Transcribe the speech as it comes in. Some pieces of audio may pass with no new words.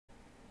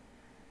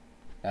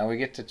Now we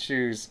get to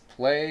choose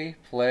play,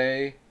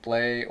 play,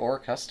 play, or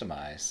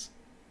customize.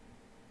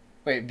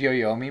 Wait,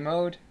 Byoyomi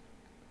mode?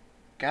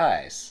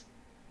 Guys,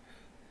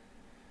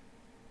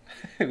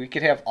 we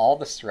could have all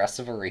the stress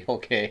of a real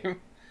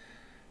game.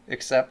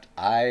 Except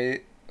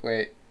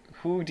Wait,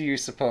 who do you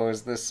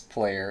suppose this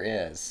player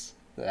is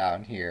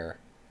down here?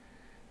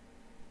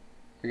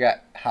 We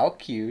got How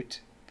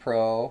Cute,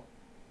 Pro,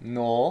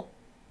 Null,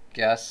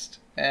 Guest,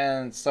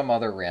 and some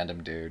other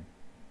random dude.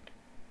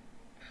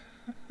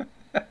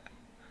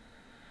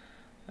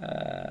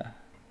 Uh,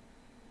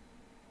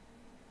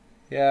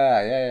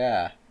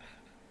 yeah.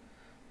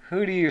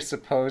 Who do you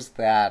suppose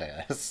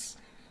that is?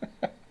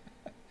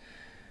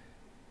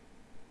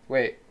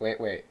 Wait.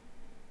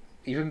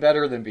 Even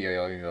better than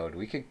BOE mode,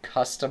 we could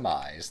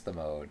customize the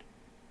mode.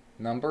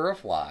 Number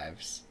of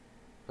lives,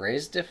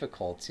 raise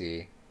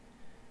difficulty,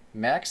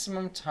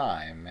 maximum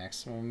time,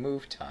 maximum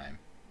move time.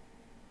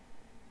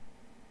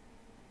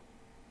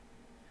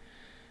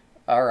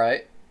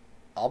 Alright,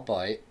 I'll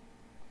bite.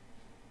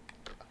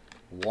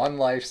 One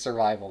life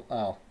survival.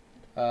 Oh.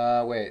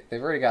 Wait,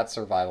 they've already got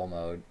survival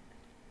mode.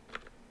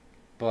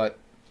 But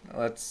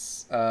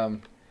let's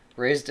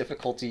raise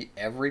difficulty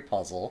every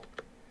puzzle.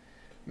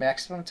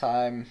 Maximum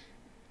time,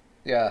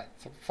 yeah,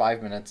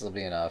 5 minutes will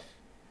be enough.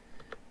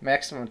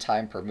 Maximum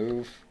time per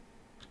move,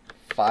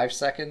 5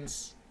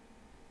 seconds.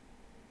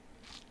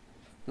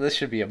 This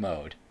should be a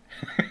mode.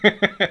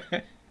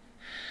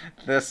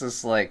 This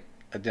is like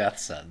a death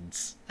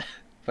sentence.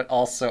 But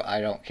also,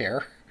 I don't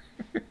care.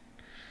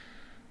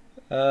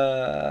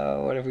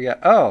 What have we got?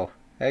 Oh,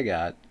 we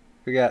got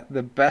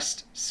the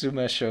best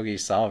Tsume Shogi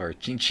solver,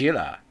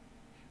 Chinchilla.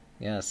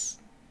 Yes.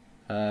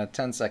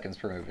 10 seconds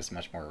per move is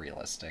much more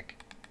realistic.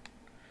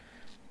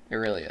 It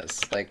really is.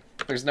 Like,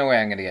 there's no way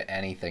I'm gonna get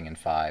anything in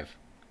 5.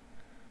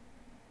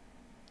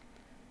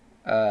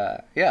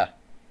 Yeah.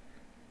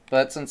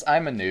 But since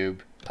I'm a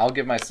noob, I'll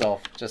give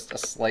myself just a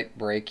slight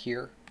break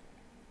here.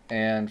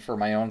 And for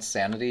my own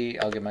sanity,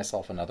 I'll give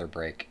myself another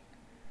break.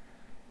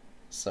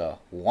 So,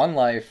 1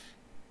 life,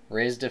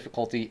 raise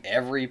difficulty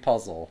every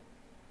puzzle.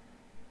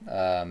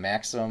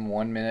 Maximum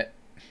 1 minute,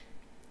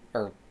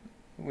 or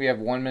we have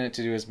 1 minute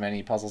to do as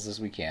many puzzles as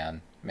we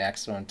can.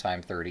 Maximum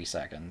time 30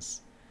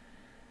 seconds.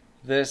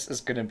 This is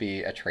going to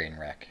be a train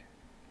wreck.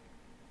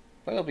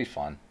 But it'll be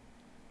fun.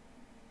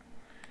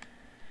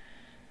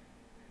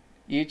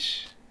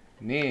 Each,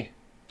 ni,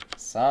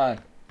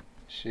 san,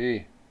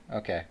 shi.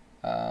 Okay.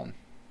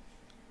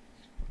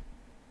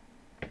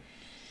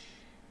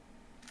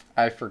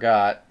 I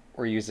forgot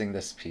we're using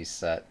this piece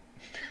set.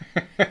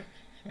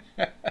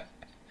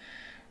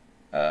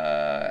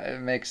 It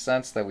makes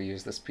sense that we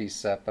use this piece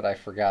set, but I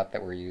forgot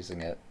that we're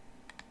using it.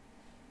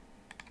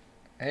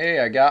 Hey,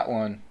 I got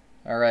one.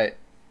 Alright,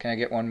 can I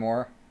get one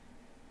more?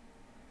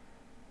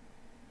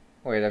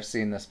 Wait, I've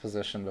seen this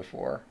position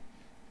before.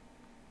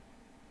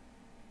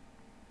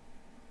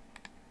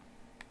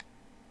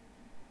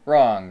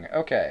 Wrong,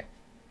 okay.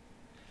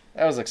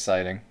 That was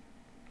exciting.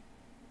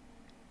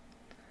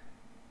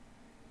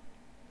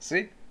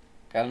 See?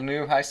 Got a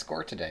new high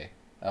score today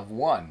of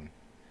 1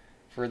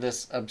 for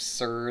this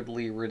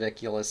absurdly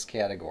ridiculous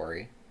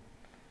category.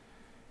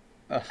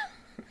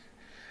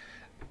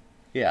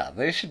 Yeah,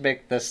 they should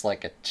make this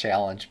like a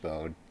challenge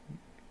mode.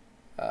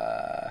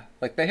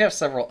 Like they have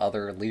several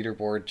other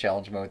leaderboard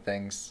challenge mode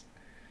things.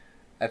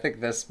 I think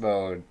this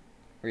mode,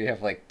 where you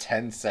have like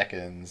 10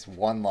 seconds,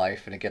 1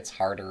 life, and it gets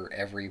harder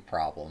every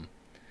problem,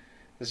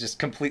 is just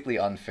completely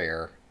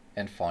unfair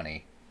and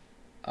funny.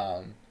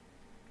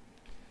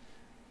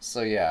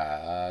 So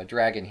yeah,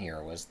 Dragon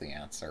here was the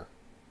answer.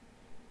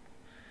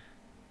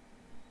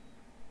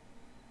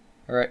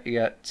 Alright, you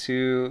got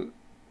 2...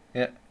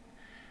 Yeah.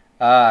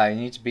 You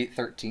need to beat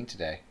 13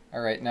 today.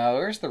 Alright, now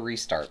where's the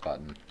restart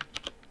button?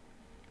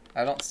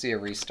 I don't see a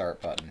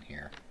restart button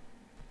here.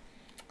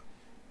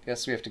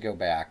 Guess we have to go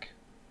back.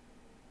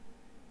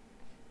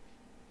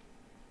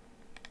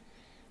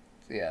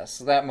 Yeah,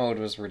 so that mode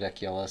was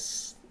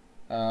ridiculous.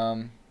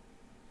 Oh,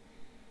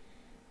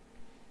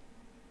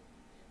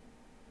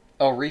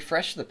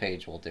 refresh the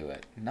page will do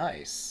it.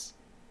 Nice.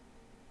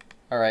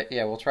 Alright,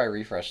 yeah, we'll try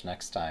refresh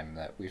next time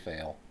that we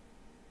fail.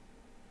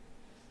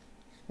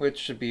 Which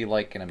should be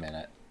like in a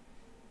minute.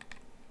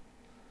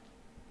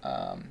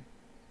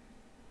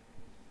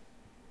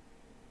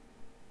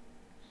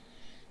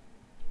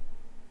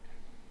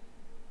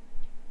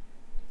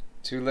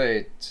 Too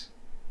late.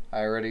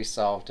 I already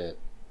solved it.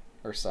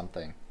 Or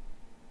something.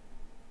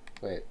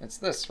 Wait, it's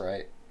this,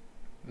 right?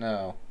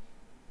 No.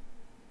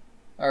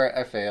 Alright,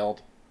 I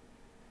failed.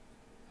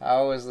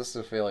 How is this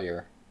a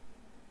failure?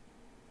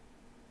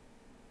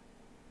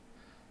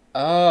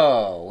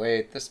 Oh,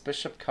 wait, this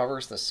bishop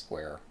covers the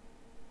square.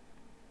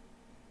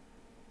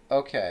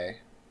 Okay.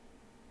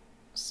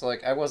 So,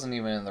 like, I wasn't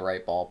even in the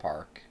right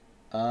ballpark.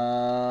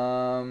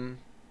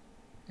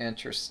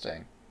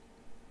 Interesting.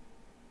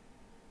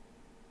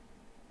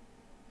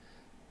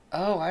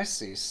 Oh, I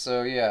see.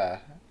 So, yeah.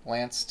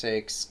 Lance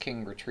takes,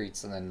 king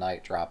retreats, and then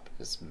knight drop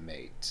his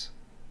mate.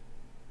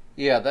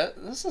 Yeah,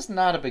 this is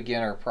not a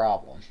beginner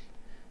problem.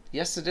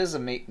 Yes, it is a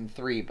mate in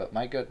 3, but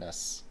my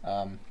goodness.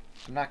 I'm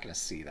not going to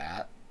see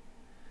that.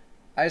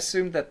 I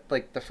assumed that,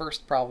 like, the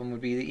first problem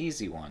would be the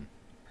easy one.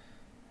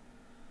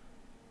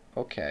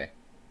 Okay.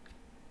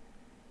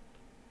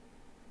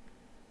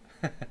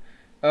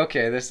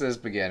 Okay, this is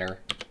beginner.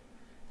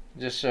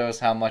 Just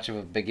shows how much of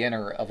a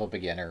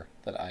beginner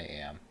that I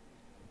am.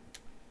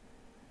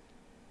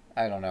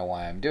 I don't know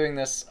why I'm doing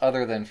this,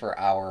 other than for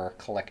our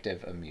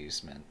collective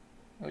amusement.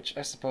 Which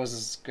I suppose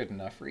is good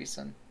enough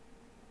reason.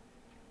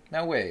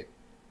 Now wait.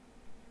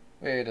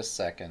 Wait a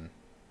second.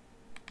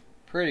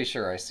 Pretty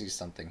sure I see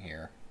something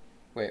here.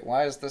 Wait,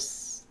 why is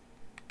this...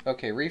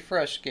 Okay,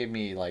 refresh gave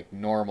me, like,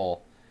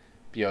 normal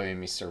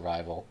Byoyomi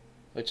survival,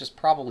 which is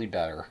probably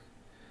better.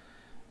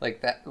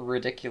 Like, that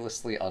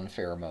ridiculously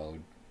unfair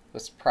mode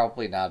was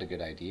probably not a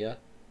good idea,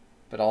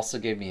 but also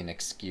gave me an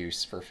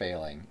excuse for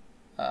failing.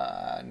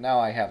 Now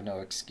I have no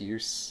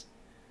excuse.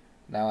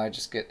 Now I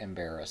just get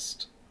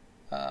embarrassed.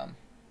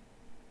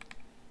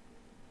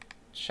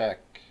 Check.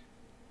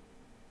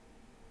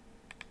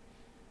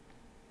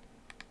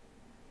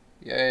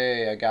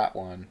 Yay, I got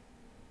one.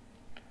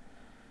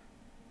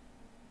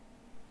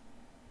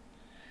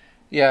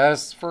 Yeah, I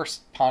was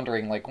first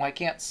pondering, like, why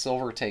can't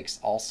silver takes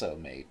also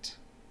mate?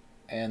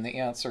 And the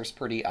answer is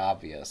pretty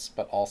obvious,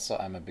 but also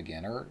I'm a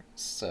beginner,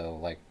 so,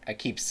 like, I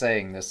keep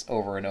saying this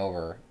over and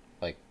over,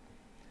 like,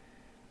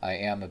 I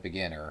am a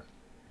beginner.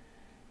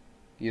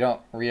 You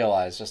don't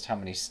realize just how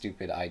many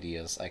stupid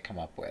ideas I come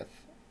up with.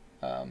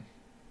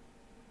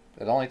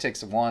 It only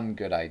takes one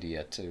good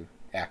idea to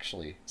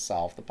actually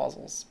solve the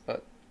puzzles,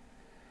 but,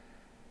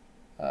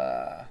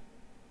 yeah,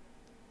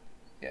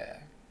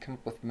 come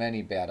up with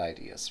many bad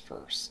ideas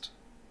first.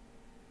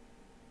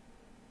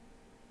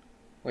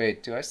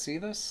 Wait, do I see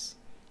this?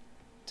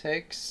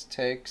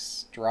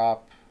 Takes,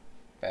 drop,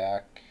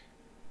 back,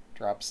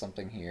 drop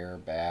something here,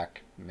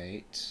 back,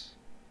 mate.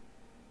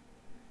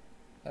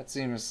 That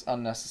seems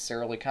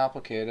unnecessarily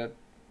complicated.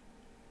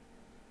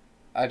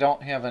 I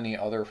don't have any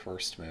other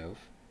first move.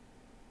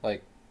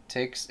 Like,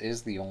 takes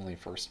is the only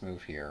first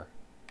move here.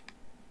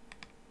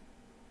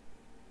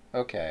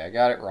 Okay, I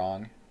got it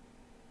wrong.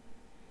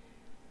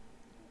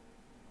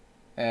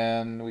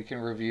 And we can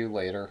review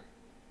later.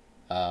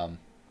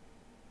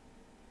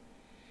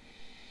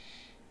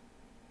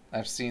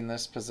 I've seen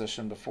this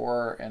position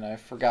before, and I've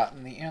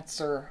forgotten the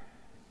answer.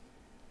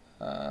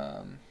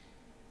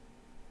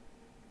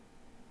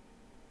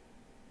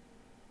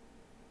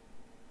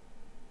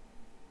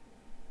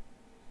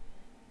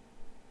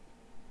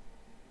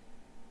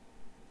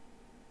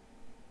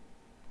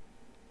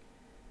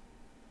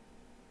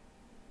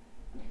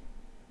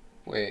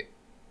 Wait.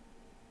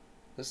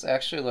 This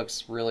actually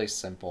looks really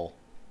simple.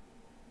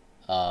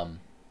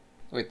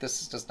 Wait,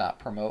 this does not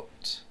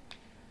promote.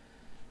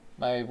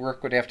 My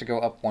rook would have to go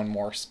up one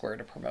more square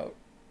to promote.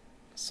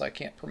 So I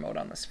can't promote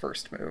on this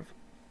first move.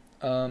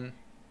 I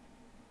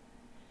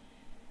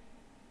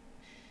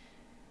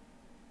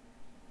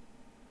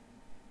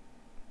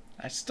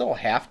still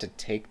have to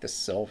take the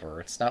silver.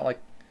 It's not like...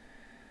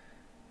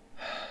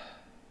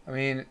 I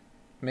mean,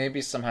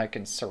 maybe somehow I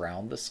can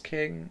surround this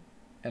king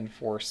and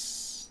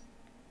force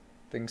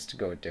things to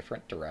go a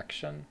different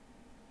direction.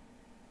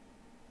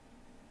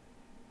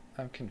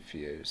 I'm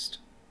confused.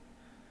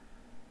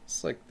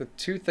 It's like the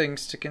two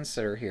things to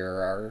consider here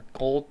are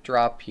gold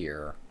drop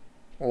here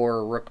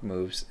or rook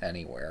moves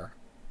anywhere.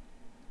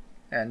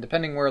 And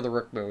depending where the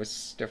rook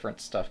moves,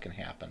 different stuff can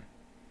happen.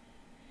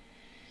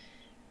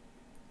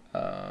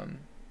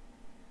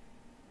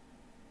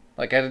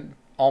 Like I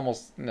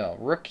almost, no,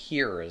 rook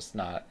here is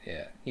not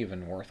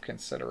even worth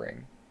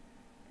considering.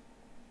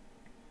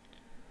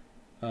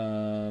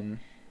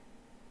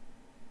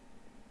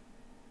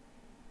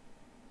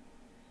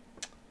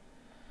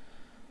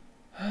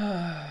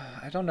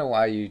 I don't know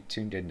why you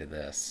tuned into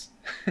this.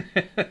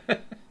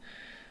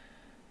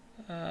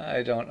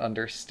 I don't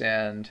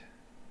understand.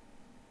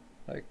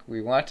 Like,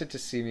 we wanted to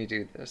see me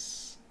do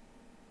this.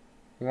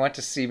 We want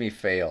to see me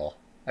fail.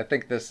 I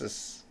think this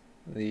is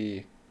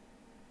the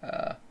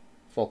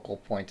focal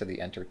point of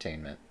the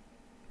entertainment.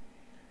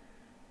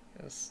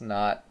 It's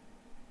not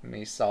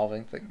me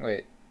solving things.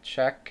 Wait,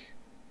 check.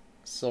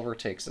 Silver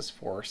takes is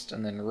forced,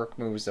 and then rook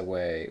moves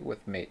away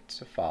with mate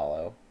to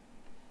follow.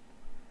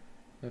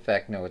 In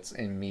fact, no, it's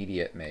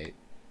immediate mate.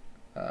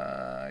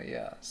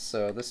 Yeah,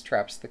 so this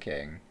traps the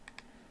king,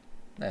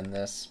 and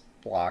this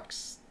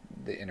blocks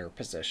the inner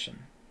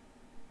position.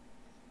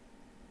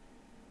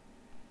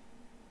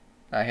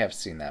 I have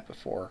seen that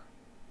before.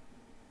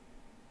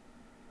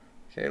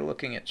 Okay,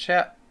 looking at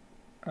chat.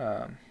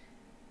 Yeah,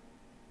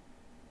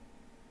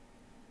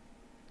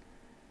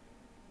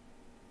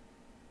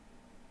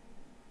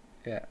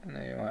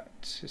 and you want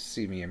to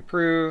see me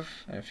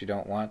improve, and if you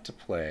don't want to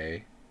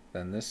play,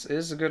 then this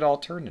is a good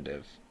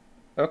alternative.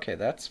 Okay,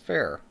 that's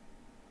fair.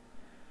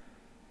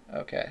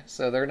 Okay,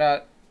 so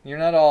you're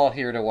not all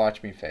here to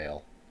watch me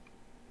fail.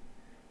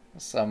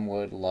 Some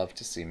would love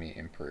to see me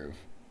improve.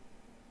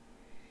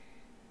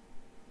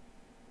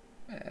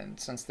 And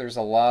since there's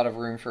a lot of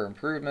room for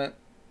improvement,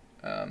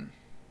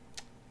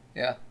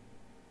 yeah.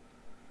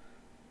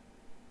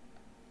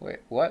 Wait,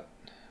 what?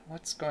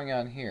 What's going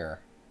on here?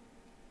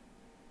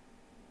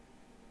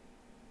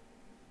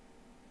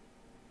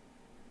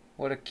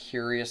 What a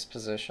curious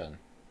position.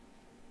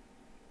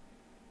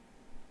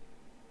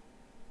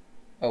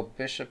 Oh,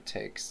 bishop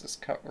takes is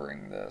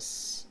covering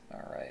this.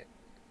 Alright.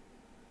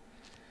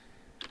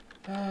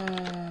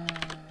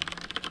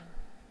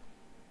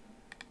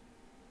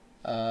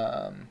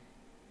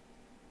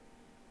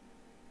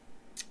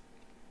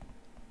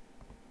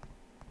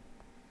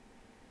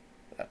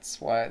 That's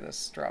why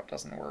this drop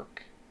doesn't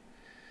work.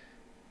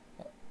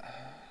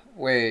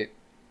 Wait,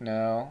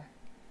 no.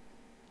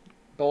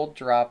 Gold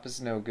drop is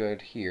no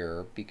good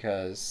here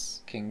because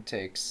king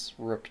takes,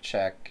 rook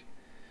check.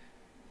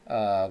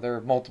 There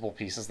are multiple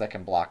pieces that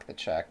can block the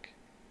check,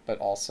 but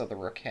also the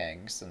rook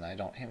hangs, and I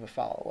don't have a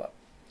follow-up.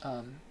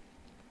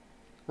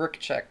 Rook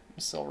check,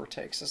 silver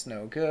takes is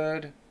no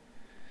good.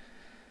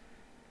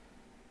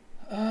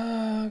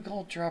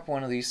 Gold drop,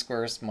 one of these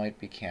squares might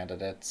be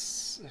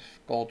candidates. If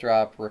gold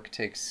drop, rook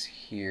takes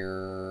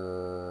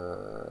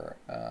here.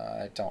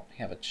 I don't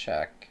have a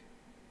check.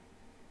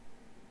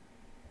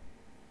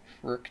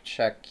 Rook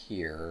check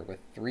here with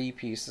 3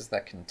 pieces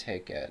that can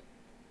take it.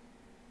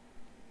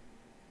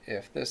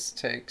 If this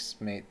takes,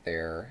 mate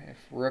there.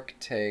 If rook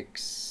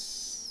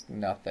takes,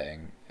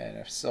 nothing. And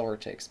if silver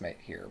takes, mate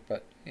here.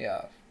 But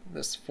yeah,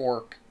 this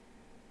fork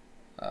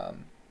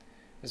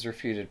is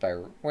refuted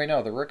by... Wait,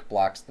 no, the rook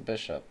blocks the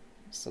bishop.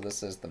 So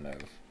this is the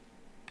move.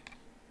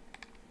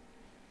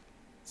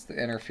 It's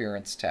the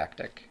interference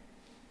tactic.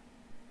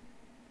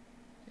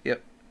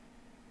 Yep.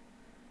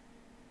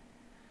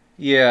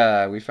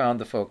 Yeah, we found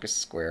the focus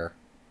square.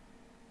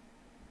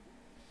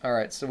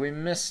 Alright, so we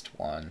missed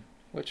one.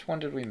 Which one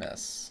did we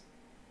miss?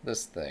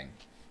 This thing.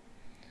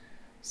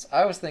 So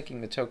I was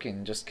thinking the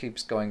token just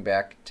keeps going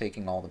back,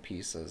 taking all the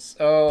pieces.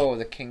 Oh,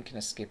 the king can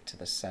escape to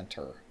the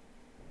center.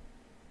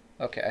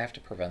 Okay, I have to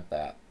prevent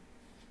that.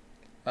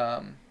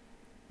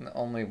 The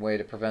only way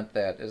to prevent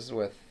that is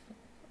with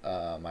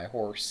my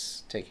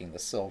horse taking the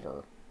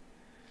silver.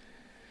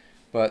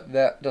 But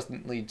that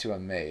doesn't lead to a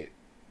mate.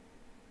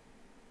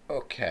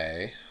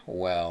 Okay,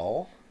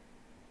 well...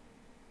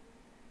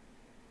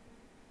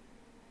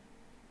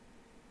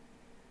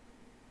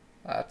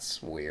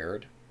 That's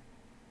weird.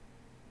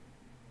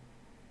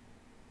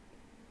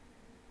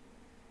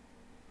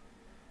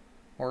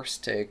 Horse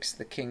takes,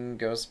 the king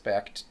goes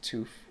back to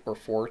 2 or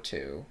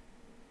 4-2.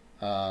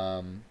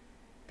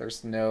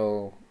 There's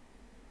no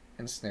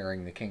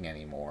ensnaring the king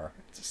anymore.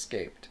 It's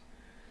escaped.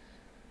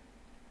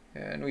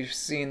 And we've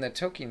seen that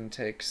token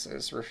takes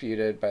is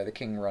refuted by the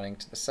king running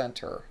to the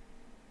center.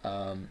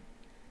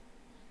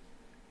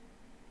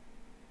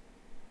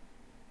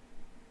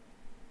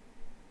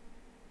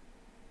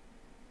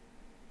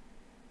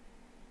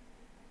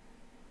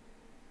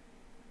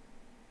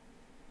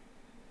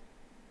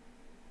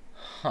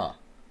 Huh.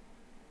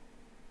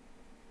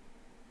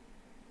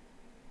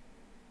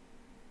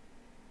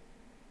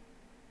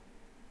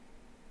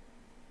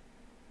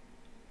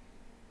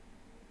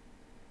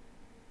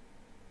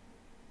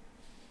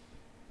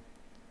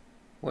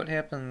 What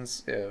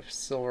happens if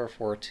silver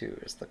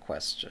 4-2 is the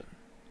question?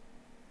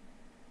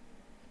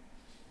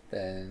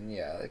 Then,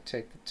 yeah, they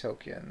take the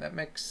token. That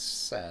makes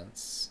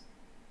sense.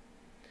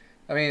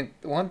 I mean,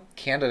 one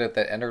candidate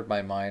that entered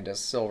my mind is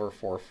silver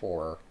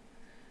 4-4.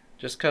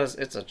 Just because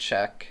it's a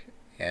check,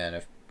 and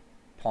if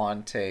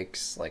pawn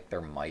takes, like,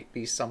 there might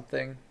be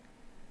something.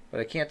 But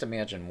I can't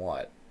imagine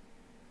what.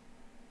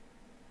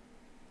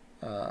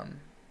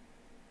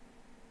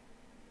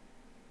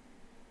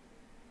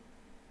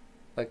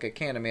 Like, I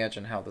can't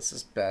imagine how this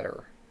is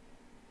better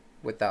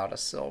without a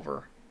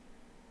silver.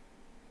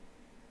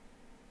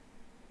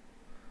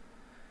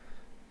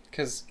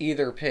 Because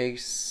either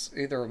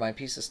of my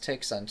pieces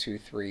takes on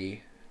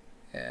 2-3,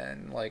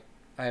 and, like,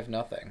 I have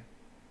nothing.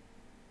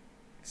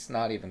 It's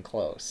not even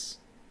close.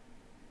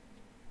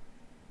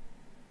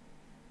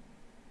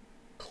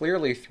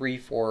 Clearly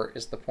 3-4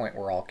 is the point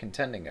we're all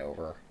contending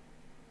over.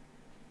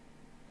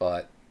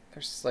 But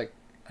there's, like,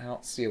 I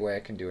don't see a way I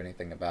can do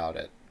anything about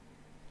it.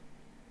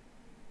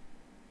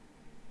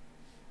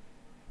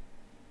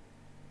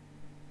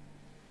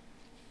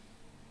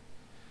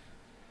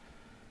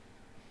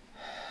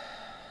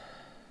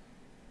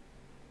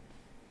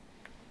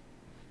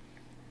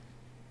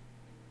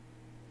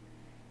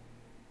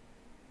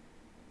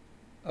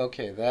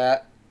 Okay,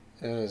 that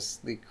is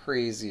the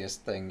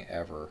craziest thing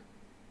ever.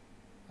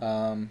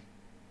 Wow.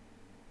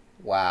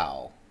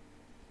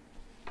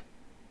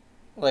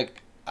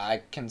 Like,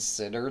 I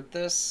considered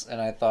this,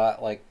 and I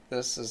thought, like,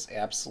 this is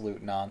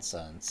absolute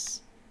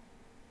nonsense.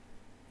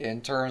 In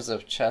terms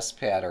of chess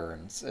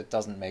patterns, it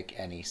doesn't make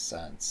any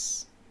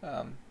sense.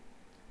 In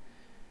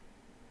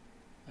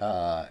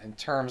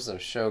terms of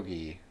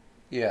shogi,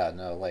 yeah,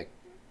 no, like,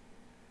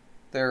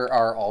 there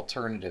are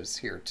alternatives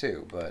here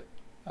too, but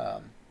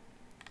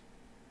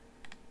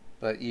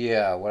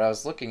yeah, what I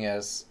was looking at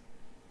is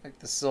like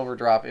the silver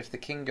drop. If the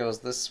king goes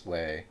this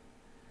way,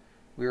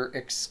 we're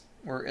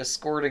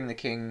escorting the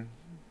king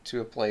to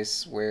a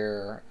place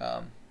where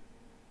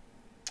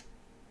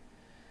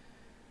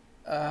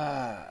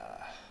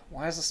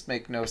does this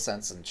make no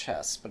sense in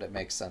chess, but it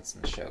makes sense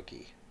in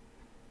shogi?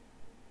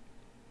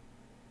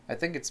 I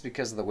think it's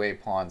because of the way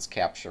pawns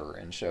capture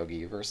in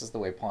shogi versus the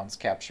way pawns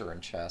capture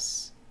in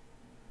chess.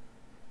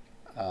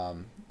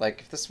 Like,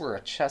 if this were a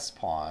chess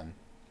pawn,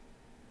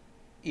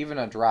 even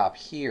a drop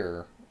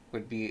here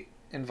would be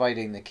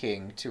inviting the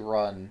king to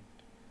run,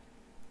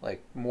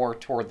 like, more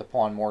toward the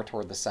pawn, more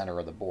toward the center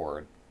of the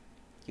board.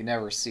 You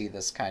never see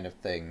this kind of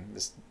thing,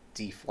 this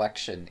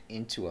deflection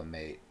into a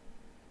mate.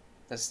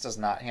 This does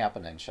not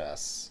happen in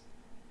chess.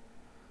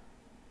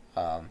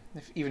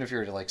 Even if you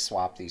were to like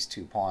swap these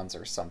two pawns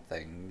or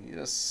something,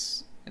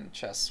 this in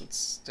chess would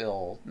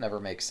still never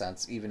make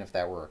sense, even if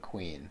that were a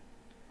queen.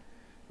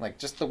 Like,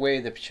 just the way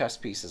the chess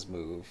pieces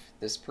move,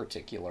 this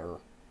particular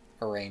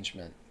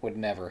arrangement would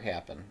never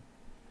happen.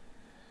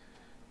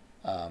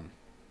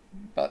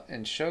 But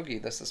in shogi,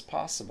 this is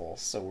possible,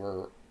 so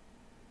we're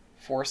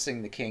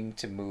forcing the king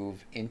to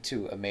move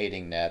into a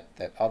mating net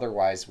that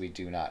otherwise we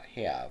do not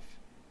have.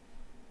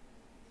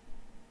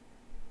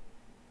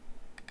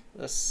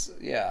 This,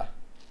 yeah.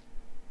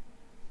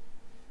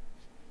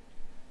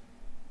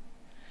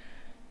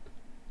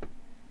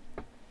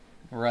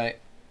 Right.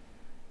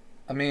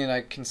 I mean,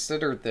 I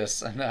considered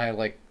this and I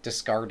like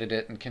discarded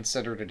it and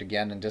considered it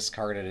again and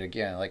discarded it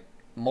again. Like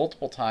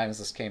multiple times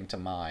this came to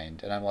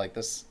mind and I'm like,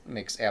 this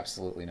makes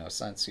absolutely no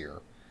sense here.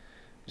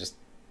 Just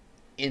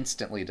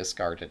instantly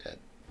discarded it.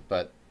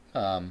 But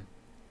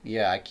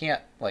yeah, I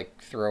can't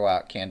like throw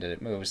out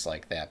candidate moves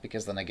like that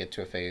because then I get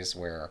to a phase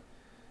where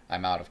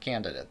I'm out of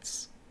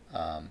candidates.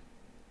 I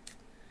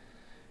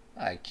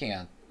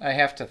can't. I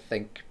have to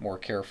think more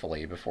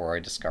carefully before I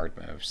discard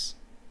moves.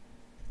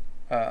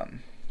 Yeah,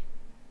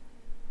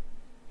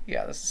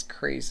 this is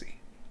crazy.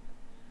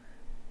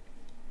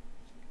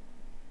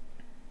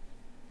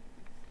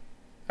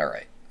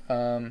 Alright.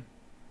 Let's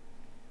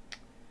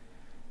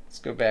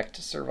go back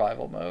to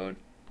survival mode.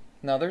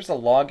 Now there's a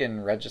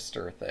login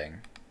register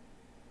thing.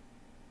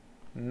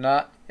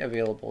 Not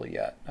available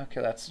yet.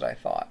 Okay, that's what I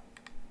thought.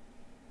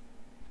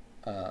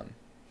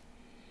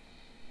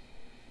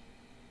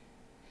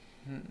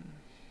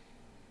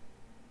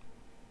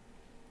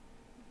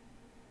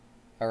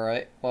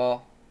 Alright,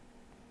 well...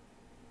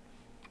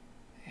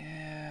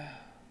 Yeah...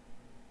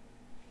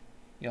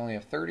 You only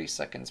have 30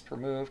 seconds per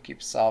move.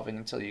 Keep solving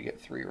until you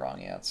get 3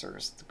 wrong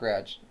answers.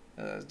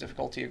 The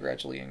difficulty will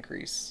gradually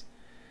increase.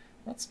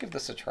 Let's give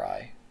this a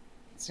try.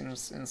 It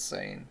seems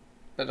insane,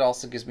 but it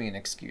also gives me an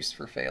excuse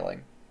for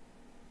failing.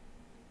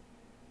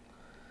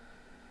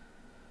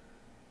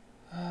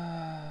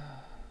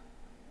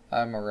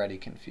 I'm already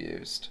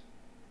confused.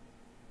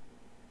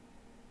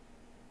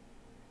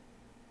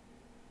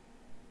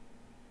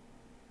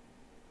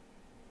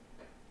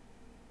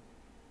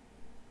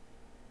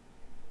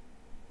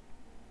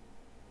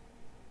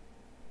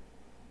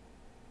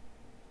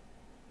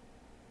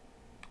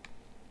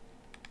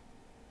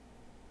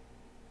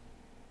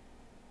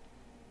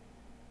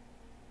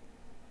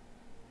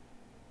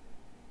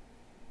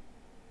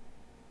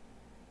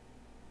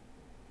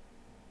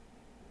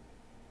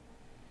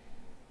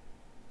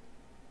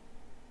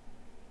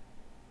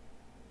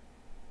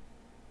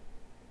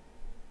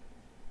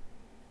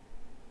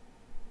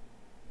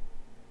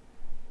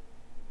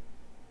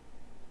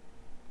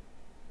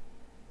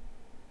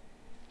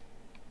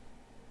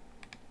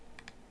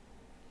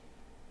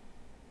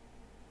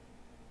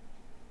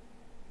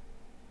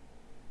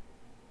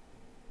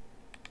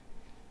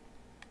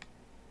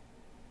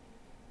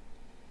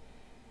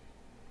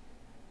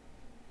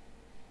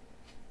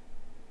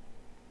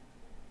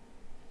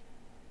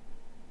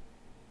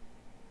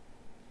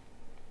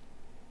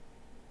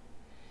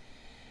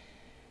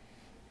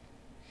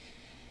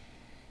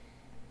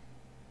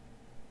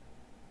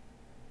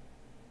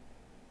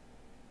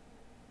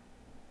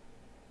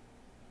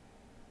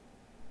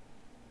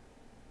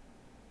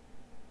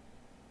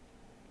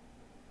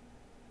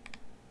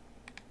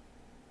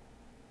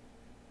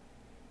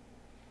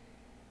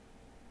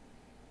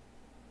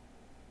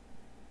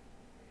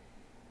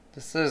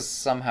 This is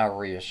somehow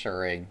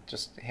reassuring,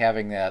 just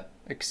having that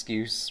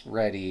excuse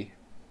ready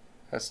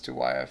as to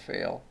why I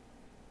fail.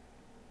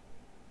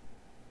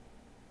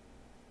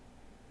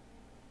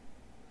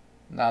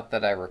 Not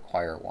that I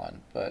require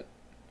one, but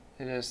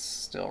it is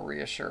still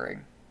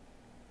reassuring.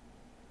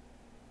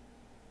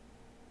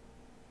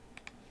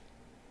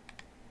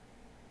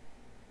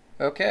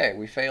 Okay,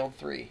 we failed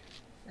 3.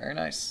 Very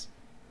nice.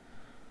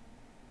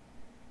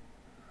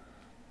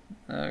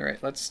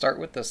 Alright, let's start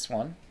with this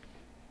one.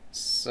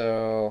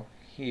 So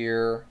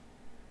here,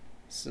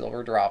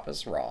 silver drop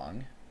is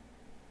wrong.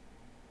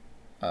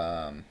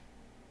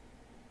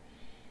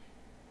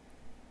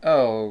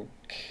 Okay,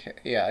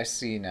 yeah, I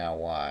see now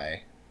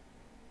why.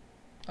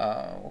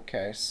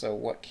 Okay, so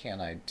what can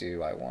I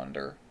do, I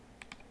wonder?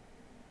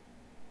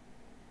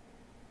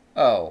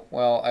 Oh,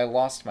 well, I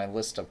lost my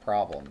list of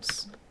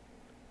problems.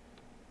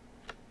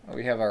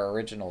 We have our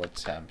original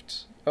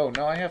attempt. Oh,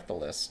 no, I have the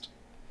list.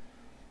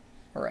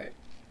 Alright.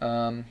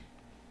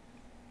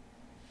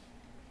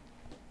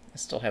 I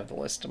still have the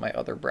list in my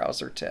other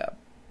browser tab.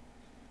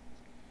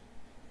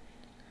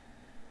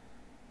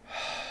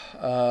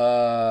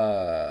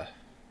 Uh,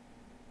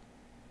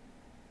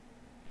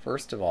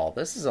 First of all,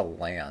 this is a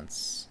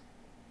lance,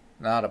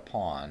 not a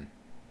pawn.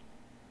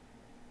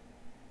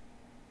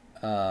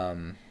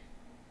 Um,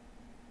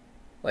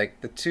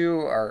 like, the two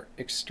are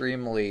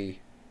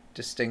extremely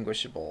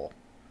distinguishable,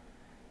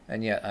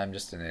 and yet I'm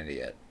just an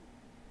idiot.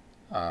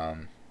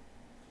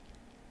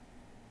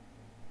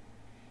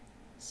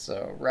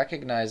 So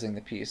recognizing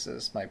the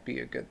pieces might be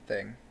a good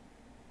thing.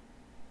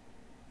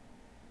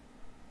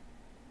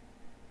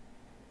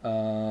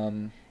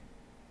 Um,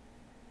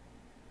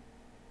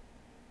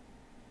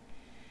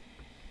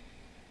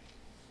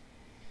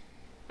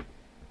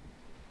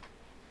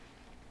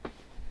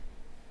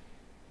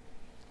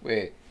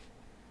 Wait,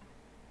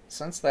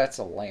 since that's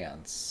a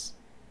lance,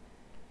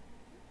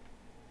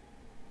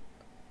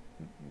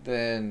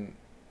 then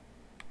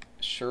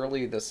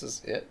surely this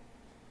is it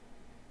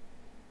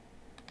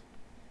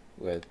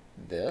with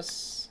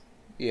this?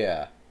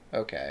 Yeah,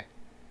 okay.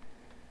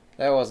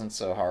 That wasn't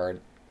so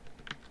hard.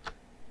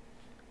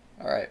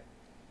 Alright,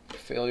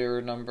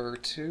 failure number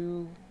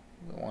 2.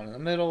 The one in the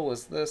middle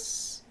was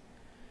this.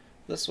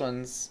 This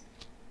one's...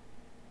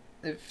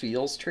 it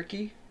feels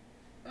tricky.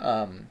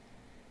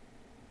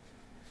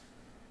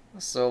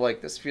 So,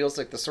 like, this feels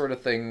like the sort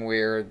of thing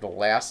where the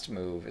last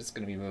move is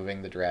going to be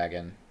moving the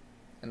dragon,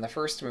 and the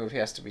first move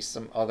has to be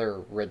some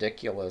other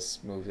ridiculous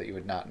move that you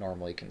would not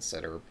normally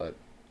consider, but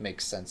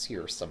makes sense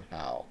here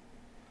somehow.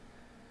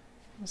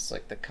 It's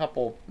like the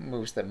couple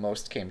moves that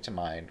most came to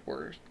mind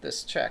were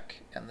this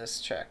check and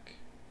this check.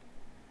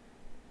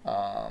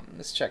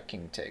 This check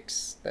king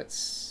takes.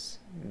 That's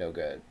no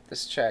good.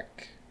 This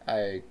check,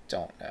 I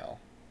don't know.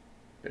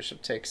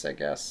 Bishop takes, I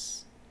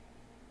guess.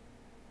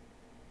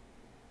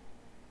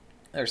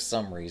 There's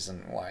some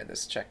reason why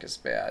this check is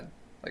bad.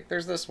 Like,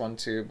 there's this one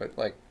too, but,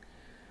 like,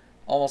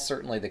 almost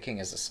certainly the king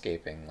is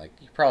escaping. Like,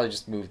 you probably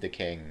just move the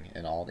king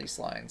in all these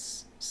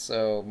lines.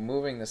 So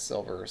moving the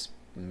silver is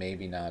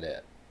maybe not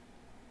it.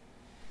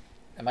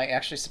 Am I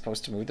actually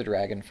supposed to move the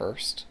dragon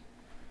first?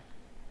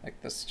 Like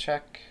this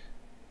check?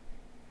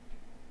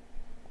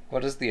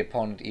 What does the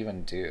opponent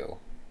even do?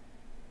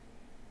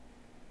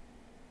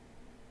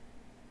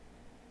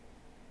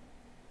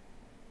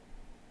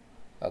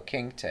 Oh,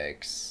 king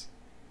takes.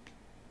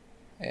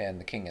 And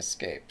the king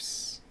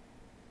escapes.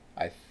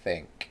 I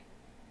think.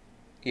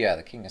 Yeah,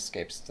 the king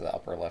escapes to the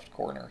upper left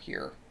corner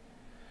here.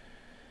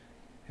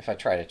 If I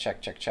try to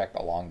check, check, check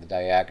along the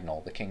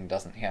diagonal, the king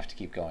doesn't have to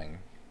keep going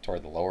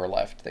toward the lower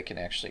left. They can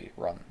actually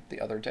run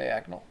the other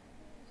diagonal.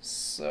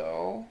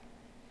 So,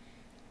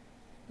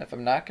 if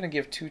I'm not going to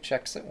give two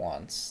checks at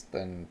once,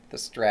 then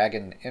this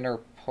dragon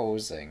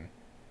interposing,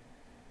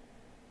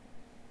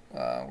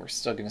 we're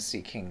still going to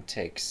see king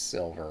takes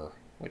silver,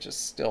 which is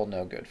still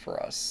no good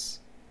for us.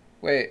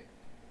 Wait,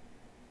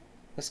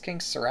 this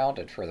king's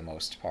surrounded for the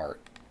most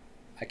part.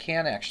 I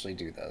can actually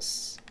do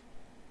this.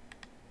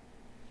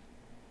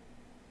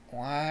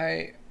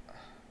 Why?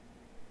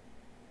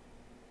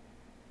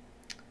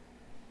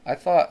 I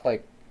thought,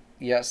 like,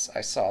 yes, I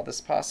saw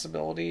this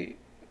possibility,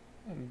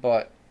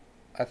 but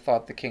I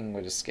thought the king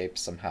would escape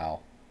somehow.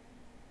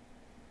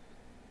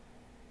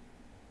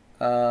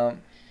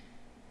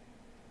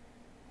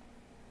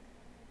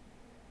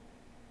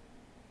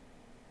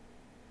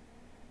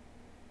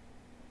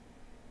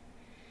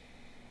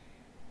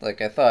 Like,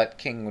 I thought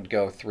king would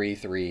go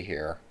 3-3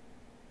 here,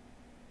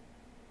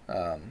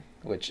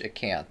 which it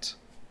can't.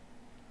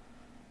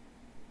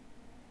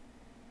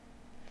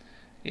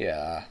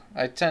 Yeah,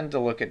 I tend to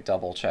look at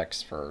double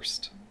checks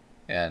first,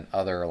 and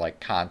other, like,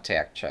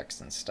 contact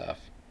checks and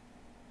stuff.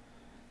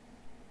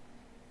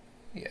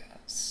 Yeah,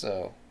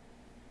 so...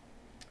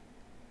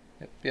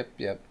 Yep, yep,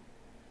 yep.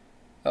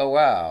 Oh,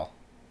 wow.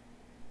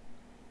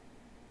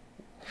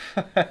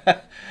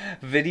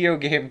 Video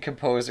game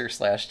composer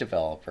slash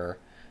developer.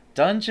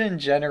 Dungeon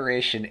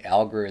generation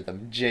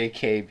algorithm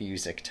JK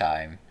music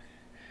time.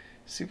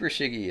 Super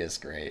Shiggy is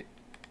great.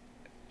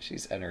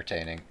 She's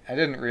entertaining. I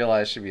didn't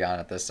realize she'd be on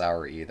at this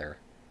hour either.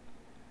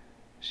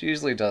 She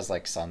usually does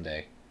like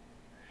Sunday.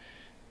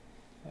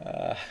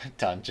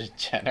 Dungeon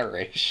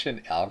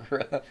generation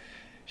algorithm.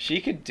 She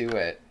could do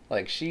it.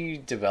 Like, she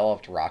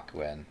developed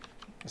Rockwind.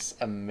 This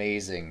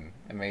amazing,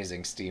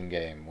 amazing Steam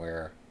game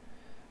where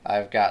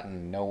I've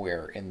gotten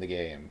nowhere in the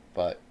game,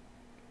 but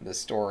the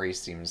story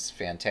seems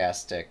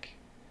fantastic.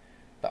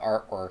 The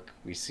artwork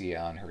we see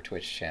on her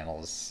Twitch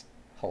channel is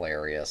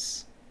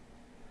hilarious.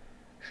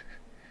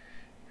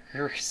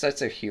 Her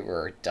sense of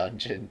humor,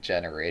 dungeon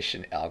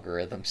generation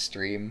algorithm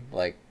stream.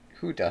 Like,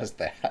 who does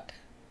that?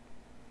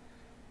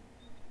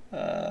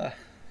 A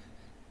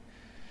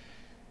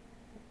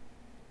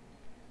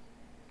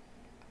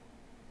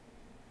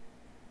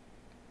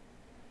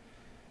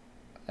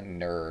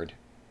nerd.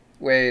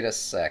 Wait a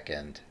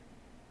second.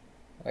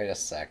 Wait a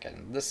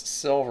second. This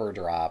silver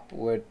drop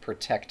would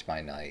protect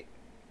my knight.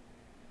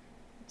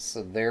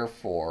 So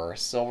therefore,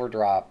 silver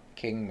drop,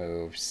 king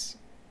moves.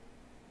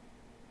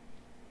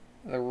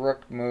 The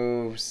rook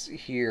moves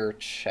here,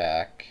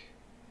 check.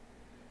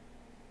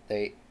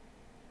 They,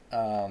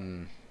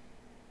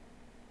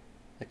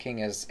 The king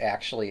is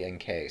actually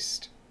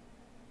encased.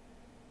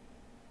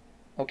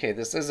 Okay,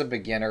 this is a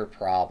beginner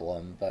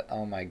problem, but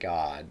oh my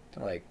god.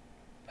 Like,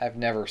 I've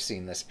never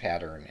seen this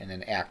pattern in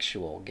an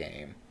actual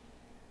game.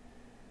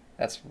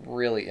 That's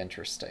really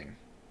interesting.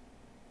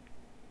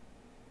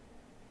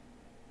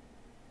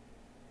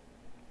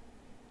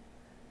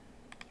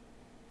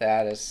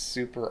 That is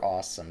super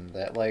awesome.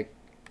 That, like,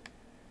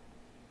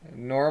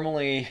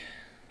 normally,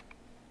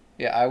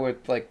 yeah, I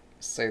would, like,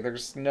 say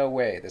there's no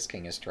way this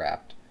king is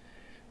trapped.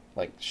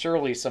 Like,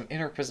 surely some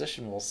inner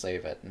position will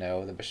save it.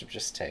 No, the bishop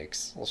just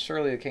takes. Well,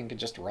 surely the king can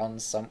just run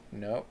some...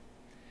 Nope.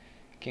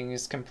 King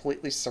is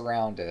completely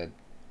surrounded,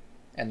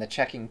 and the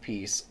checking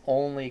piece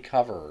only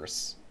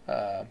covers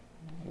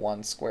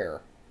one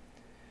square.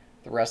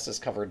 The rest is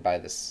covered by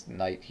this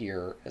knight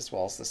here, as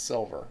well as the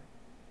silver.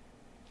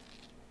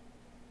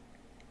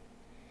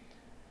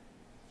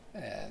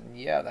 And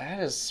yeah,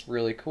 that is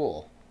really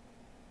cool.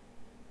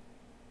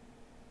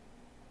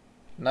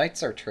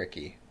 Knights are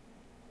tricky.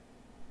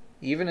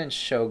 Even in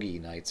shogi,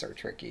 knights are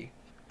tricky.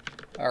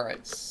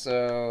 Alright,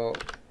 so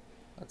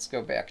let's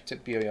go back to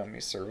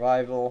Byoyomi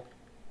Survival.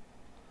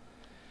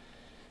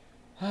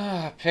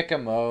 Pick a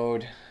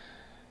mode.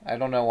 I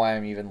don't know why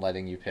I'm even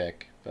letting you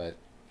pick, but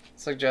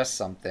suggest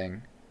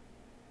something.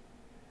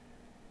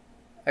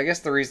 I guess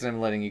the reason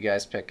I'm letting you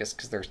guys pick is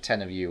because there's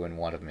 10 of you and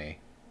 1 of me.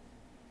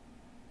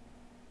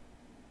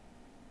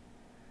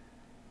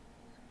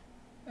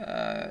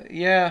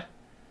 Yeah.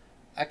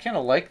 I kind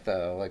of like,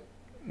 though, like,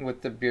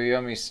 with the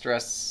Byoyomi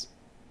stress,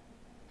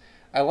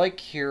 I like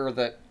here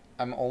that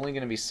I'm only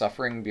going to be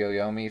suffering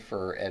Byoyomi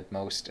for at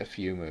most a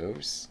few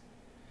moves.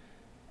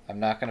 I'm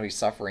not going to be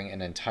suffering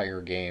an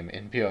entire game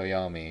in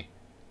Byoyomi.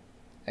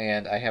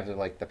 And I have,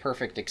 like, the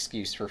perfect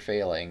excuse for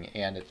failing,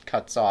 and it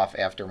cuts off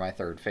after my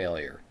 3rd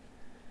failure.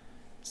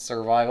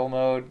 Survival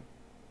mode?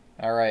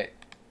 Alright.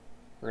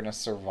 We're going to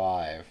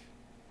survive.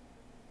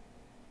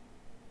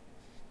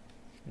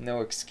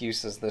 No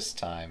excuses this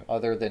time,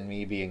 other than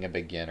me being a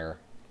beginner,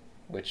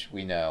 which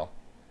we know.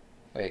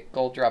 Wait,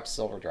 gold drop,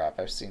 silver drop.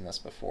 I've seen this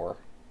before.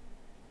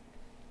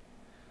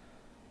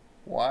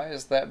 Why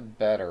is that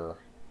better?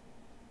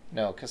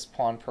 No, because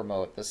pawn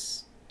promote,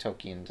 this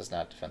token does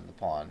not defend the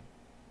pawn.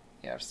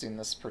 Yeah, I've seen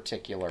this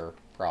particular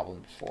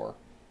problem before.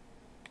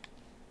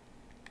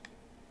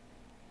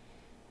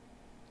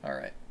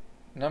 Alright,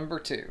 number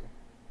 2.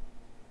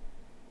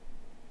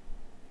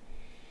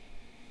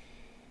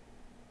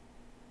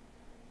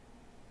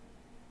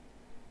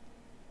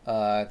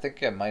 I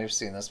think I might have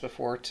seen this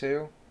before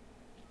too.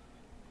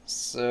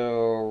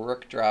 So,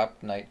 rook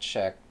drop, knight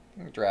check,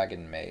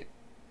 dragon mate.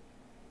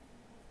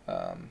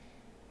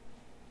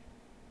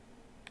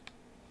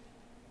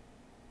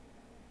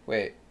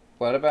 Wait,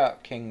 what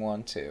about king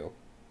 1-2?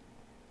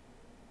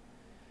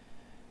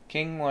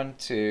 King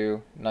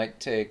 1-2, knight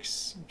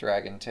takes,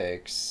 dragon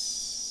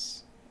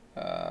takes,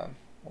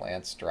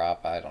 lance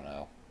drop, I don't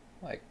know.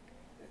 Like,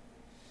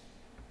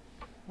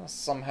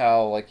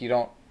 somehow, like, you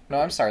don't... No,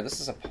 I'm sorry, this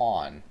is a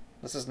pawn.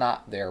 This is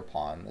not their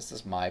pawn. This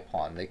is my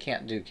pawn. They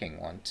can't do king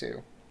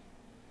 1-2.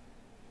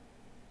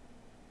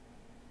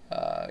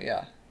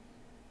 Yeah.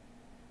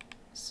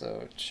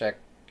 So, check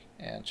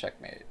and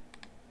checkmate.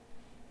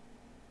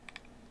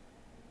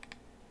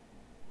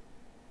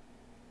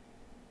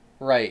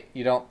 Right,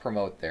 you don't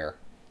promote there.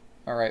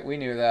 Alright, we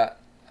knew that.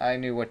 I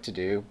knew what to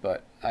do,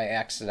 but I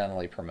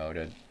accidentally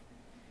promoted.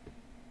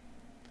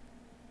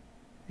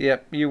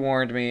 Yep, you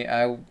warned me.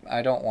 I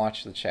don't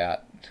watch the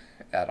chat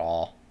at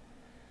all.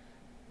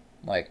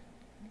 Like,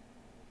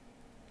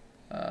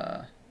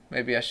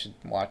 maybe I should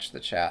watch the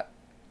chat.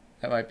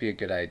 That might be a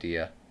good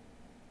idea.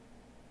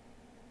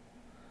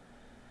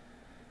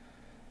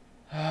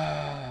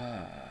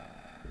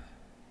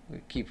 We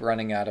keep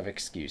running out of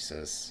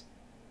excuses.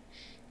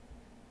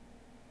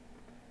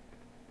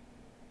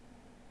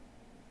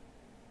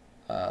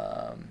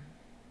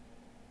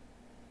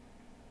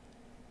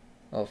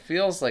 Well, it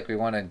feels like we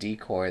want to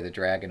decoy the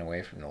dragon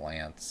away from the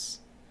lance.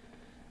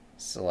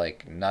 So,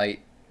 like,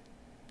 knight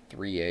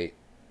 3-8,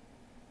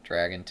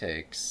 dragon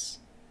takes,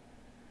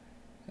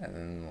 and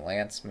then the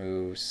lance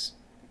moves,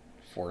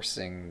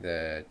 forcing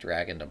the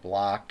dragon to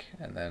block,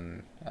 and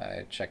then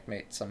I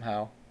checkmate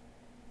somehow.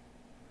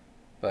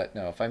 But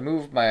no, if I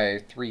move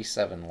my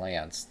 3-7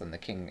 lance, then the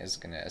king is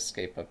going to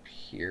escape up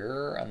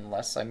here,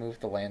 unless I move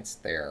the lance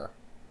there.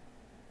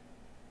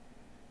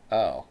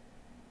 Oh.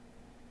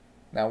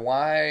 Now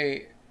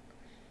why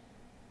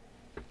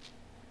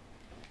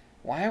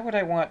would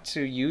I want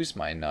to use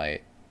my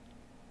knight?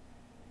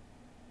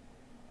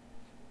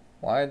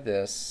 Why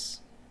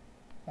this?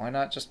 Why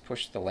not just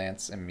push the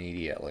lance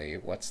immediately?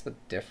 What's the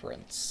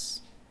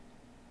difference?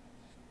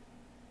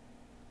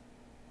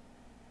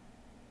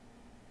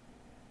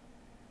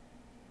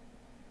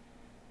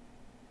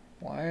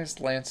 Why is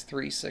lance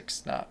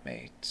 3-6 not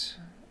mate?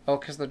 Oh,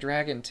 because the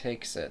dragon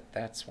takes it.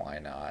 That's why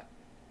not.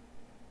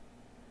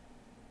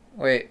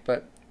 Wait,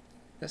 but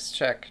this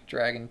check,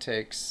 dragon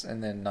takes,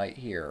 and then knight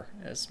here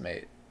is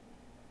mate.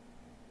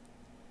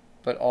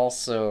 But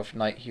also, if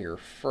knight here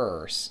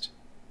first,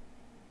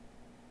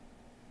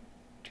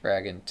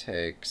 Dragon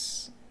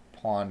takes,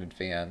 pawn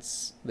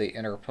advance, they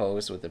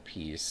interpose with a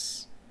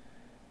piece.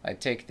 I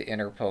take the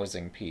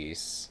interposing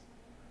piece.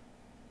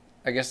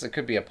 I guess it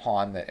could be a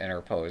pawn that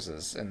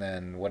interposes, and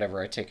then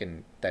whatever I take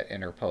in that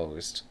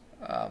interposed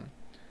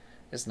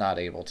is not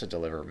able to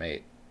deliver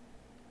mate.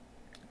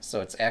 So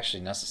it's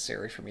actually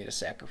necessary for me to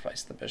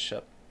sacrifice the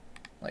bishop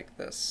like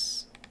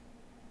this.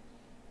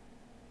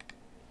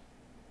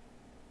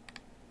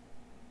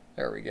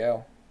 There we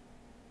go.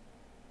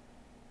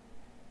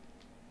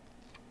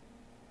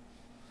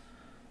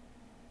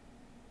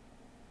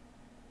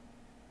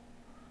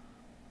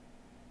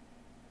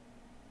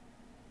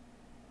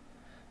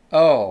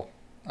 Oh,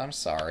 I'm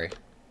sorry.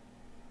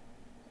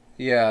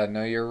 Yeah,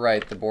 no, you're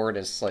right. The board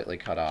is slightly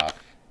cut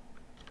off.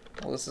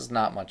 Well, this is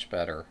not much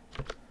better.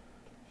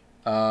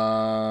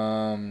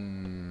 How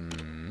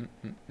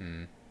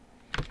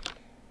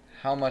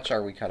much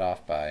are we cut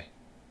off by?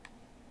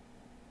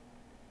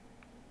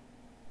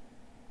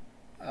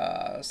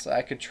 So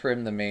I could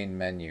trim the main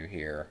menu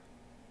here.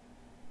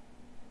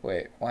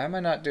 Wait, why am I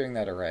not doing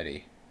that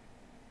already?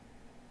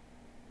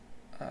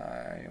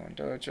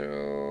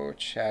 Dojo,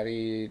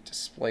 chatty,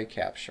 display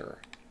capture,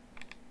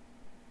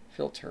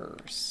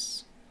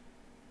 filters.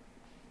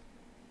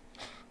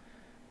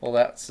 Well,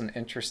 that's an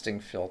interesting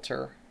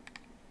filter.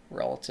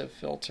 Relative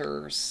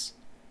filters.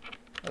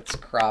 Let's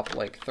crop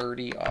like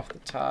 30 off the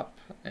top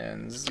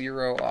and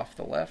 0 off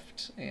the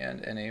left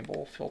and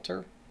enable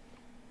filter.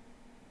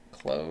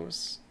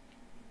 Close.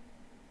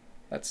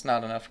 That's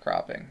not enough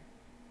cropping.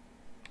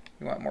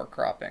 You want more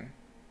cropping.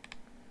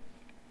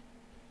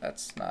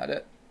 That's not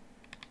it.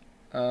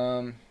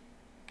 How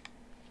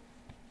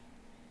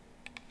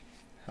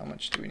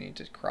much do we need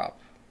to crop?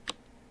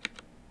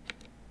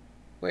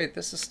 Wait,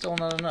 this is still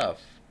not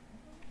enough.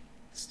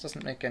 This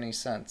doesn't make any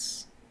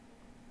sense.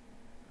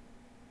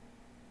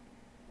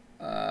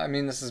 I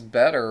mean, this is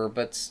better,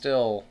 but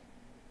still...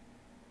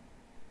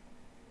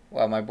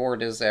 Wow, my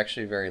board is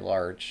actually very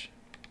large.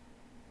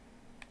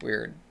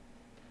 Weird.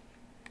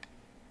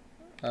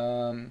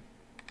 Yeah,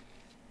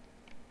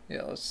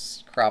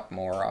 let's crop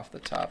more off the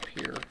top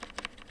here.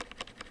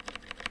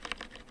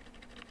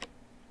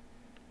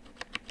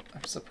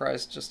 I'm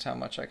surprised just how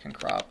much I can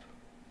crop.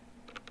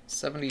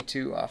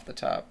 72 off the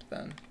top,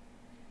 then.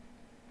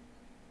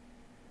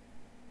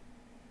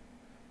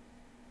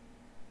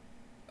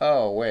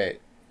 Oh,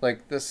 wait.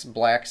 Like, this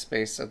black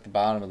space at the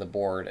bottom of the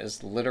board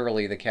is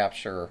literally the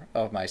capture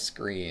of my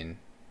screen,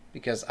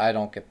 because I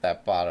don't get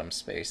that bottom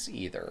space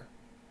either.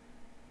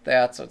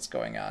 That's what's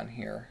going on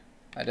here.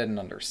 I didn't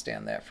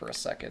understand that for a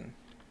second.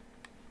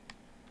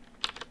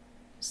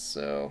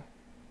 So,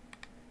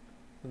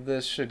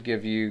 this should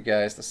give you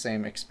guys the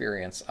same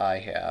experience I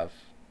have.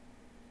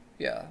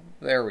 Yeah,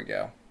 there we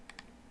go.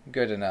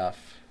 Good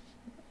enough.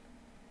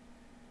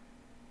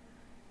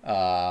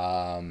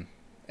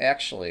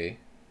 Actually,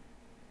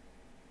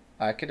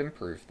 I could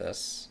improve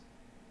this.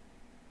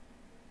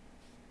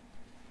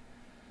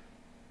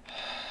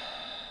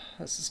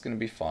 This is going to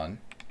be fun.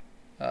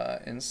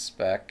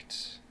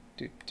 Inspect.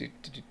 So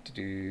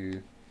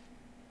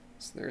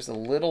there's a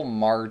little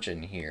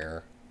margin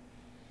here.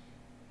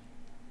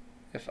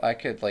 If I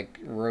could like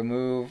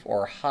remove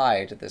or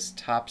hide this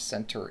top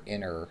center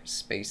inner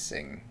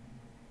spacing,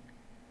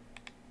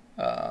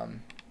 that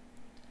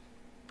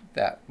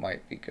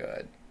might be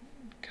good.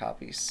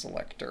 Copy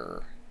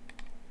selector.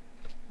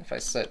 If I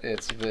set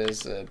its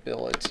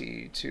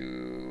visibility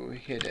to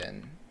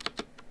hidden.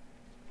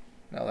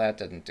 No, that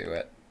didn't do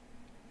it.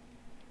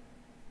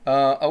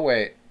 Oh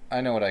wait,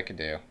 I know what I could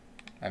do.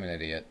 I'm an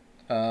idiot.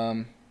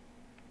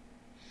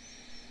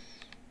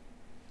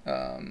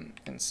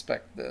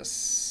 Inspect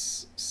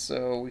this.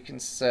 So we can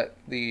set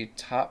the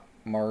top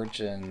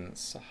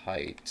margin's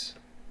height.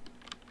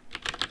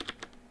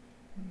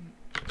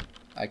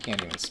 I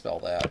can't even spell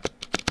that.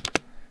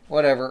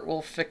 Whatever,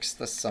 we'll fix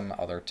this some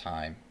other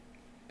time.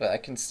 But I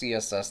can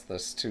CSS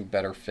this to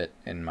better fit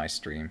in my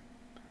stream.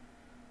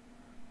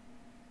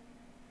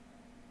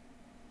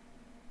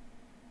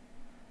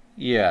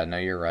 Yeah, no,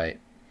 you're right.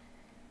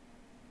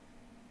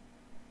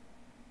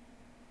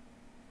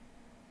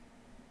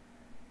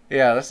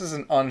 Yeah, this is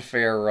an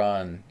unfair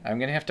run. I'm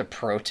going to have to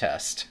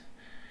protest.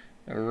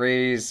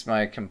 Raise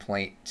my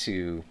complaint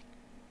to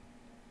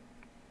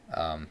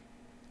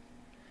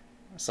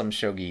some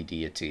shogi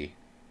deity.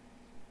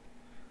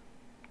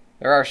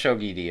 There are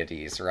shogi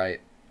deities,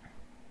 right?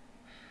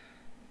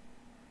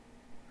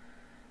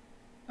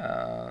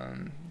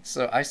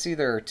 So I see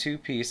there are two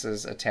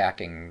pieces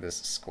attacking this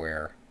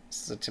square.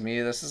 So to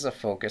me, this is a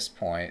focus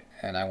point,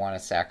 and I want to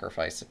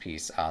sacrifice a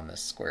piece on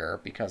this square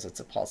because it's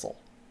a puzzle.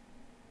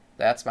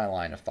 That's my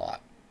line of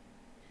thought.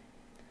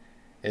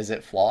 Is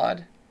it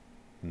flawed?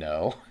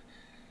 No.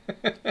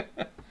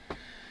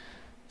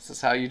 This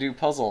is how you do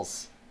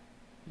puzzles.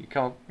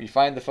 You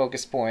find the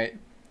focus point,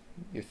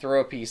 you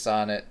throw a piece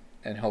on it,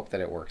 and hope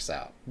that it works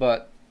out.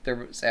 But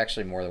there's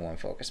actually more than one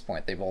focus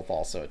point. They both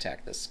also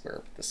attack this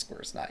square, but this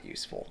square is not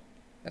useful.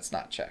 That's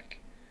not check.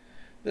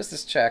 This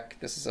is check.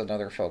 This is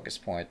another focus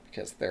point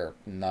because they're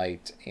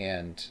knight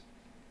and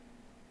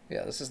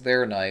Yeah, this is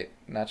their knight.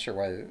 Not sure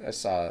why I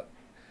saw it.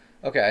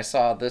 Okay, I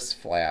saw this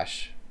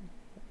flash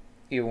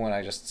even when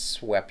I just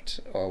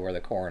swept over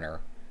the corner.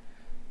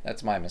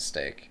 That's my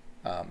mistake.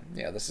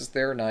 Yeah, this is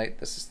their knight.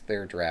 This is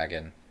their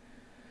dragon.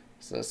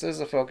 So this is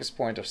a focus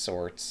point of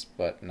sorts,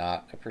 but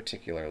not a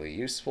particularly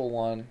useful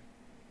one.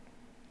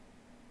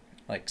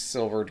 Like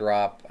silver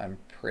drop, I'm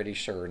pretty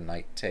sure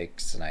knight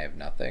takes and I have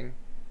nothing.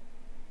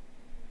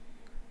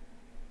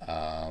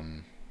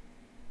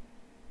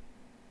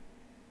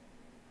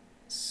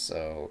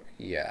 So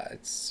yeah,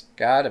 it's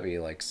gotta be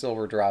like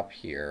silver drop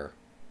here.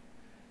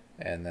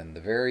 And then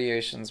the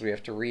variations we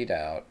have to read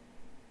out.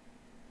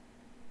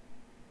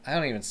 I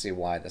don't even see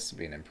why this would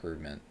be an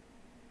improvement.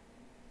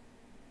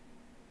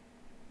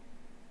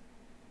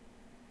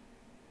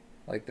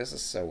 Like, this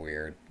is so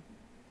weird.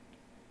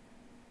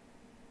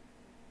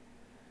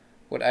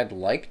 What I'd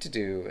like to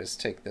do is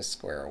take this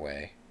square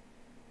away,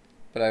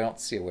 but I don't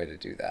see a way to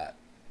do that.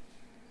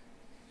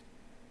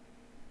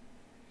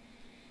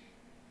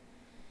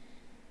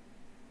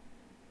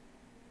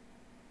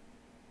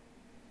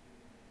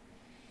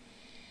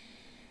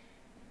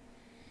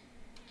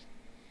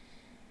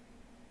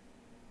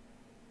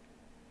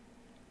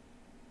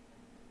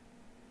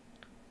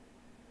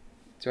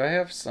 Do I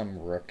have some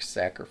rook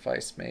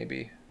sacrifice,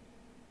 maybe?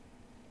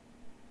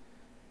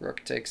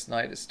 Rook takes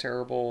knight is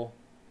terrible.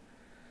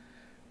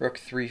 Rook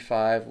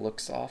 3-5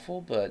 looks awful,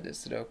 but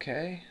is it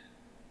okay?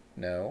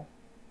 No.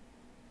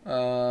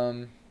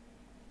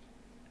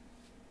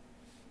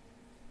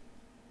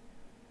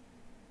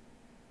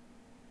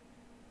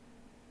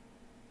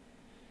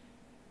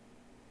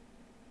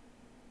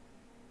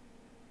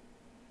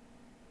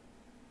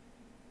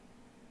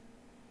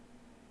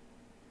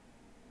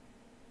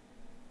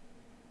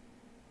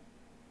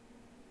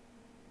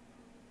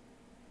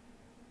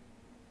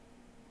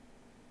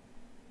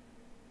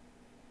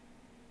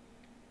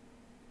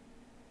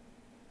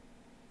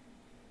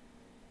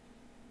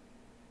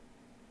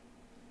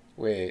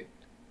 Wait.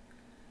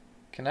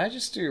 Can I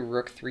just do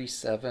rook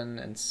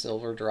 3-7 and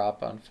silver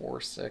drop on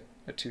 4-6,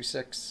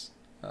 2-6?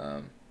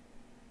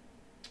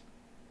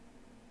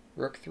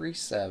 Rook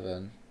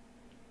 3-7.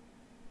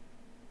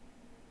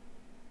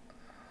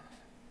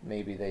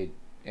 Maybe they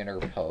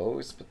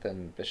interpose, but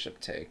then bishop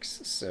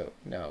takes. So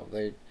no,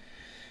 they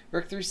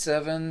rook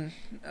 3-7.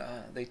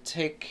 They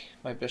take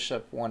my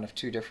bishop one of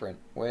two different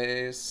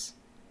ways.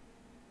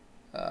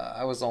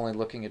 I was only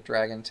looking at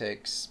dragon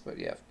takes, but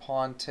yeah, if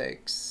pawn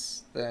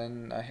takes,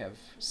 then I have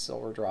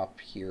silver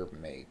drop here,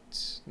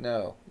 mate.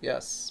 No,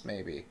 yes,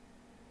 maybe.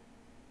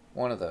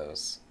 One of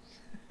those.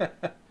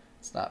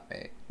 It's not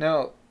mate.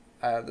 No,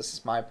 this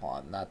is my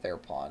pawn, not their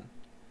pawn.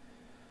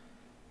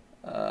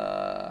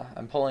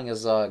 I'm pulling a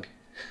Zug.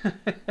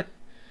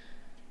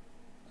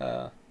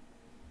 But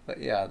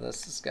yeah,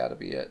 this has got to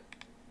be it.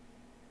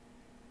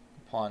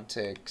 Pawn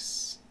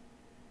takes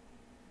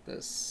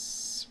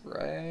this,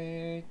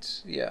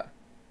 right? Yeah.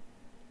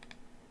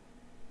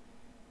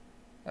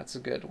 That's a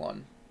good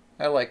one.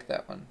 I like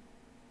that one.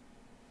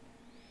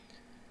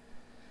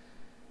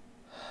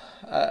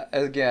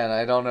 Again,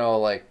 I don't know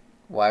like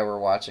why we're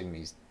watching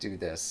me do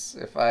this.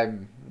 If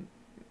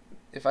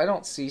I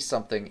don't see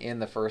something in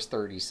the first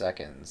 30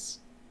 seconds,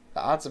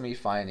 the odds of me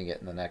finding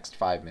it in the next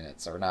 5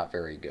 minutes are not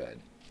very good.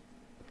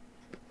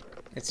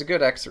 It's a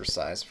good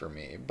exercise for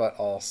me, but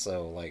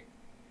also like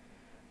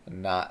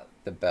not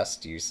the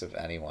best use of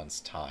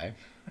anyone's time.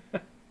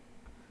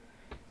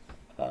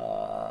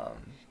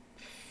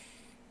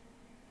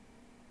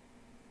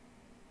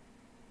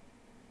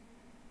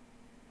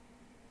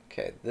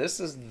 Okay, this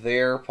is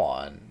their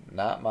pawn,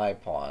 not my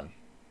pawn.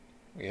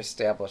 We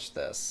established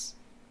this.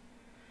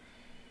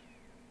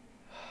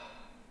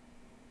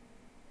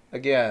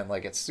 Again,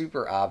 like it's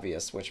super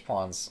obvious which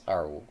pawns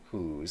are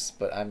whose,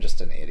 but I'm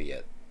just an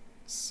idiot.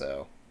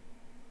 So,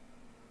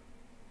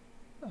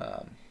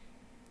 um,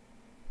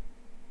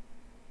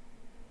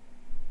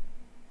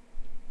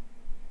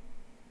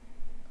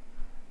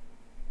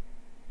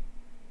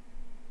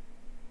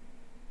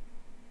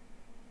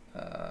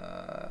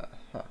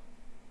 huh.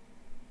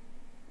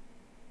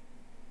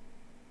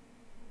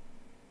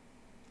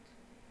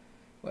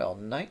 Well,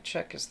 knight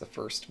check is the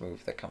first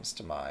move that comes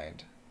to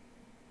mind.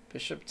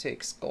 Bishop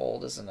takes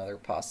gold is another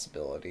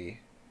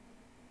possibility.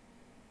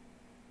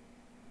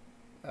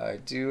 I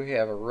do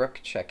have a rook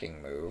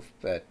checking move,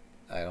 but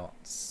I don't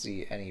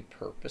see any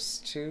purpose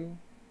to.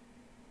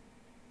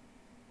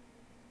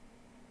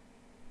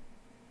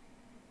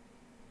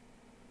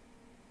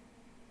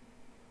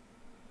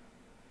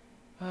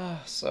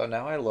 So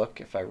now I look,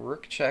 if I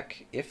rook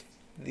check, if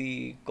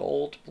the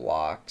gold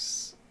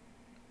blocks,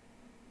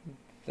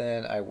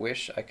 then I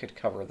wish I could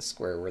cover the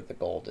square where the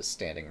gold is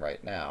standing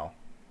right now.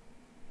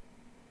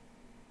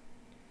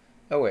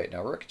 Oh wait,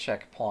 no, rook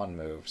check pawn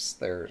moves.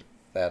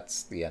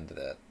 That's the end of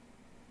it.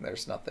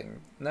 There's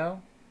nothing.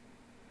 No?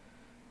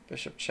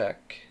 Bishop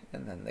check,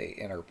 and then they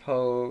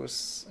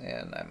interpose,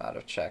 and I'm out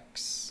of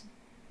checks.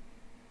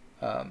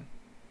 So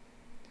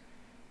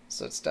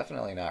it's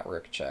definitely not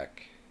rook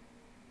check.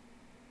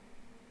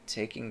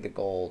 Taking the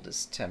gold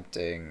is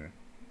tempting.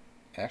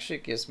 Actually,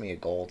 it gives me a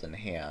gold in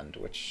hand,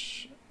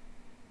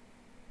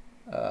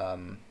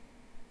 um,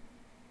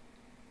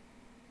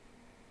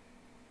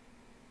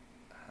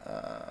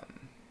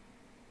 um,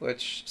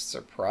 which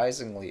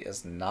surprisingly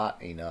is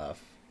not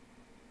enough.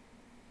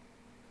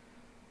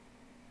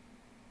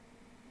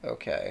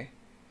 Okay.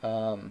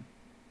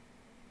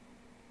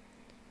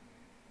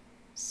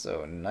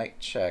 So knight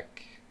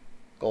check,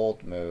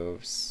 gold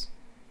moves,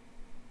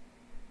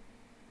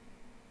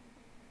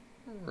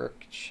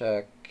 rook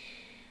check.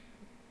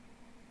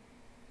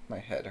 My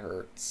head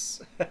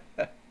hurts.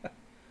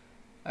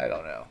 I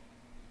don't know.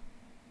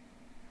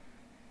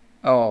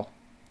 Oh,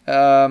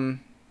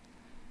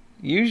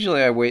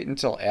 usually I wait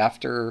until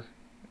after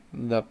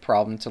the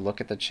problem to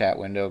look at the chat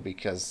window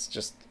because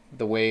just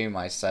the way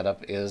my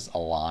setup is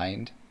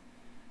aligned.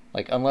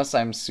 Like, unless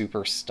I'm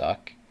super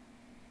stuck,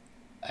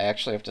 I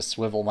actually have to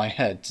swivel my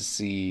head to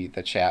see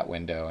the chat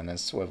window and then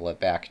swivel it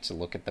back to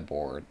look at the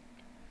board.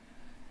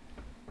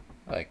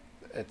 Like,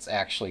 it's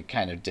actually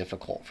kind of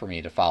difficult for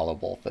me to follow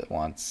both at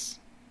once.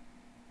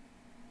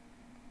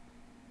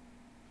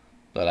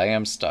 But I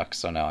am stuck,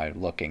 so now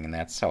I'm looking, and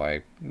that's how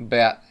I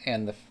bat,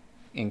 and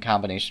in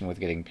combination with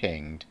getting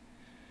pinged,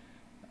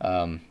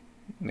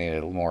 made it a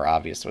little more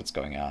obvious what's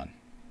going on.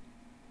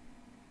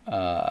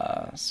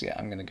 So yeah,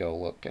 I'm going to go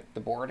look at the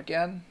board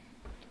again.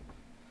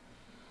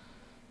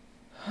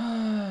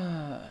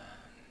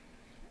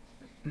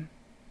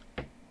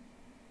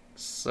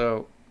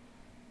 So,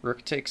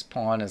 rook takes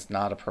pawn is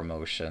not a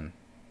promotion,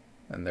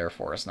 and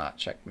therefore is not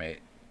checkmate.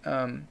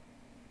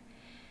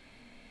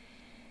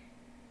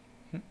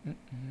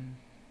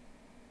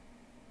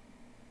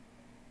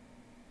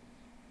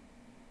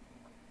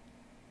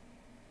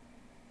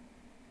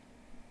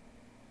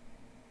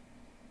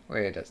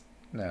 Wait,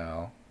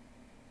 no.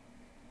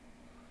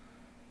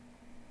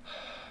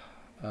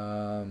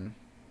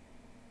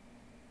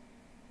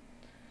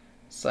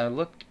 So I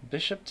looked,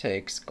 bishop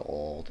takes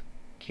gold,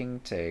 king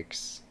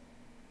takes.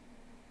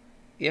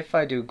 If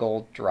I do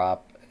gold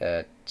drop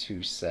at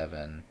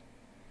 2-7,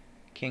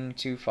 king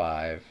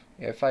 2-5.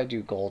 If I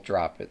do gold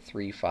drop at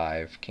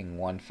 3-5, king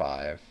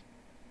 1-5,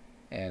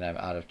 and I'm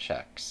out of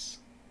checks.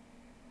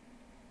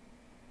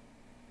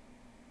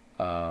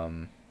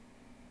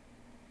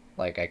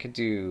 Like, I could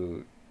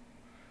do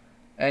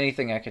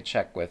anything I could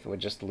check with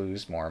would just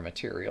lose more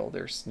material.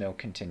 There's no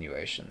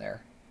continuation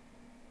there.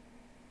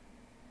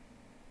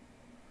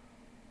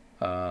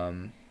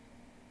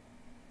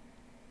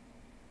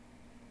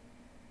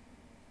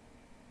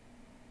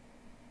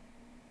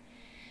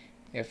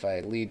 If I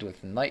lead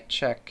with knight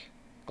check,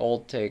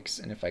 gold takes,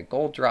 and if I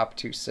gold drop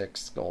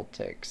 2-6, gold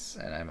takes,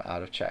 and I'm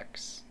out of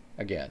checks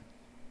again.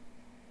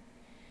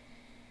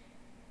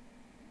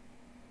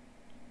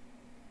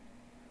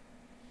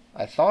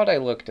 I thought I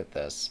looked at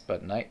this,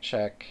 but knight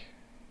check,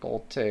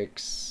 gold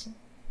takes,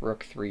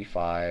 rook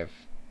 3-5,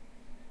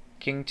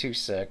 king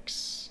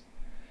 2-6,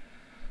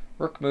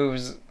 rook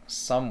moves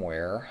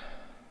somewhere.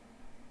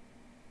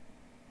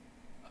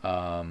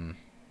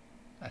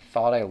 I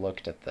thought I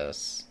looked at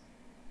this.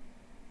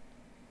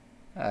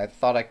 I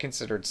thought I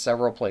considered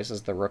several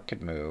places the rook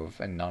could move,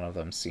 and none of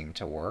them seemed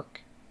to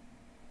work.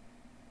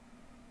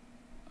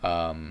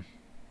 Yeah,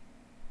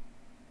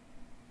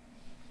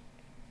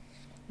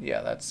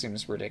 that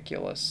seems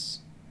ridiculous.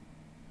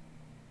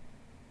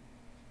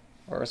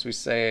 Or as we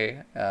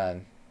say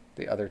on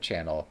the other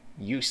channel,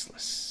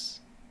 useless.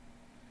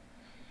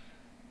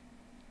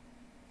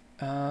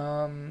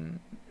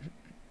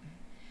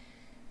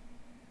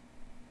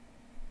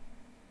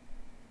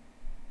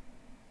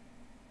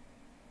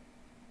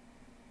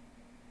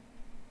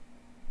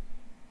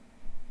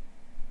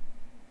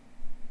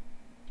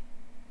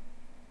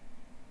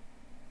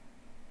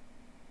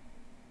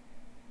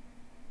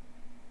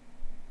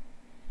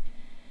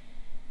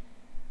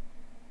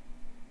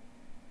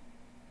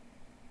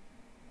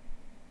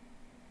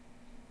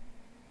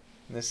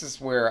 This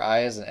is where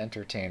I, as an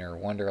entertainer,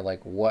 wonder,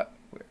 like, what...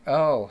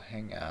 Oh,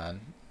 hang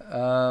on.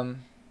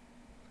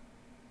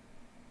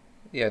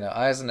 Yeah, no,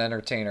 I, as an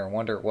entertainer,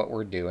 wonder what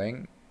we're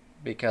doing,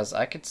 because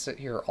I could sit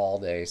here all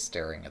day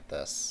staring at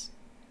this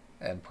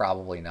and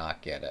probably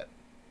not get it.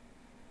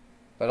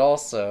 But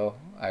also,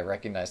 I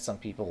recognize some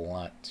people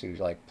want to,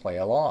 like, play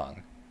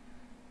along.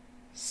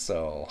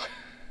 So,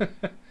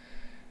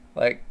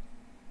 like,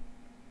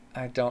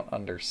 I don't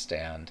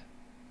understand.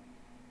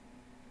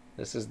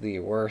 This is the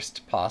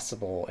worst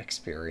possible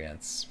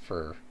experience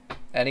for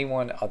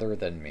anyone other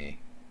than me.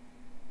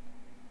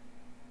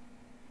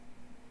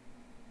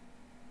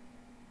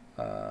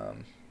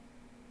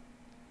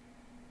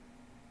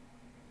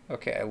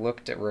 Okay, I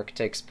looked at rook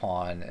takes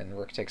pawn, and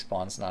rook takes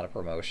pawn's not a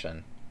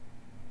promotion.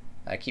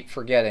 I keep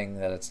forgetting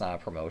that it's not a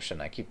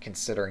promotion. I keep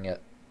considering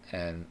it,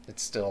 and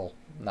it's still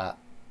not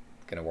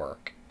gonna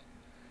work.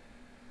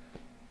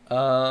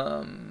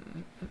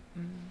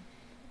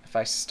 If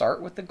I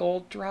start with the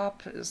gold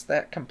drop, is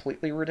that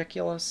completely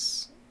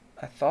ridiculous?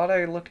 I thought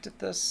I looked at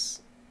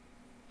this.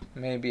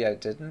 Maybe I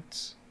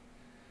didn't.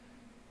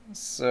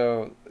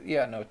 So,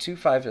 yeah, no,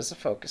 2-5 is a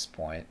focus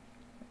point.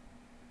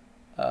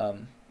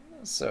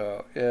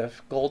 So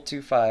if gold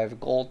 2-5,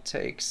 gold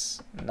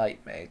takes knight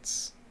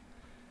mates.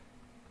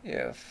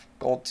 If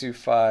gold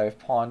 2-5,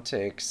 pawn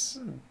takes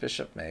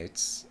bishop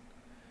mates.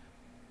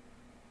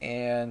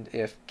 And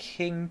if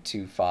king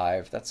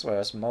 2-5, that's what I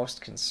was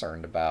most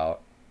concerned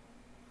about,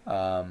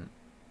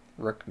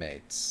 rook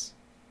mates.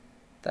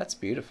 That's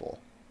beautiful.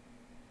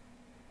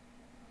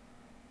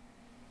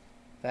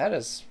 That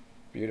is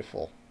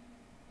beautiful.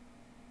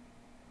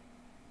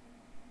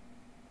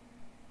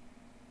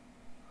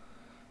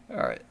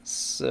 Alright,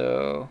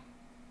 so...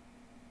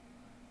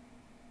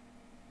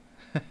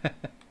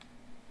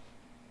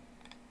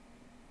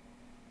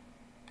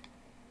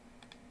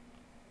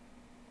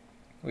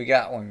 we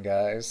got one,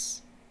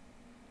 guys.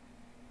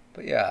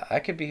 But yeah, I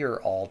could be here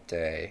all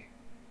day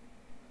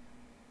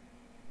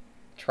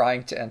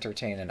trying to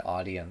entertain an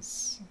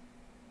audience.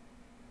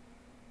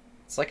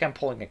 It's like I'm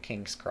pulling a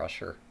King's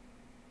Crusher.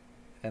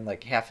 And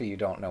like half of you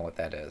don't know what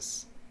that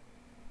is.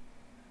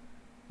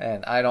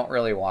 And I don't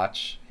really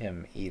watch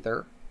him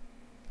either.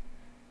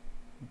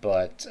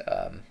 But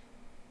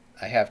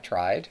I have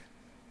tried.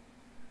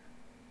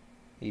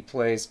 He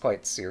plays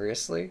quite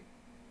seriously.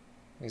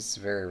 He's a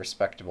very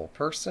respectable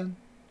person.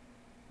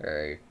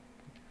 Very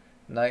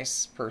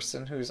nice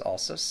person who's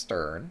also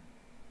stern.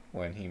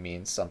 When he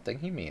means something,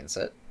 he means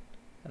it.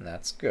 And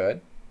that's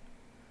good.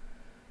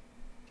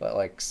 But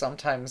like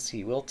sometimes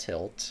he will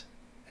tilt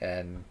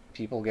and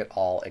people get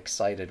all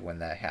excited when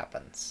that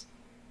happens.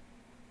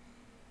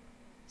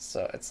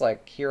 So it's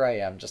like here I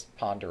am just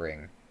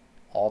pondering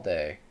all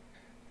day.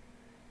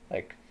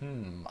 Like,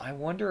 I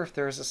wonder if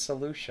there's a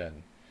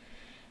solution.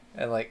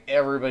 And like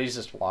everybody's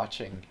just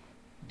watching,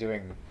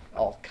 doing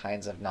all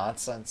kinds of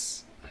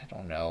nonsense. I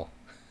don't know.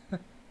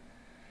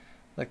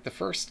 Like the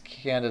first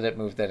candidate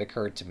move that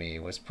occurred to me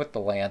was put the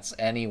lance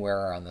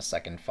anywhere on the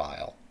second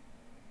file.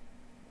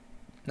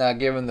 Now,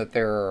 given that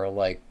there are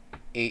like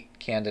 8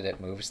 candidate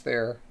moves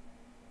there,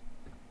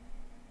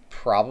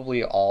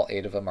 probably all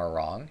 8 of them are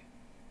wrong.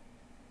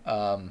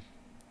 The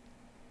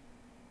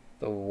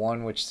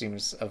one which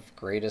seems of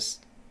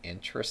greatest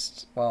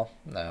interest, well,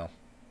 no.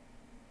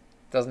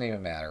 Doesn't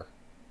even matter.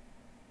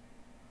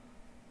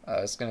 I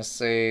was gonna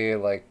say,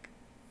 like,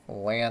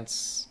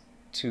 Lance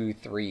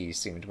 2-3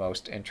 seemed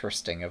most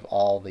interesting of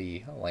all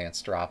the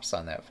Lance drops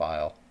on that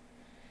file.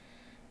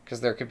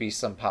 Because there could be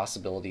some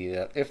possibility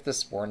that if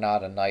this were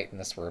not a knight and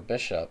this were a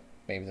bishop,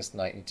 maybe this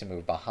knight needs to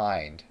move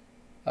behind.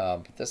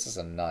 But this is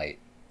a knight,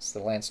 so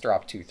the Lance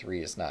drop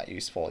 2-3 is not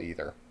useful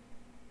either.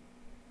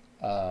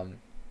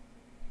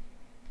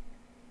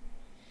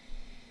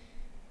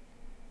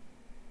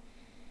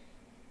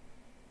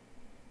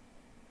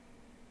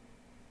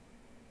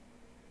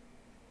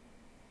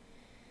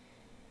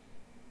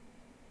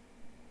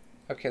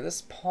 Okay,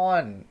 this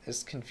pawn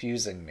is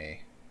confusing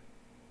me.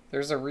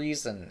 There's a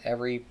reason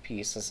every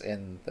piece is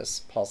in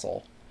this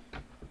puzzle.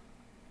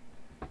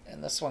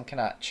 And this one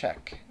cannot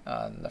check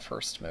on the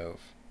first move.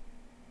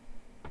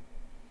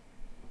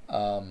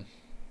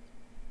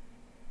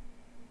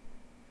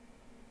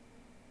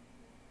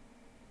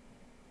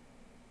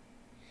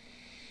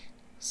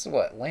 So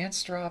what,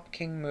 lance drop,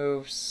 king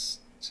moves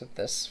to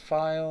this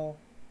file?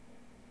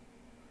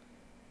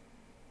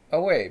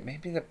 Oh wait,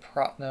 maybe the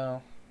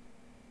no.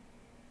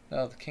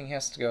 No, the king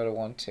has to go to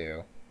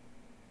 1-2.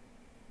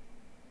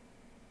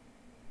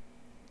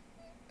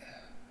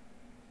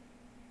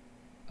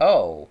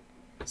 Oh,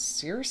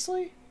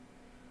 seriously?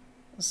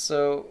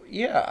 So,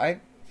 yeah, I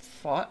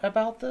thought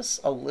about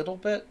this a little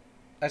bit.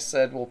 I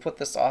said we'll put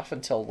this off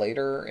until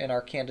later in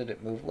our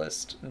candidate move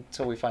list,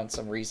 until we find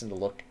some reason to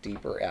look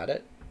deeper at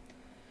it.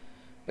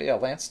 But yeah,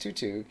 lance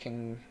 2-2,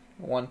 king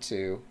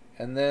 1-2,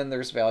 and then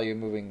there's value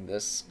moving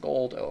this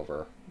gold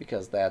over,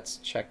 because that's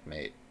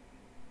checkmate.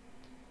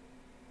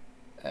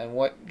 And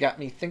what got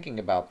me thinking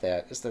about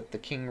that is that the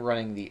king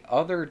running the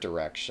other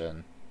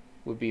direction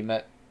would be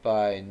met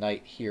by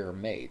knight here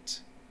mate.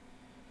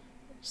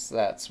 So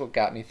that's what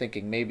got me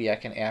thinking maybe I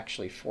can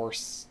actually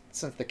force,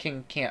 since the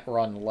king can't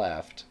run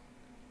left,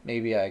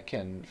 maybe I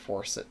can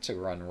force it to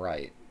run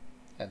right,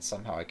 and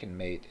somehow I can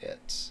mate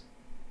it.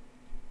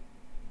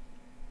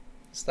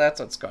 So that's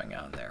what's going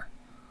on there.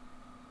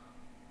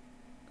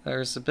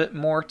 There's a bit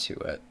more to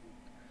it.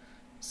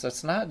 So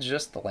it's not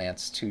just the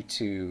lance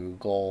 2-2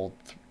 gold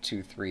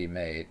 2-3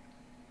 mate.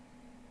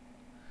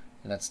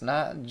 And it's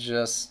not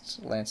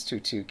just lance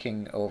 2-2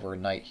 king over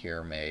knight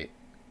here mate.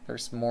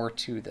 There's more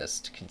to this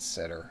to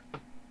consider.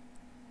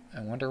 I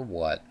wonder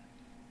what.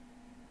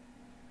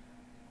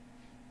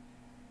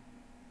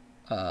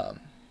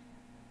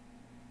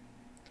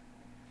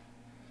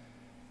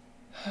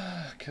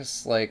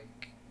 Because like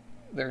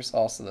there's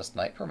also this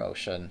knight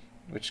promotion,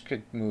 which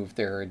could move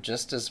there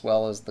just as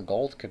well as the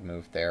gold could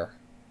move there.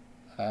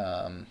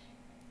 I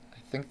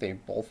think they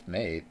both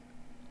mate.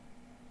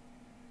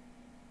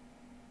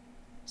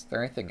 Is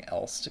there anything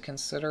else to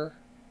consider?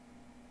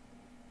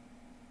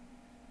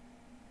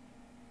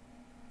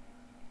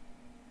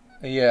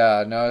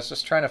 Yeah, no, I was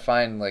just trying to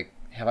find, like,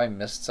 have I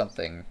missed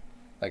something?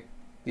 Like,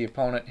 the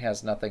opponent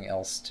has nothing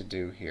else to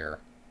do here.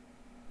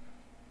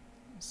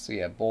 So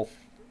yeah, both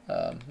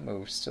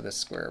moves to this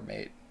square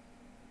mate.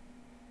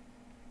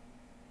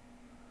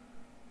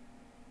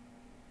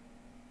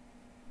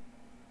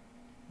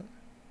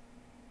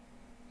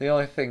 The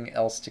only thing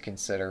else to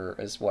consider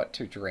is what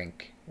to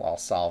drink while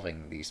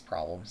solving these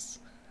problems.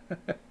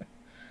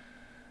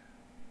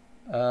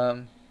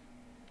 um,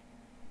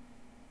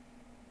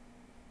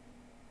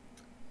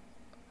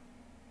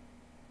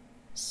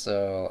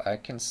 so I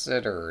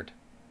considered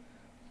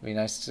it'd be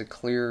nice to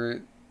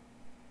clearing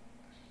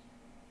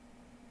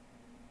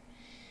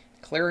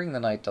the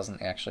knight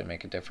doesn't actually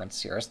make a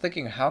difference here. I was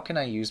thinking, how can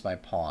I use my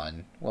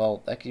pawn?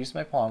 Well, I could use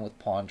my pawn with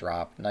pawn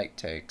drop, knight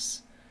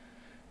takes.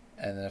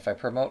 And then if I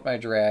promote my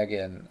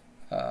dragon,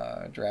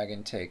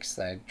 dragon takes,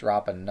 then I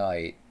drop a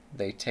knight,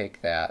 they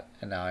take that,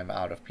 and now I'm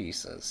out of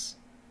pieces.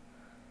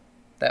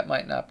 That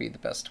might not be the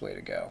best way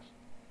to go.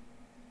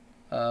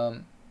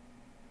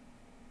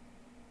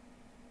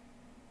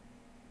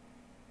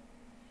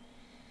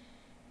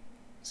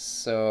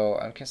 So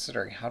I'm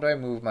considering, how do I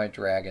move my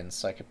dragon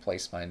so I could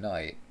place my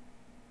knight?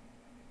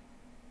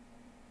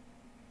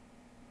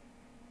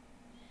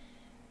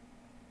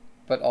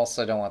 But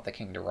also I don't want the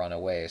king to run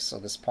away, so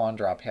this pawn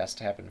drop has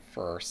to happen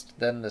first,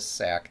 then the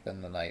sack,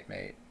 then the knight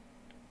mate.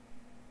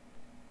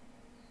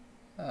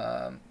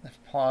 If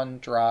pawn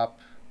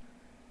drop,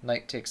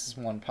 knight takes is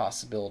one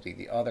possibility.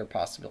 The other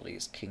possibility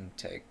is king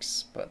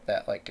takes, but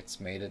that like gets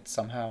mated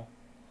somehow.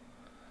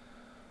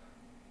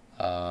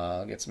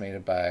 Gets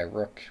mated by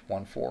rook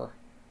 1-4.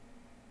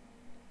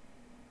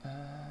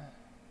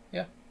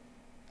 Yeah.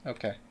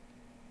 Okay.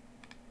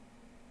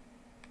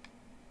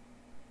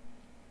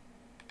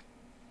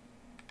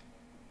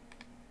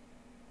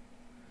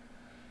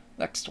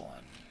 Next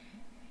one.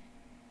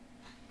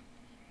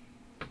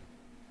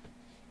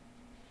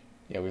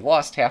 Yeah, we've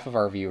lost half of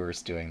our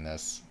viewers doing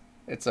this.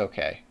 It's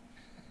okay.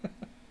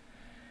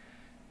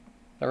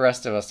 The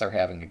rest of us are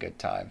having a good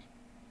time.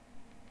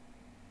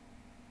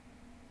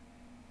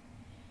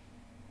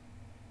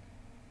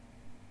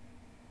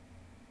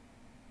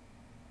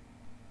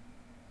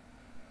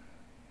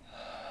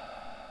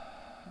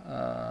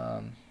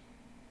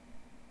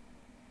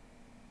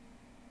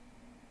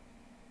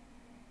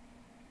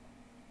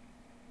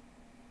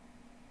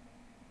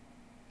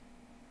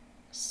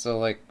 So,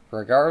 like,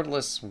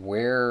 regardless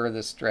where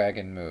this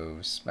dragon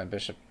moves, my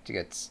bishop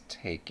gets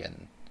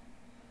taken.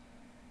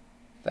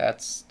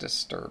 That's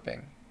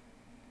disturbing.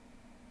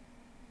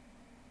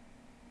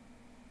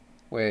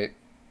 Wait.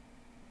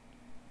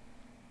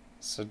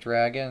 So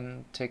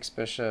dragon takes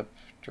bishop,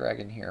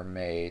 dragon here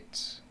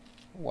mate.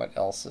 What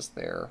else is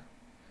there?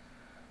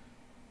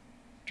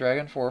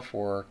 Dragon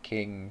 4-4,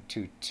 king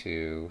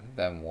 2-2,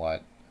 then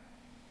what?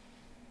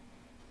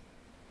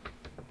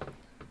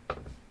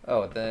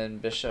 Oh, then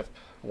bishop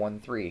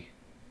 1-3.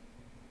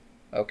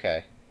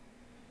 Okay.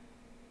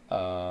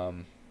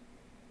 And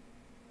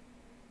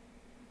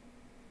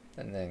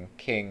then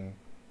king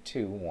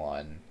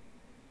 2-1.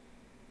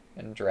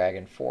 And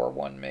dragon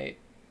 4-1 mate.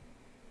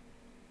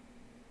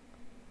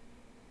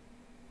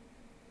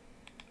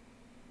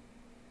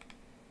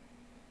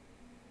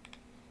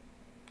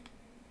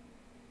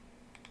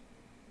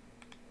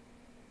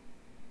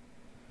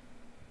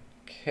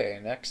 Okay,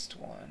 next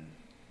one.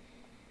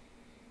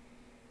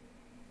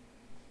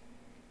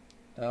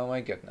 Oh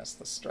my goodness,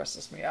 this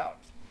stresses me out.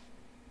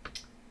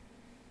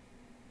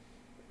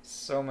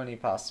 So many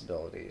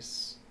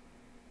possibilities.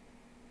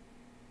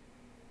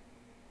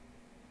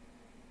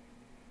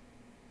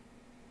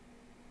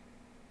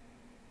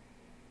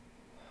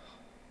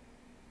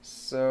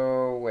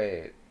 So,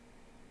 wait.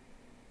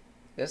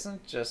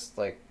 Isn't just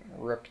like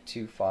rook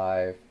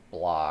 2-5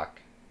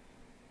 block,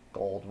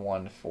 gold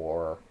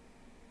 1-4,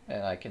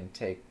 and I can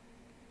take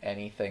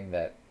anything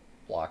that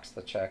blocks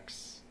the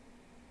checks?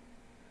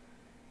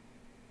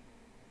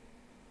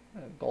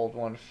 Gold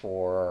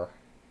 1-4,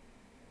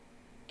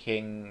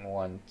 king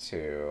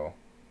 1-2.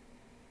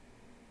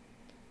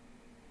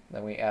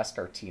 Then we ask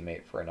our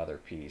teammate for another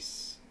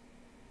piece.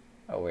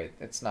 Oh wait,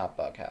 it's not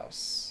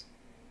Bughouse.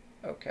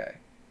 Okay.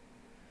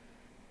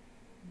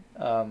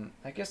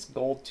 I guess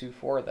gold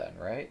 2-4 then,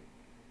 right?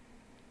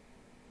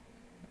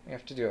 We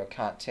have to do a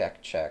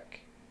contact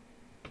check.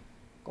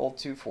 Gold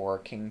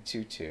 2-4, king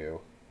 2-2.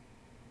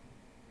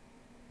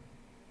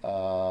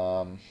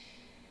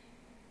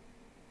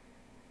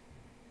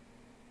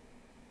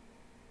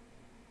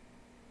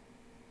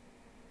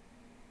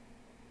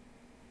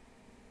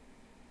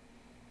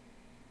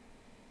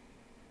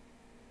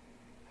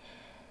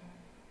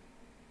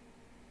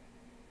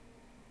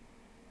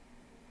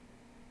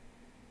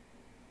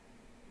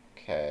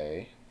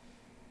 Okay.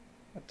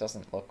 That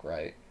doesn't look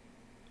right.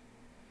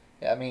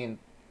 Yeah, I mean,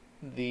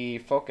 the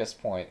focus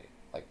point,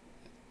 like,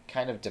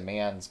 kind of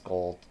demands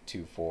gold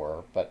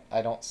 2-4, but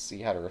I don't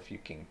see how to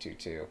refute king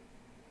 2-2.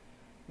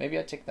 Maybe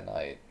I take the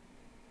knight.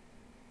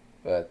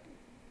 But,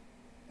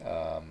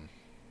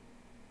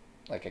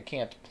 like, I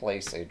can't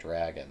place a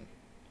dragon.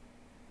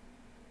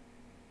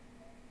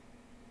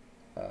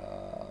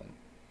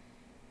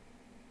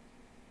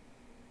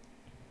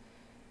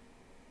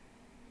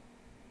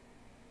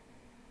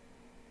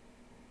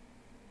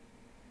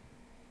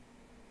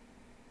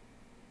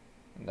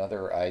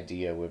 Another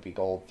idea would be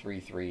gold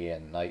 3-3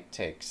 and knight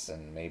takes,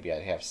 and maybe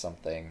I'd have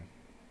something,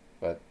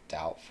 but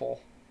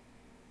doubtful.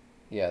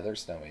 Yeah,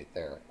 there's no mate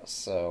there,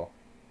 so...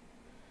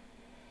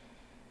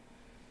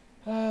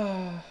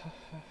 what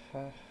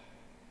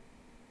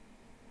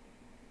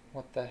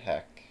the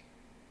heck?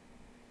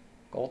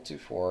 Gold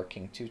 2-4,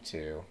 king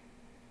 2-2.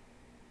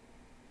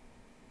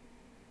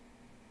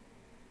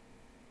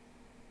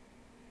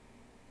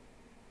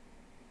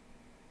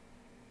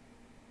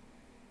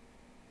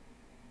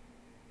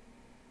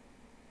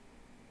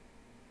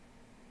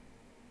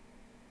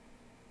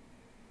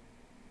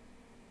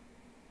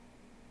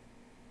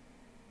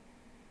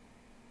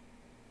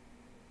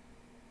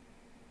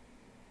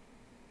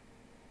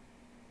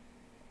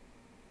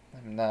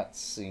 I'm not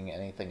seeing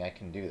anything I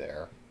can do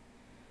there.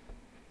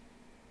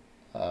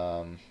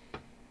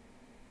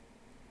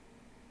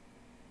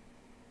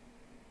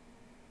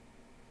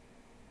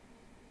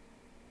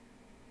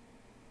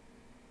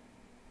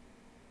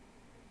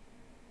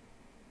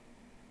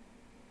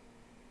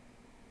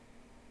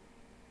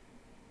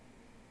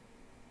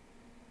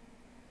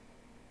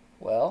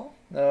 Well,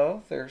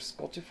 no, there's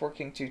gold 2-4,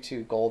 king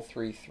 2-2, gold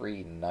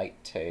 3-3,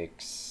 knight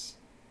takes.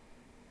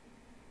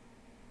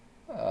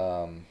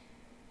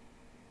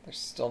 There's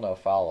still no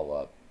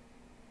follow-up.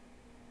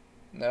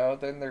 No,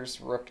 then there's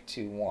rook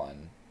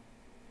 2-1.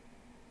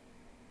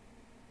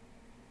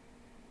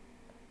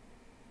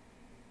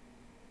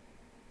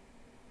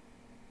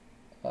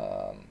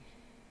 Are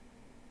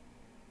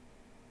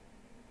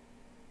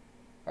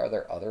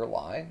there other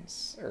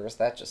lines, or is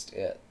that just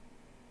it?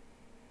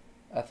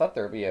 I thought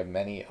there would be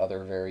many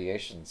other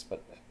variations,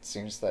 but it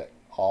seems that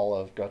all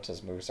of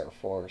Gota's moves are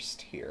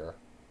forced here.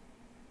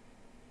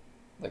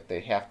 Like, they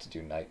have to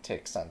do knight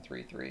takes on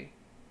 3-3.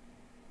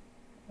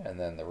 And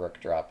then the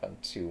rook drop on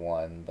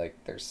 2-1. Like,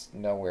 there's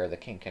nowhere the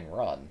king can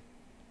run.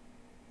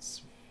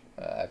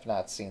 I've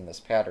not seen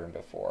this pattern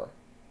before.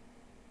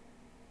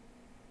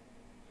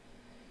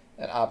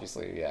 And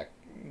obviously, yeah,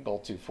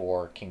 gold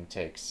 2-4, king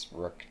takes,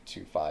 rook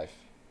 2-5.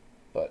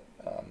 But,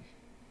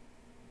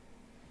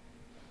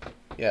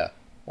 yeah,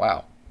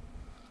 wow.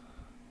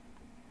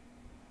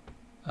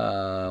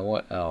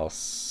 What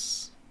else?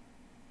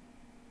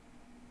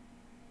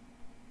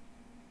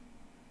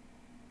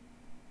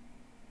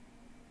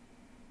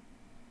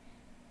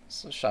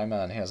 So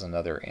Shimon has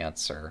another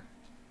answer.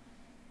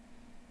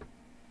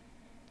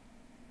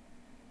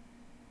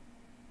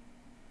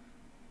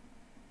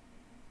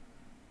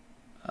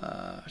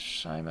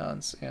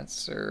 Shimon's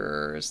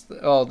answer is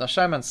oh, no,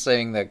 Shimon's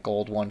saying that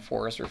gold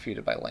 1-4 is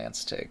refuted by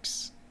lance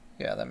takes.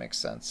 Yeah, that makes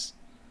sense.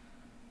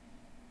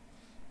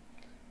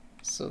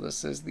 So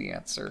this is the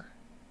answer.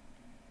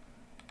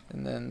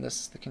 And then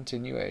this is the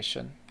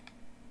continuation.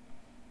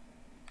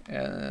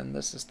 And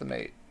this is the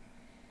mate.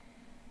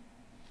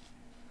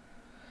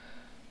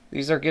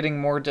 These are getting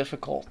more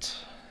difficult.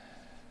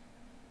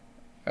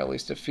 Or at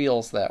least it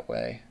feels that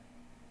way.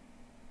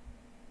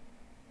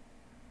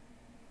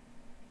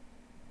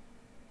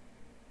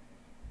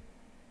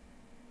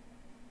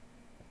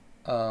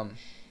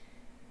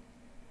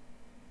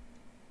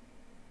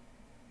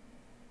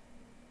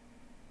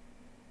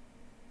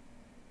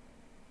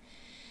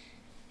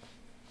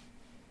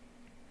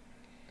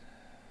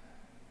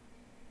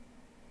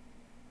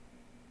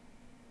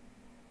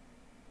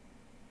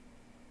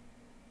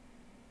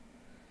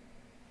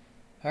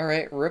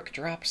 Alright, rook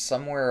drops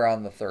somewhere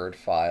on the third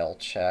file,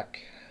 check.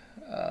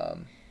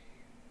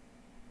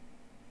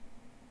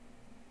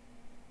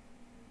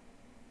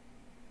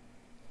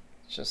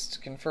 Just to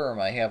confirm,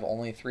 I have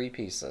only 3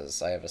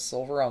 pieces. I have a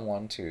silver on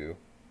 1-2,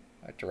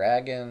 a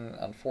dragon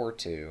on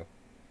 4-2,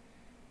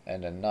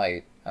 and a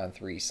knight on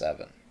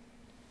 3-7.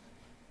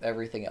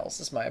 Everything else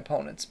is my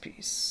opponent's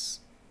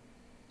piece.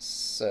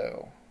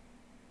 So,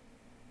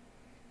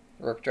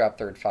 rook drop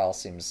third file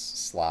seems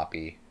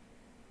sloppy.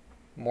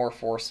 More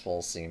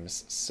forceful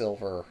seems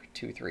silver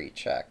 2-3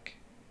 check.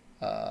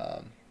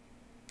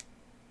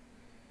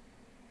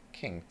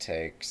 King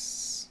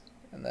takes,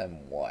 and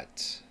then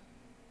what?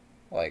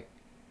 Like,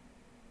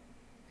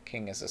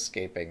 king is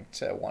escaping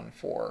to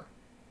 1-4.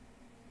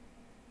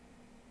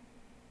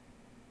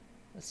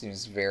 It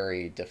seems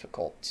very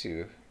difficult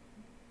to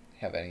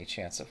have any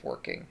chance of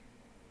working.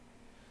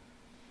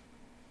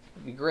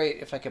 It'd be great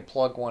if I could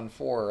plug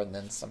 1-4 and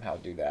then somehow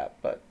do that,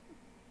 but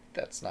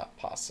that's not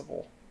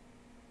possible.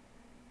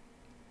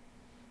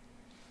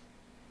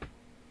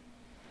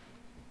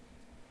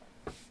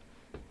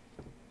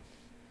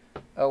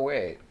 Oh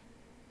wait,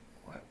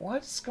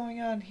 what's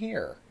going on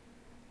here?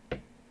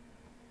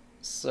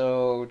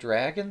 So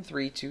dragon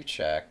 3-2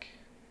 check.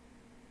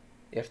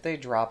 If they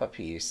drop a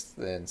piece,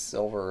 then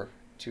silver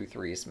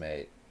 2-3's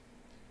mate.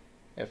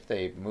 If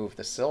they move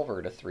the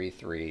silver to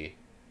 3-3,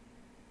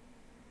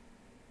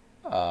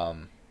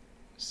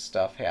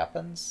 stuff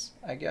happens,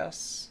 I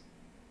guess.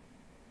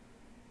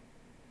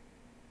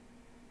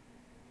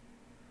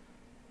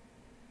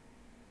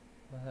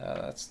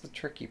 That's the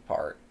tricky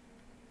part.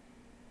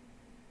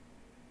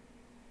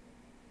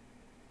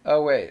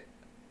 Oh wait,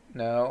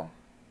 no.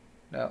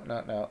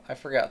 No. I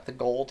forgot the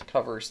gold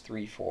covers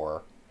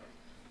 3-4.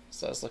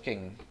 So I was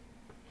looking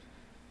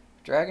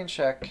dragon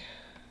check,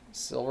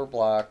 silver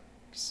block,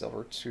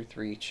 silver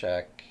 2-3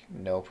 check,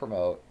 no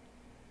promote.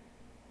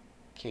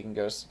 King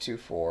goes to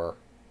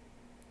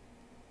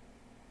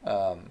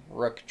 2-4.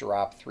 Rook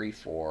drop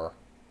 3-4.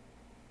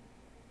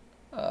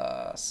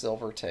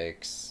 Silver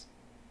takes.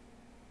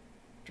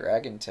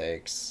 Dragon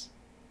takes.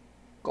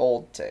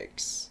 Gold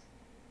takes.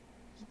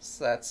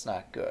 So that's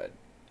not good.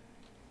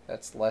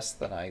 That's less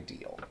than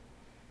ideal.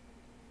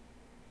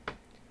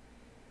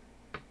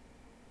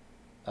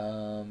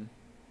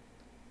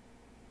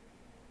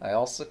 I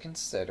also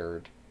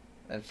considered,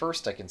 and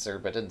first I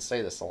considered, but didn't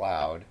say this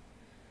aloud,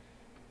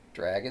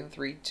 Dragon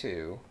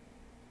 3-2,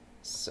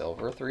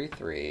 Silver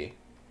 3-3,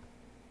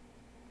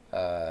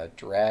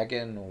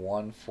 Dragon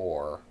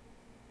 1-4,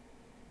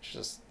 which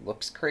just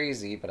looks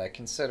crazy, but I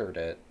considered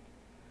it.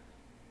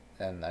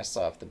 And I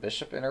saw if the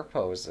bishop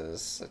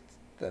interposes,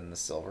 then the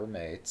silver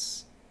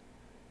mates.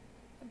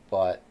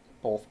 But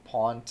both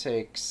pawn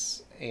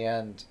takes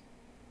and,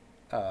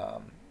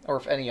 or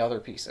if any other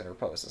piece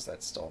interposes,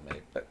 that's still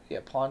mate. But yeah,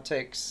 pawn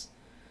takes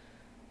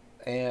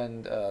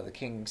and the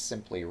king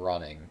simply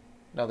running.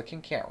 No, the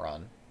king can't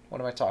run.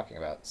 What am I talking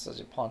about? So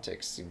the pawn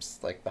takes seems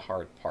like the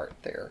hard part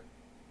there.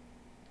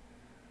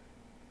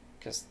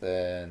 Because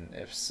then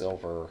if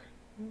silver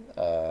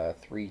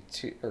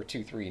 3-2 or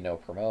 2-3 no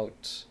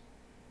promote,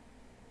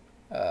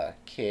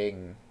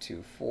 king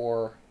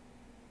 2-4,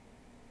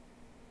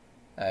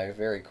 I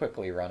very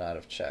quickly run out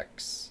of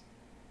checks.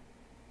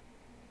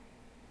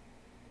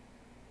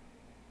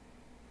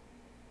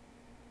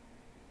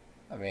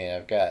 I mean,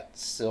 I've got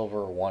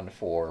silver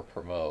 1-4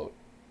 promote,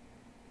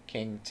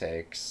 king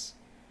takes,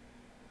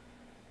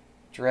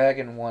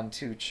 dragon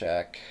 1-2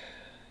 check,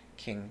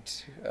 king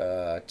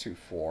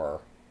 2-4.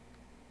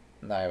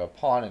 And I have a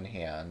pawn in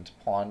hand,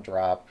 pawn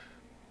drop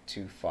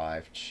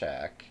 2-5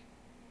 check,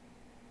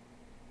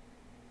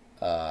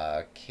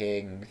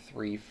 king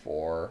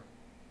 3-4,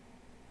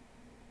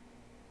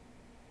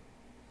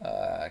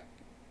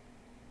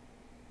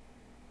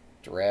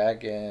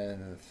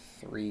 dragon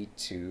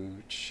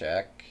 3-2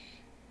 check.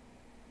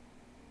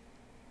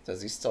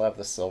 Does he still have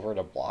the silver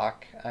to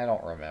block? I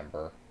don't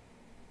remember.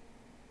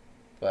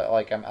 But,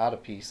 like, I'm out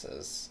of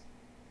pieces.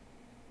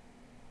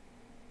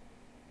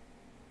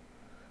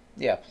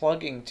 Yeah,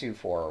 plugging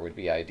 2-4 would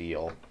be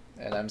ideal.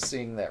 And I'm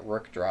seeing that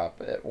rook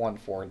drop at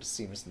 1-4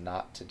 seems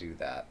not to do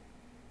that.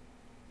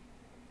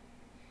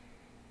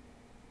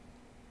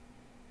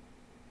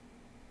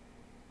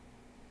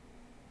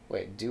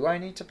 Wait, do I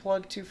need to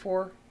plug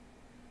 2-4?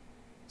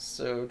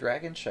 So,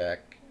 dragon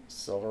check,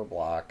 silver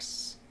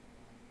blocks,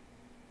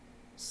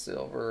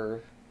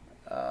 silver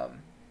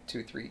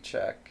 2-3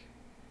 check,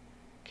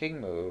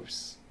 king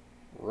moves,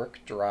 rook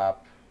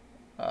drop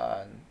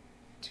on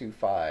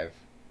 2-5.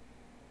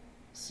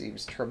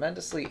 Seems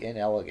tremendously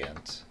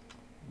inelegant,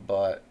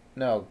 but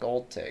no,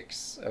 gold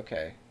takes.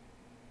 Okay.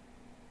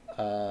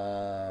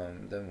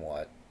 Then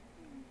what?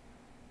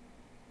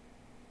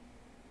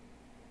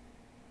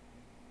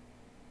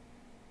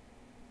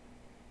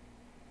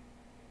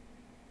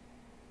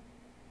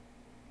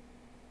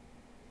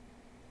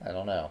 I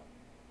don't know.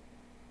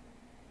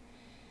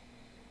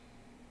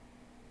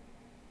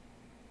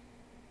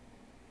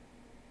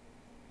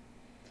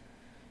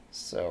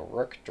 So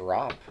rook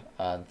drop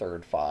on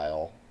third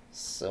file.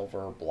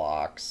 Silver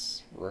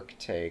blocks. Rook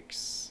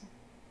takes.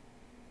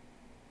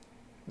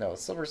 No,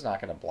 silver's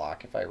not going to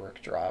block if I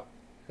rook drop.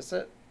 Is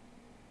it?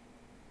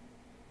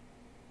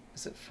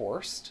 Is it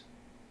forced?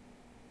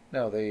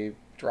 No, they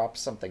drop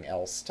something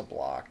else to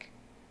block.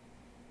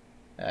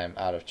 I'm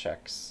out of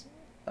checks.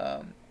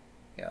 Yeah,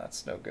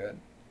 that's no good.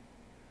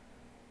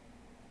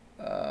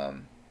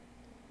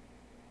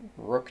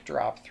 Rook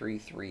drop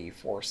 3-3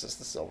 forces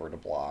the silver to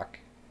block.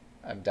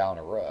 I'm down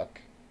a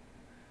rook.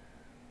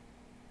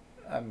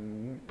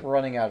 I'm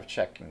running out of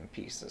checking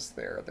pieces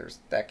there.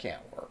 That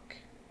can't work.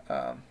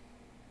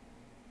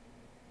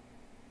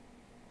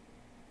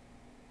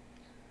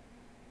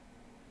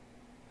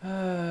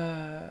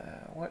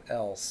 What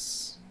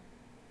else?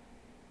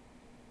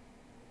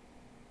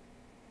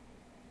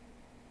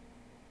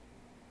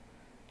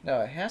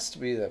 No, it has to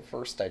be the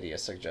first idea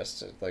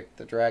suggested. Like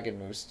the dragon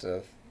moves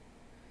to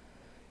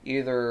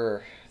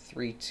either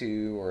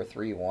 3-2 or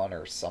 3-1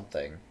 or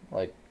something.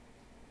 Like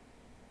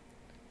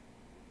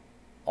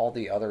all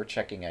the other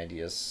checking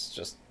ideas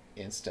just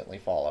instantly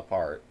fall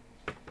apart.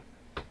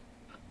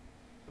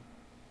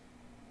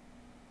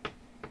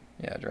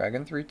 Yeah,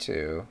 dragon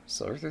 3-2,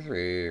 silver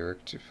 3-3,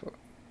 rook 2-4.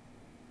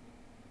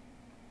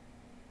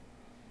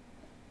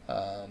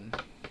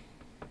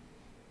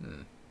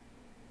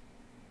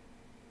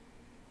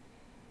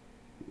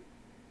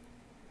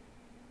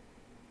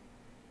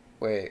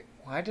 Wait,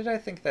 why did I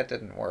think that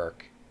didn't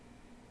work?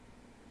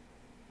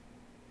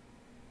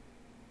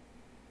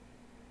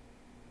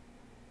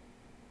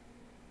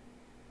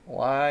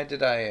 Why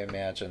did I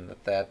imagine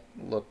that that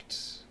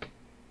looked...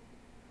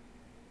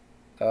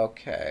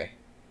 Okay.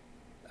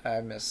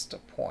 I missed a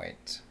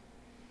point.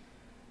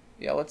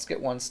 Yeah, let's get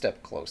one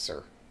step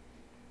closer.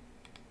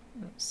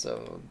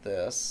 So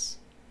this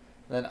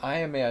Then I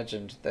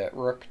imagined that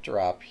rook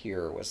drop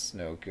here was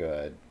no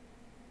good.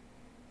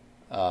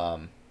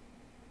 Um,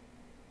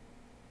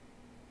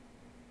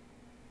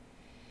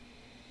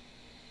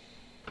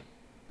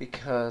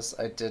 because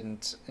I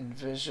didn't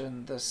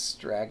envision this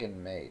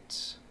dragon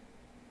mate.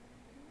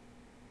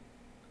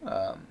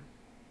 Um,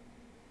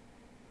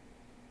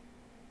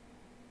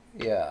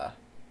 yeah.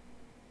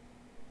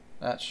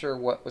 Not sure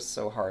what was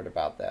so hard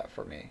about that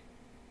for me.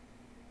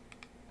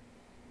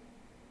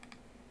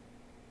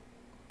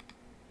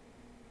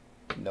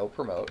 No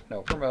promote,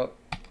 no promote.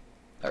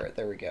 Alright,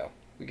 there we go.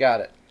 We got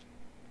it.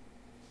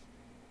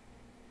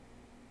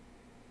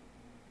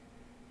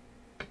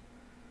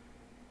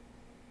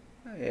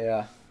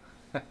 Yeah.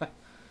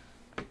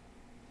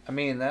 I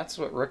mean, that's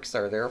what rooks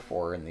are there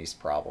for in these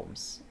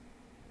problems.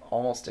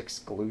 Almost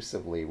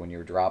exclusively when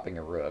you're dropping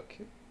a rook,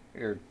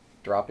 you're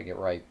dropping it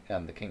right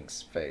on the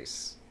king's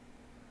face.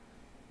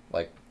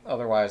 Like,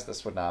 otherwise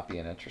this would not be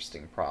an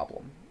interesting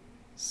problem.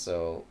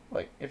 So,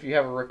 like, if you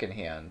have a rook in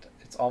hand,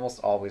 it's almost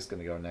always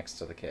going to go next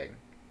to the king.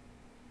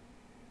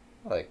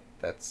 Like,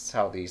 that's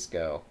how these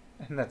go.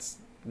 And that's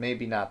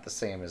maybe not the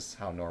same as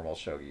how normal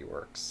shogi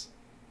works.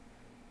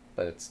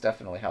 But it's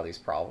definitely how these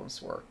problems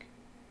work.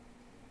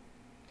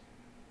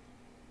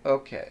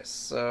 Okay,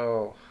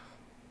 so...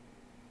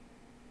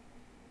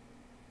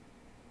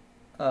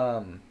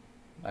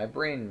 my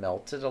brain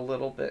melted a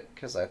little bit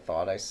because I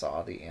thought I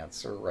saw the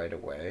answer right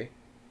away.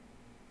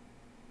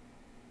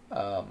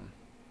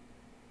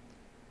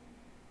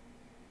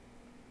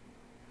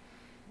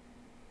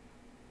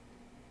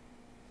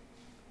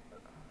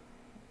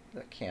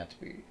 That can't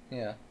be,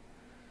 yeah.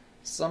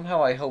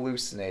 Somehow I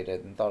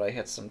hallucinated and thought I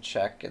hit some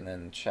check and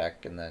then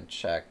check and then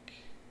check.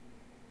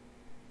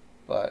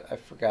 But I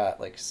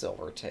forgot, like,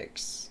 silver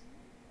takes.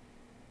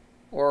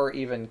 Or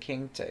even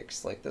king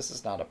takes. Like, this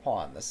is not a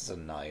pawn. This is a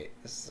knight.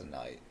 This is a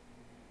knight.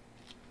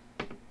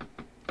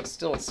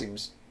 Still, it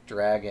seems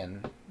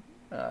dragon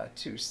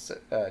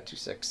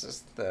 2-6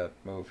 is the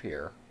move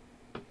here.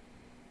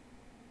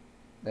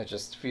 It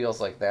just feels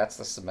like that's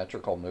the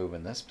symmetrical move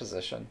in this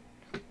position.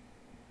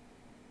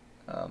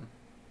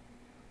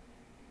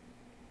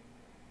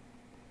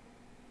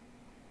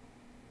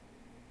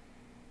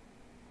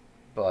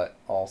 But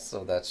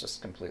also that's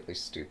just completely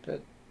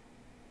stupid.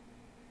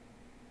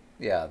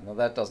 Yeah, no,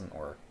 that doesn't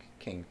work.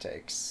 King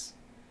takes.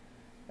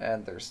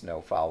 And there's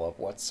no follow-up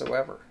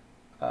whatsoever.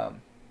 So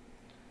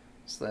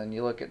then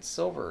you look at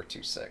silver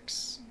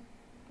 2-6.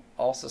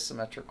 Also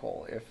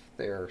symmetrical if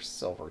their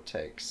silver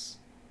takes.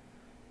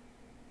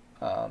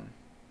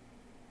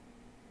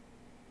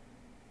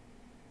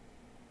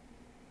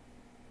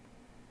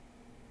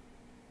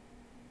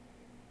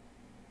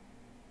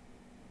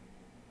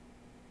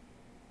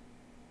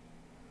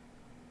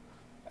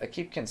 I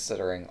keep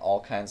considering all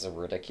kinds of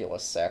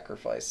ridiculous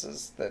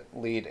sacrifices that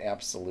lead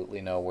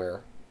absolutely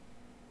nowhere.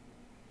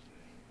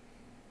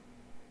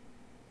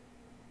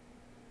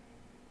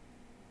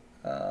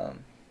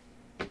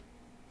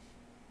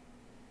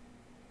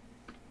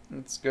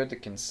 It's good to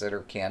consider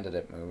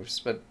candidate moves,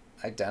 but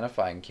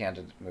identifying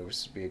candidate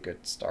moves would be a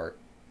good start.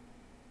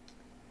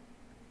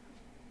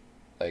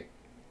 Like,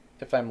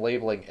 if I'm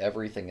labeling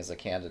everything as a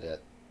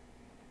candidate,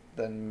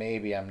 then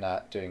maybe I'm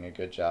not doing a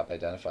good job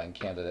identifying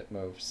candidate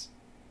moves.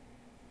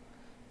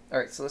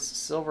 Alright, so this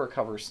silver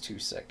covers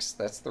 2-6.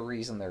 That's the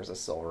reason there's a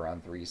silver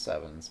on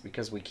 3-7s,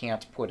 because we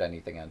can't put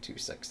anything on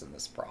 2-6 in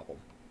this problem.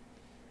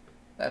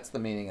 That's the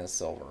meaning of the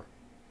silver.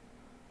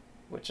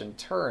 Which in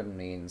turn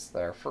means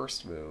that our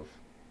first move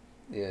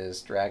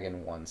is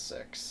dragon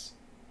 1-6.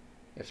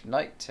 If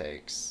knight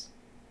takes,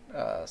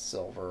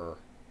 silver,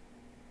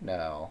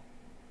 no.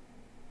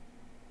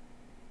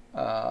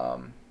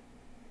 I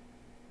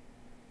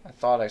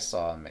thought I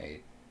saw a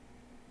mate.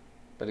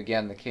 But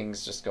again, the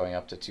king's just going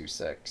up to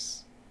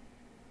 2-6.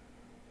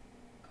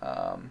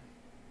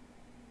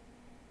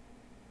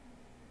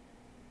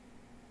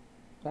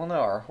 Well,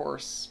 no, our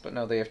horse... But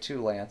no, they have 2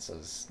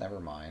 lances. Never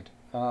mind.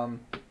 I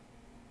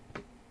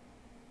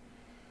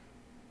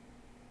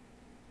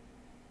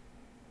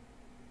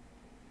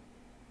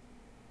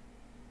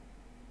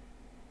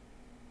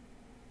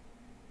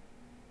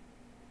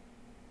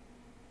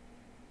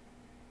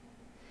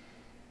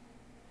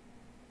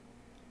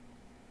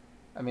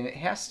mean, it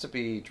has to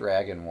be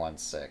dragon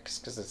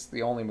 1-6, because it's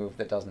the only move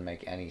that doesn't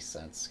make any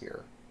sense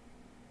here.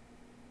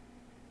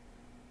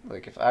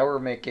 Like, if I were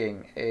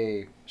making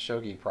a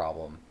shogi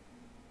problem,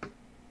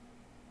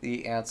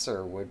 the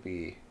answer would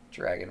be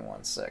dragon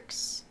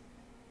 1-6.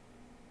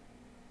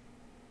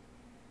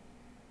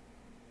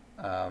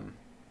 But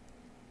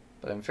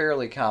I'm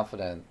fairly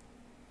confident...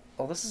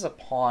 Well, this is a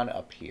pawn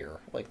up here.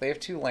 Like, they have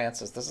 2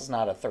 lances. This is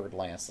not a third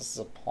lance. This is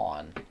a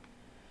pawn.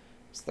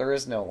 So there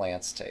is no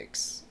lance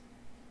takes.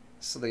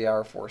 So they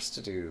are forced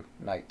to do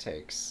knight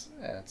takes.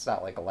 And it's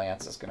not like a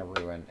lance is going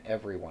to ruin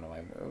every one of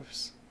my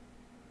moves.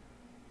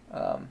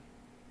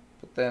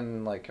 But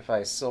then, like, if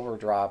I silver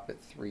drop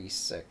at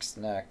 3-6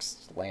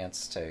 next,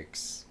 lance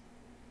takes.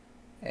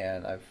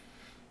 And I've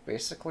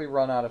basically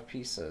run out of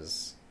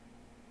pieces.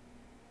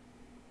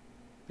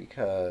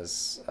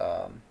 Because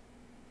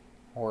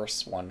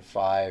Horse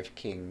 1-5,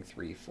 king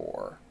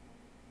 3-4.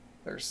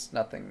 There's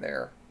nothing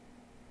there.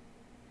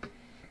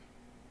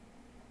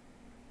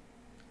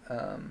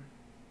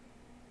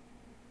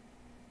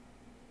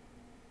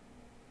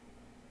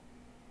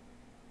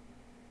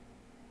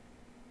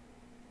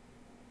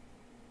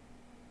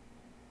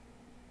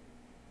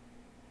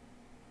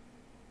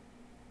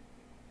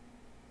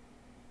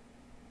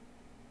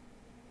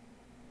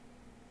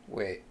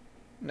 Wait,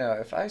 no,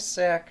 if I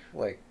sack,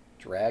 like,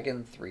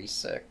 dragon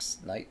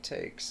 3-6, knight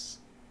takes,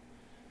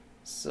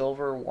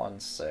 silver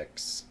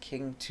 1-6,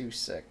 king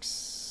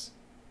 2-6,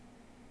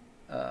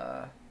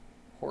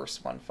 horse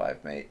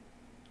 1-5 mate.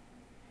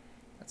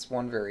 That's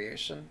one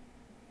variation.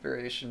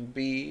 Variation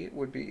B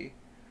would be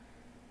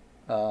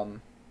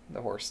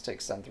the horse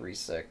takes on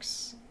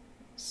 3-6,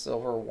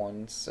 silver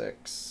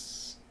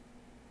 1-6,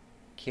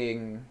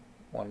 king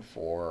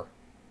 1-4,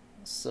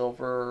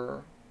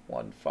 silver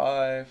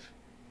 1-5,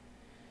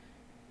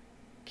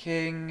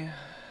 king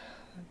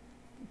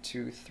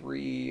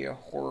 2-3,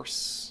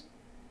 horse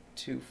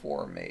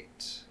 2-4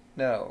 mate.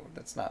 No,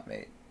 that's not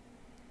mate.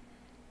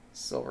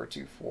 Silver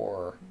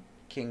 2-4,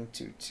 king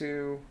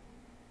 2-2.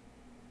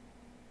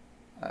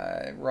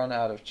 I run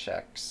out of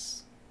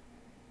checks.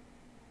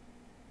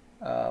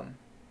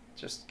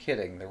 Just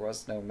kidding, there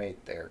was no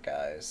mate there,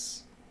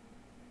 guys.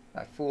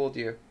 I fooled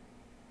you.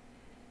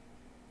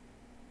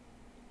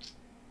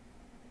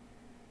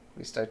 At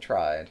least I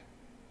tried.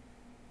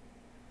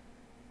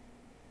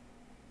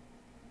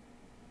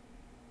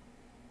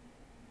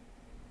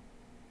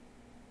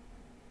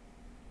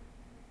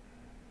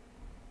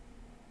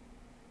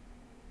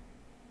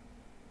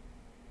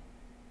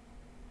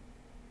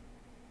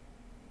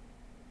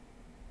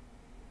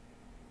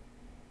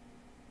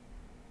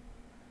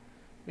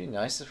 It'd be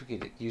nice if we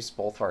could use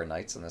both of our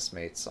knights in this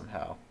mate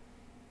somehow.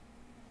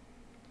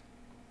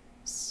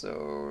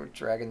 So,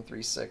 dragon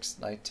 3-6,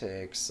 knight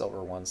takes, silver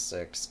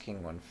 1-6,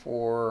 king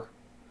 1-4,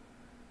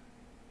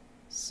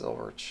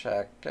 silver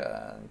check,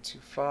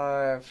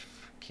 2-5,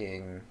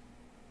 king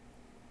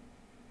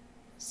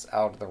is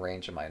out of the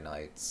range of my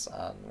knights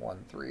on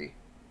 1-3.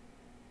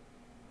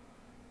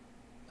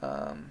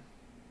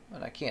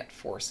 And I can't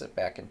force it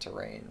back into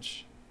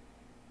range.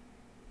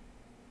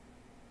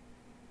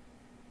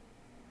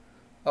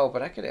 Oh,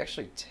 but I could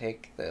actually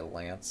take the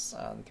lance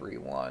on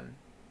 3-1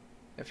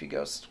 if he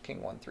goes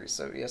king 1-3.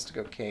 So he has to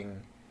go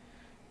king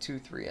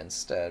 2-3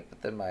 instead,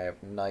 but then I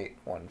have knight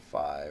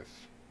 1-5.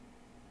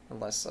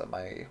 Unless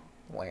my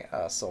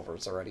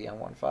silver's already on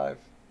 1-5.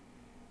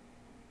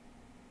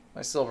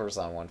 My silver's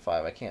on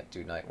 1-5. I can't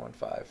do knight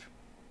 1-5.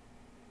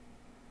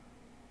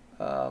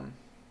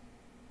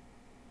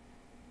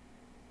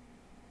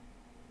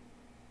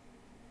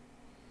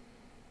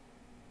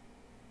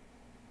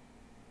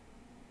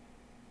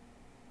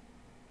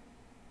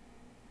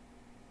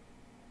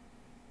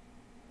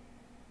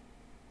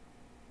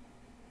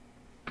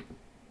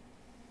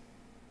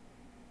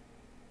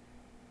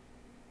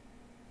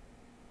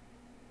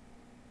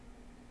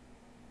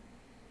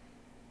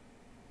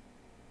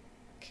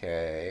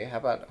 Okay, how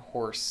about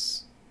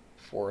horse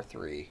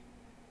 4-3?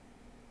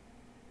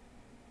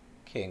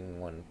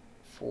 King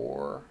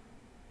 1-4.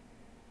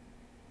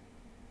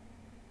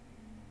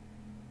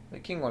 The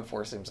king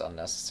 1-4 seems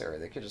unnecessary.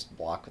 They could just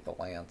block with the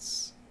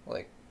lance.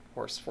 Like,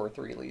 horse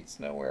 4-3 leads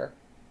nowhere.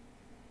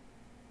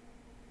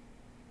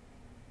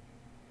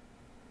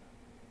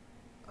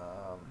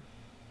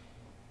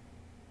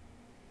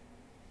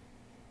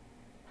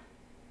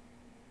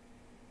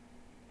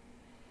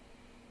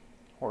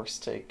 Horse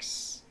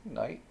takes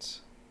knight,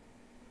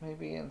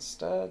 maybe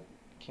instead.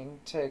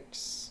 King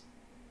takes.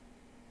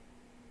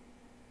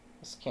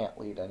 This can't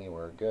lead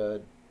anywhere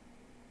good.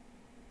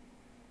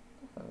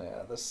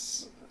 Yeah,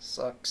 this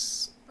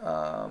sucks.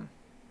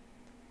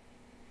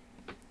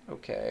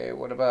 Okay,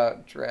 what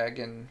about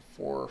dragon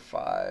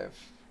 4-5?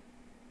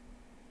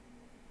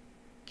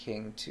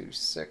 King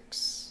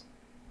 2-6.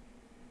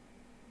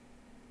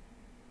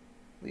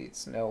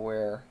 Leads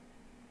nowhere.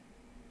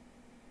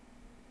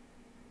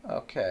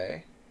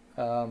 Okay.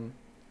 How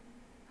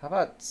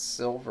about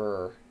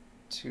silver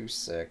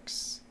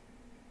 2-6?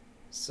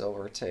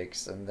 Silver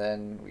takes, and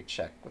then we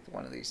check with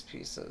one of these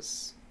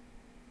pieces.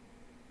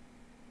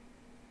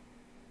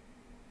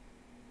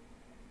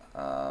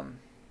 Well,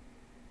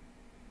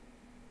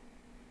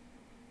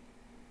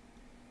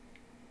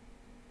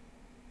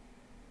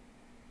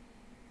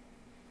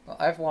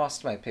 I've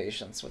lost my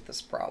patience with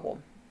this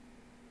problem.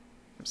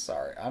 I'm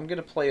sorry. I'm going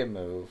to play a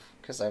move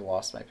because I've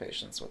lost my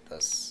patience with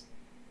this.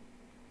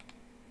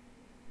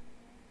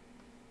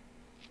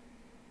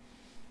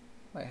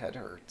 My head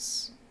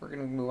hurts. We're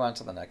going to move on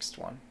to the next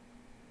one.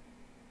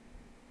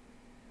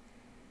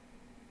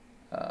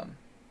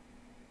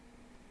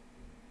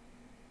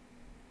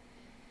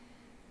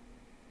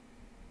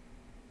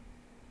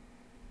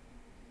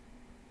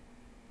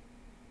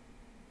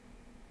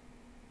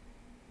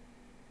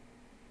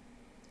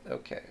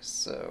 Okay,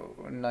 so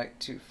knight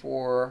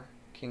 2-4,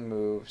 king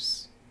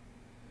moves.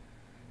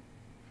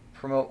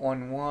 Promote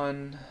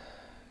 1-1,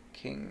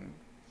 king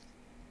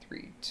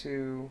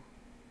 3-2.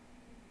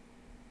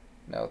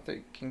 No,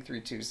 king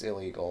 3-2 is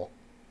illegal.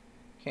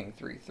 King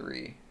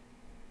 3-3.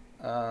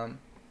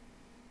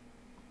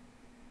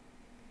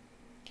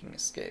 King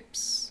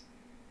escapes.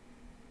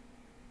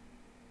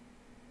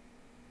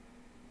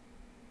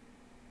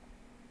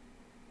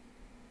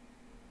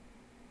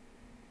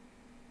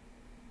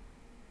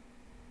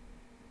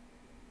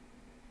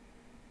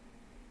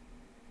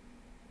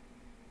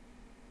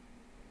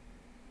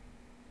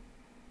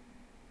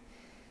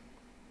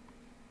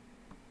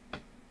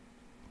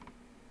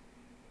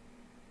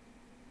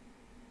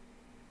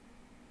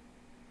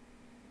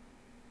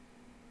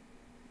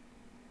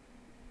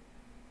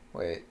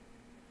 Wait.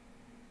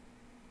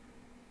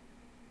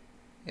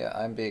 Yeah,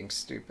 I'm being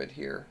stupid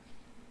here.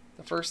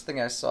 The first thing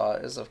I saw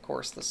is, of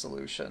course, the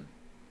solution.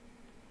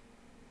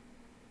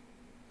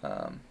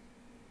 And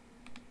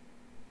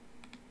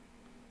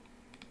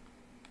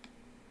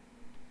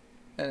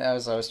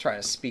as I was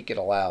trying to speak it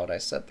aloud, I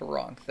said the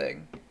wrong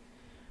thing.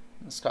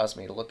 This caused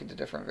me to look into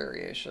different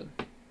variation.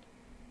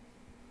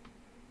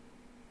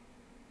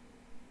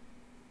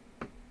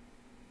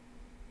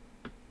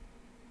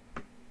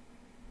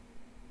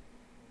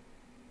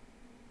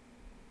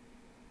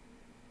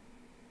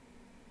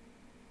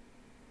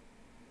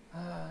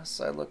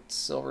 So I looked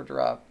silver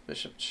drop,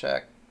 bishop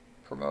check,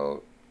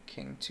 promote,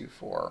 king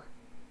 2-4.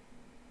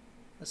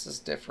 This is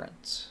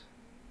different.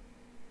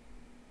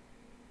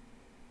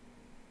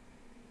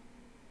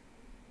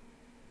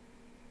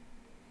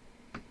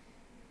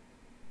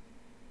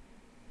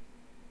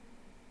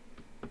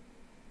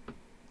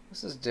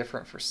 This is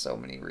different for so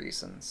many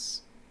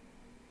reasons.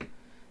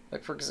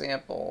 Like, for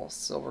example,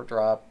 silver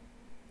drop,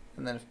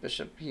 and then if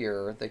bishop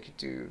here, they could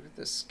do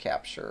this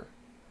capture.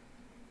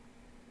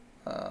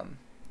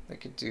 They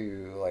could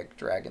do, like,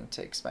 dragon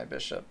takes my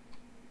bishop.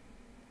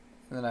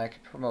 And then I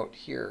could promote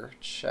here,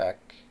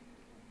 check.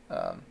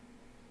 I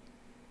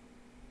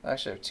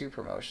actually have two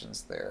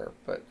promotions there,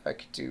 but I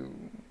could do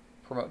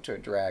promote to a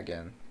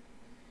dragon,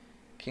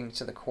 king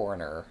to the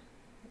corner,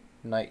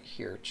 knight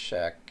here,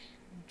 check,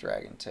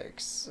 dragon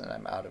takes, and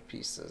I'm out of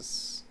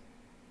pieces.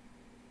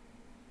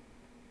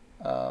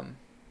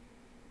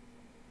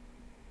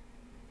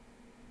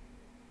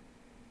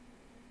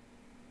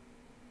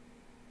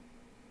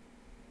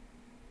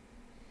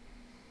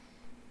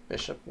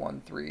 Bishop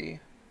 1-3,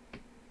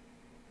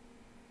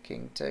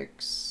 king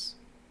takes,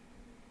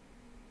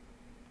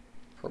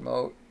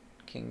 promote,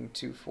 king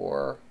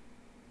 2-4,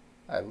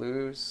 I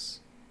lose.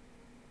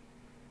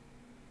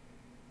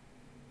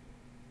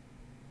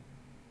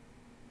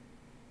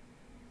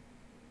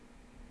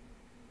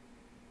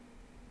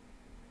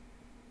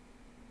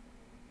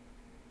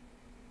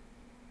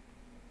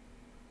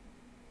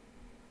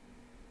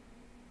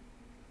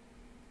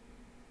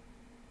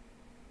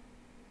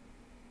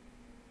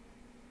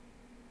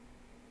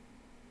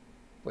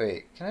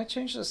 Wait, can I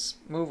change this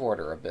move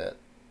order a bit?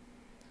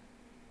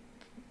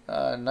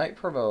 Knight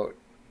promote.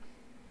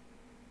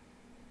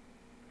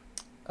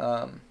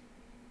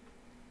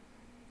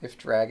 If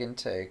dragon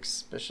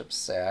takes, bishop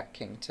sack,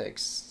 king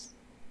takes.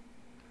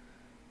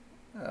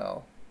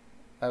 Oh,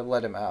 I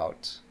let him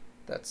out.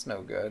 That's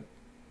no good.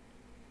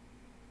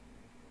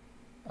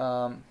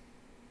 Oh,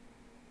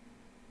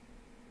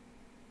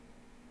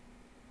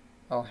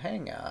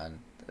 hang on.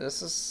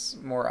 This is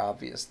more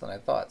obvious than I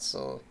thought.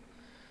 So,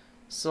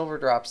 silver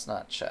drop's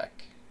not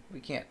check. We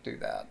can't do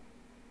that.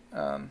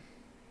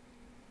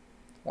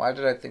 Why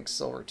did I think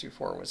silver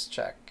 2-4 was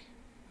check?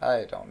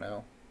 I don't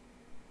know.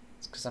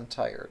 It's because I'm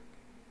tired.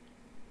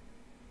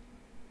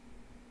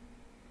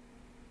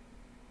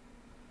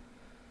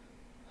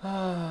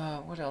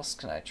 What else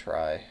can I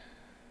try?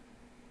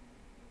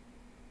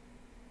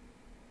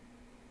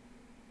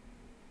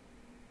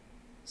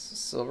 So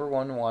silver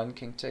 1-1,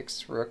 king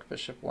takes rook,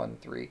 bishop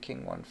 1-3,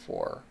 king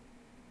 1-4.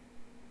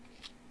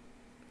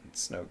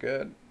 It's no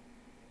good.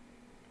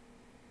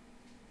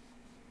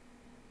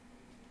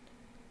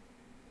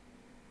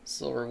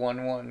 Silver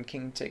 1-1,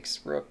 king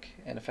takes rook,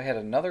 and if I had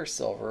another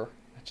silver,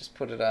 I just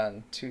put it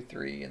on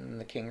 2-3, and then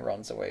the king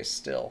runs away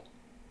still,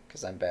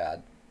 because I'm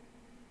bad.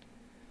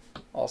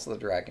 Also, the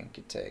dragon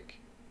could take.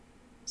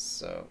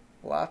 So,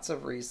 lots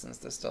of reasons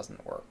this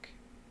doesn't work.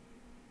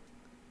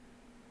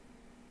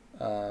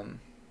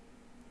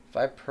 If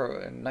I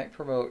knight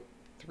promote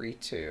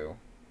 3-2,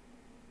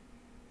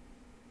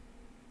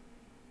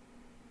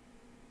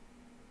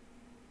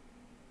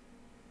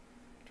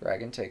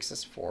 dragon takes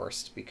is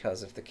forced,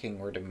 because if the king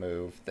were to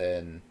move,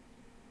 then...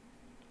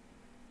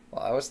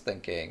 Well, I was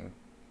thinking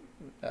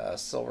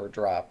silver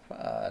drop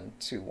on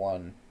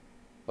 2-1,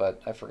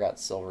 but I forgot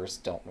silvers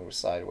don't move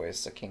sideways,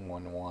 so king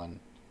 1-1.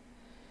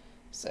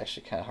 It's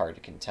actually kind of hard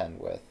to contend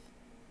with.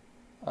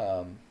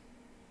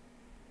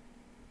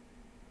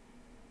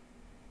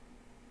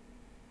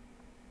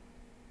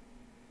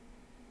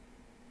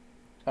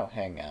 Oh,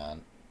 hang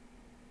on.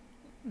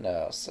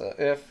 No, so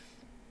if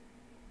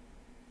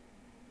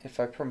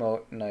I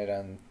promote knight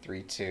on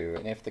 3-2,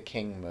 and if the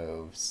king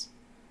moves,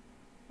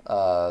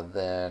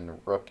 then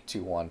rook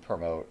 2-1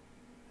 promote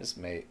is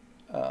mate.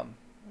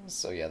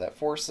 So yeah, that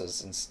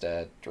forces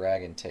instead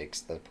dragon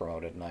takes the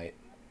promoted knight.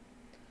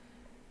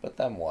 But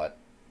then what?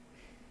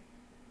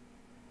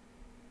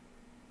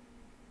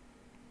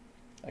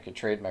 I could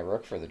trade my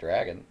rook for the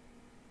dragon.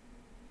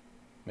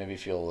 Maybe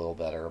feel a little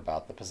better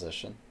about the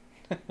position.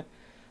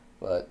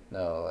 But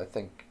no, I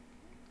think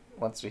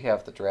once we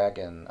have the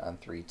dragon on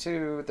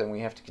 3-2, then we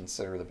have to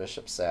consider the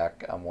bishop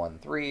sack on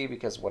 1-3,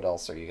 because what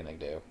else are you going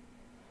to do?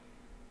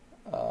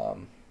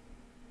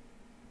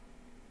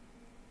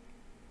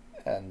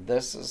 And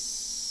this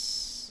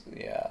is,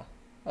 yeah.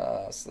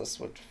 So this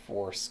would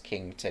force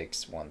king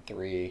takes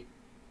 1-3.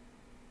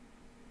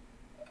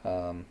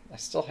 I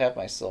still have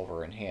my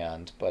silver in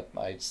hand, but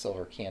my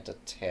silver can't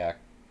attack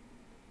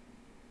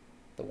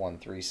the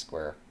 1-3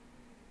 square.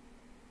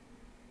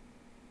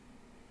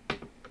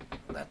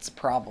 That's a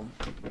problem.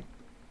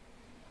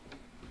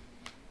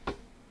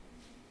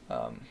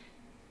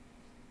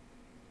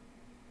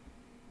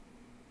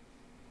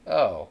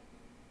 Oh.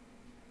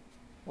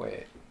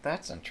 Wait,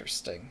 that's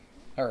interesting.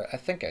 Alright, I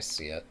think I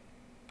see it.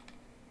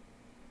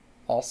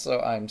 Also,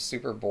 I'm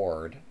super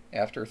bored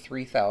after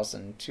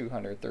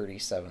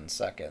 3,237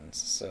 seconds,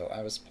 so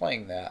I was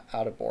playing that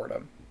out of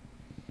boredom.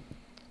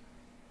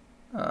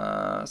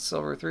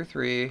 Silver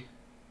 3-3.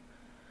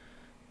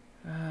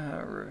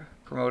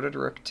 Promoted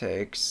rook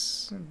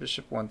takes.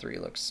 Bishop 1-3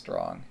 looks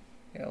strong.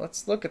 Yeah,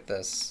 let's look at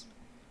this.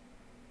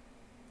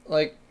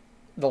 Like,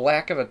 the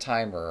lack of a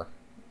timer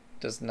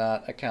does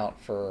not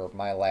account for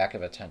my lack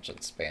of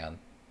attention span.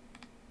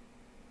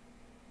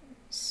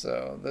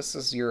 So, this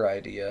is your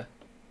idea.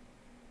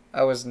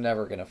 I was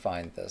never going to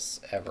find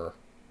this, ever.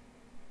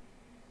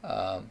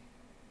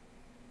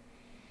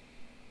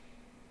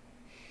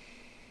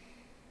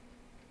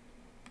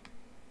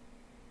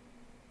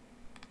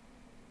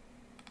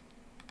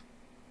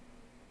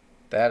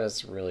 That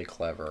is really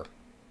clever.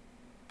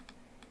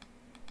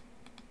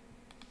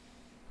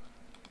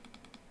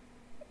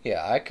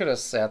 Yeah, I could have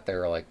sat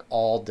there like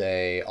all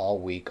day, all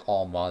week,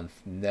 all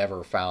month,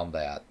 never found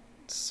that.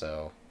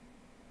 So,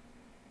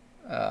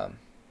 okay,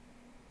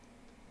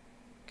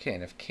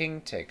 and if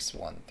king takes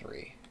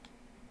 1-3.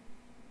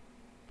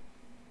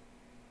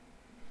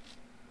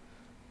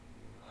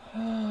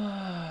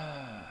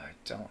 I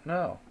don't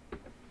know.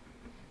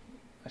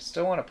 I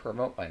still want to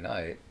promote my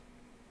knight.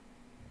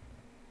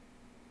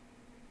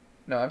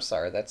 No, I'm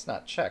sorry, that's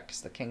not check,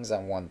 because the king's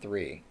on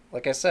 1-3.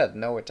 Like I said,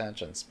 no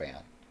attention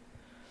span.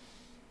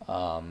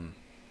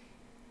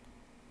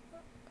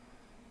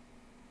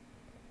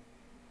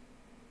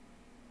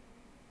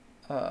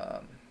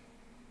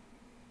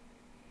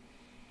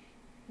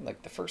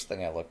 Like the first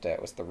thing I looked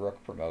at was the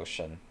rook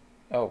promotion.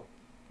 Oh,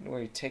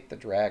 we take the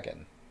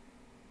dragon.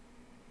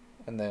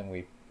 And then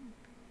we...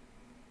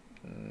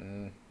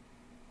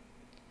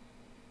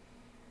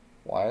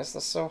 Why is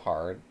this so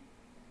hard?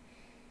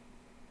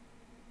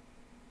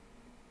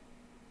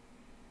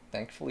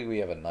 Thankfully we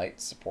have a knight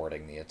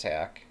supporting the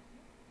attack.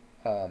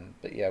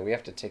 But yeah, we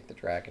have to take the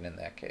dragon in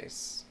that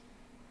case.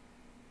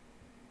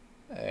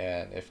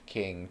 And if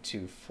king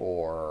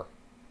 2-4,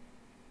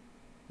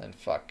 then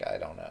fuck, I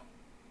don't know.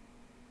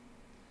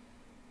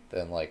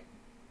 Then like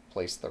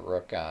place the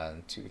rook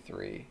on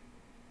 2-3,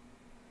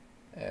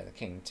 and the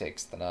king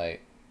takes the knight,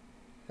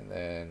 and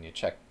then you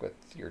check with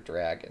your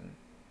dragon.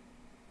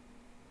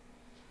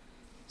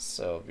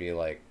 So it'd be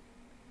like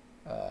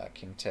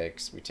king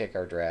takes, we take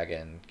our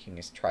dragon, king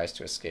tries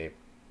to escape,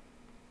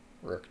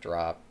 rook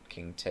drop,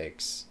 king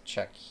takes,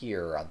 check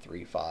here on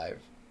 3-5.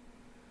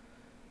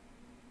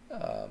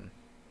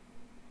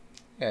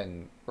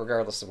 And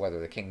regardless of whether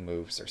the king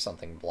moves or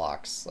something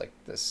blocks, like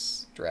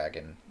this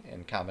dragon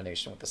in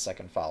combination with the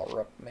second file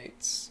rook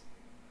mates.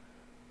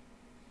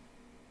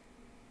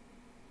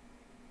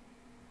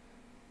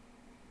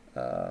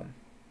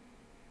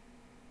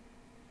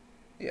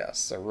 Yeah,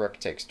 so rook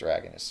takes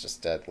dragon is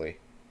just deadly.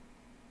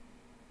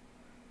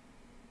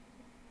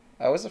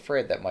 I was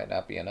afraid that might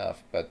not be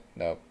enough, but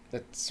no,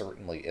 it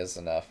certainly is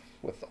enough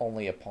with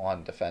only a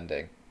pawn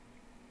defending.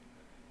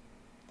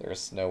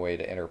 There's no way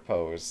to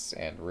interpose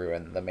and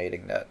ruin the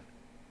mating net.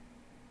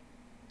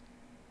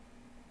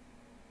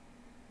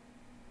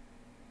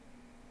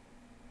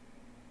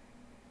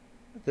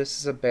 This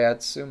is a bad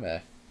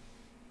Tsume.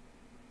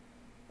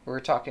 We're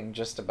talking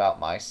just about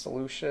my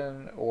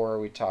solution, or are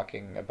we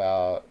talking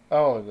about...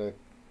 Oh,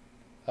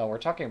 we're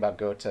talking about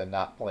Gota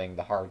not playing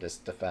the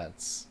hardest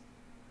defense.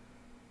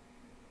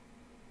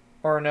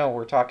 Or no,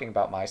 we're talking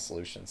about my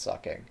solution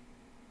sucking.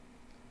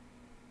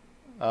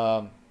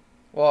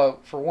 Well,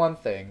 for one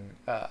thing,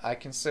 I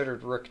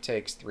considered rook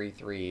takes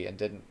 3-3 and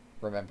didn't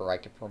remember I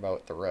could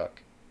promote the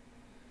rook.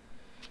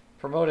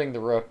 Promoting the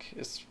rook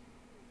is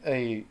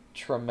a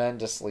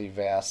tremendously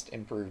vast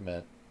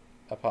improvement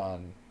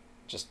upon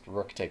just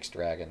rook takes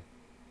dragon.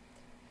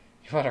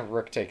 You want to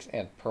rook takes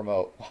and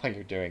promote while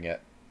you're doing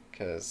it,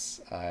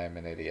 because I'm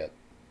an idiot.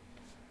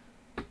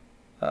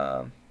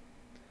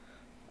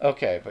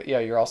 Okay, but yeah,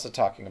 you're also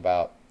talking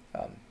about...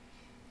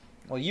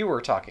 well, you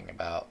were talking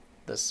about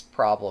this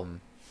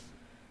problem,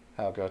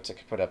 how Gota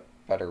could put up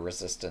better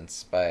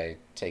resistance by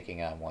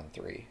taking on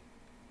 1-3.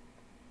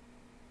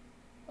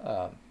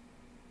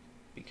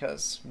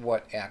 Because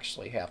what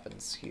actually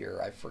happens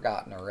here, I've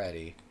forgotten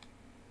already.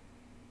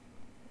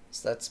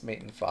 So that's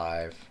mate in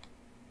 5.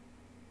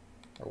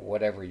 or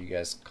whatever you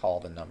guys call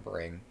the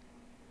numbering.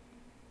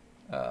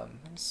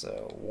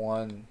 So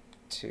 1,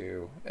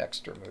 2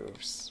 extra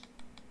moves.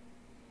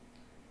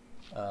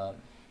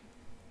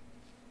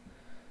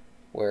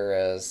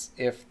 Whereas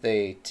if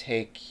they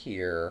take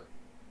here,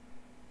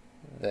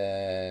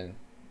 then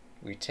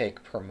we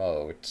take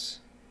promote,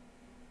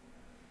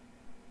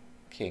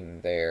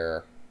 king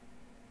there,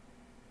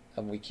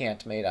 and we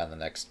can't mate on the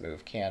next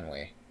move, can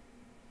we?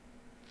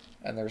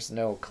 And there's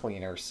no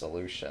cleaner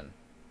solution.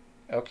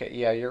 Okay,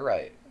 yeah, you're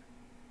right.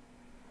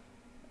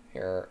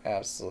 You're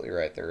absolutely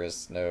right. There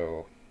is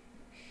no...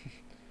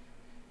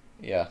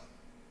 yeah.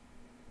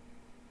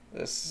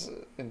 This,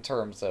 in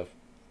terms of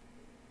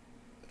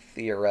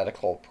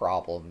theoretical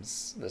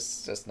problems,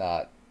 this is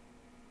not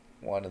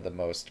one of the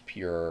most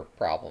pure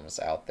problems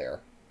out there.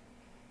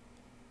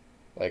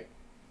 Like,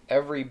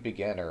 every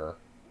beginner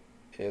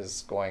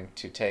is going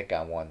to take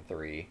on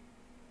 1-3.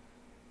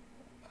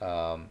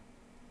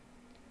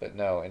 But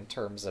no, in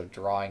terms of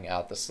drawing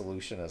out the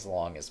solution as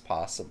long as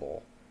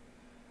possible,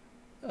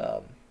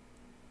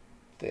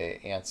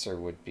 the answer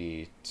would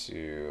be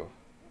to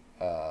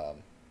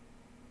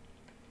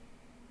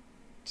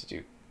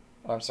do...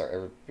 Oh, I'm sorry,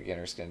 every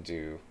beginner's going to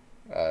do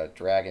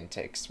dragon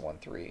takes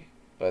 1-3.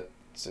 But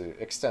to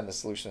extend the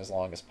solution as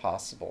long as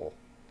possible,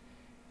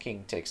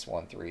 king takes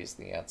 1-3 is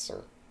the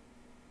answer.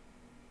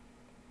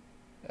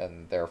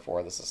 And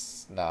therefore, this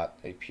is not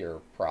a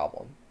pure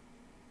problem.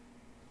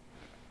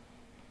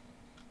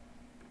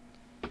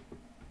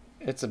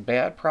 It's a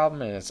bad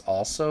problem and it's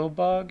also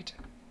bugged?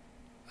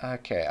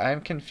 Okay,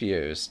 I'm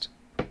confused.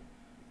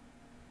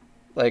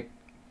 Like,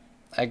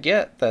 I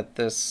get that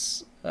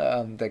this,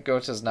 that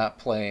Gota's not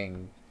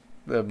playing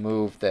the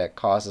move that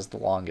causes the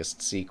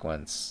longest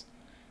sequence.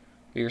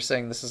 But you're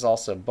saying this is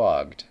also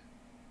bugged.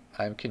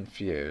 I'm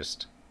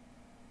confused.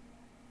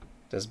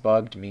 Does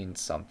bugged mean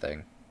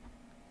something?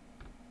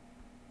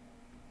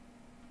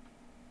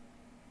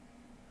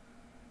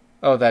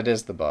 Oh, that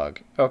is the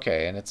bug.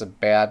 Okay, and it's a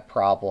bad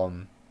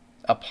problem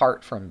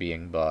apart from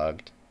being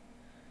bugged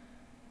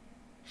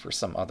for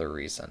some other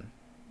reason.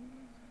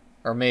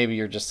 Or maybe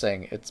you're just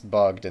saying it's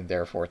bugged and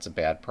therefore it's a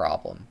bad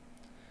problem.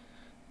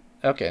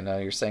 Okay, no,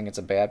 you're saying it's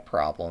a bad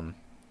problem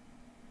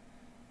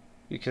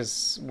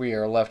because we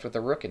are left with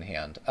a rook in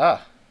hand.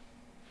 Ah,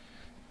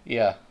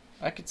 yeah,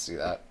 I could see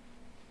that.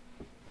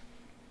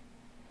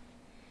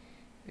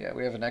 Yeah,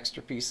 we have an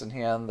extra piece in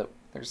hand that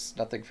there's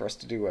nothing for us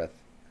to do with.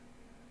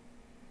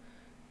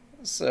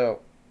 So,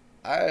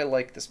 I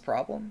like this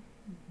problem,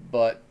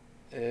 but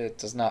it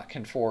does not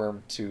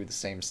conform to the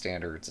same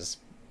standards as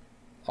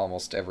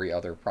almost every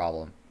other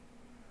problem.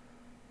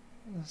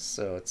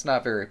 So it's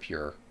not very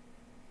pure.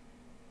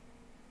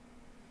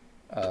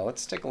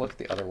 Let's take a look at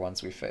the other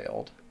ones we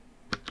failed.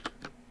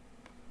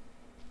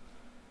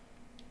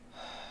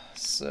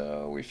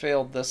 So we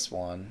failed this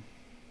one.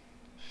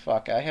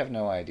 Fuck, I have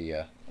no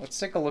idea. Let's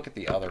take a look at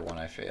the other one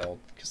I failed,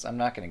 because I'm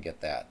not going to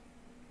get that.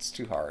 It's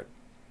too hard.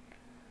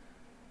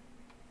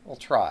 We'll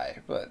try,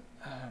 but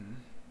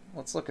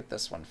let's look at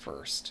this one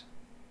first.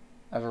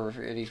 I've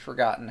already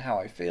forgotten how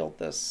I failed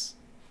this.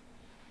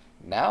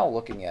 Now,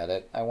 looking at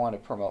it, I want to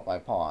promote my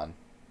pawn.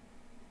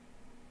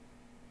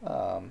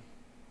 Not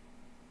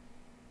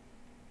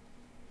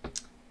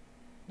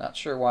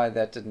sure why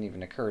that didn't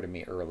even occur to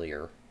me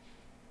earlier.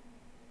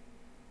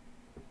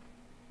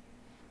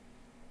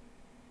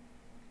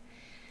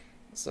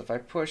 So if I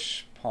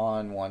push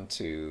pawn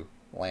 1-2,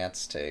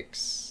 lance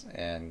takes,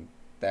 and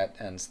that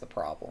ends the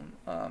problem.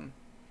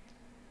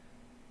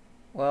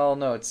 Well,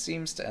 no, it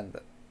seems to end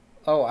the...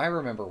 Oh, I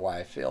remember why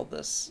I failed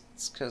this.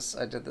 It's because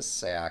I did the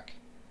sack,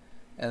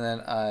 and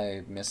then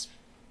I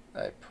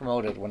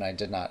promoted when I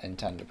did not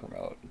intend to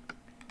promote.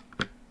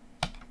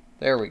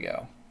 There we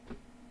go.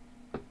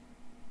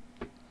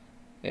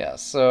 Yeah,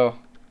 so...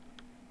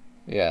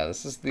 yeah,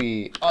 this is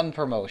the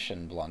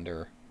unpromotion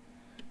blunder.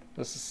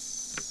 This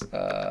is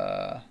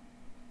the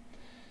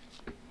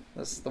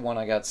one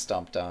I got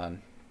stumped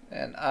on.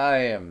 And I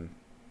am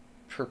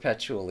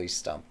perpetually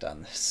stumped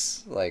on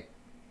this. Like,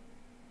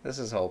 this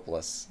is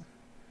hopeless.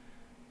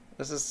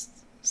 This is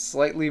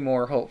slightly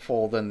more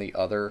hopeful than the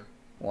other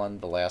one,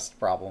 the last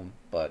problem,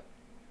 but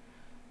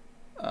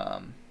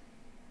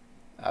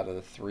out of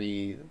the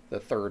three, the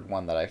third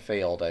one that I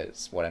failed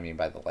is what I mean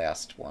by the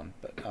last one.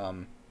 But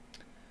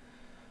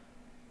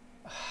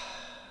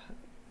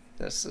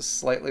this is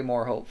slightly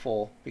more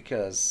hopeful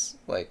because,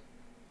 like,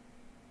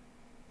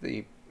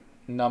 the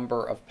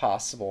number of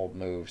possible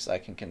moves I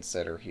can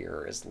consider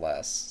here is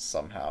less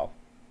somehow.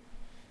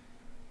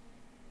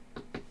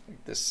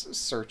 This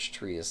search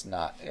tree is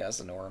not as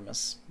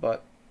enormous,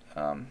 but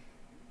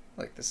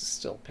like, this is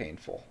still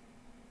painful.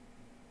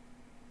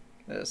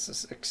 This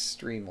is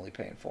extremely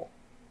painful.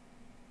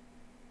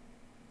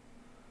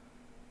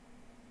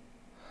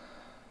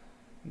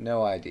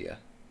 No idea.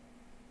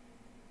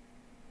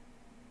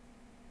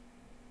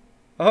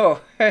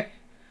 Oh, hey,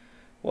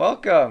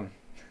 welcome.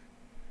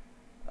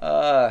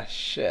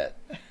 Shit.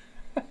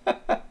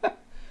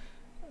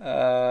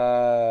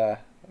 Yeah,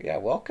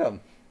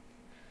 welcome.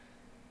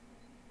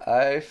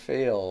 I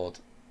failed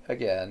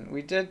again,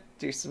 we did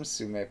do some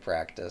Tsume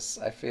practice.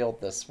 I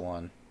failed this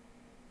one.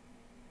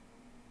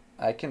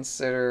 I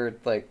considered,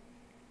 like,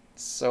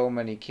 so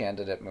many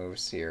candidate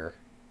moves here.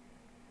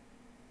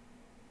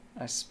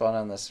 I spun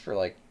on this for,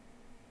 like,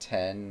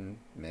 10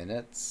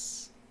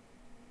 minutes.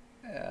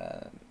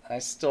 And I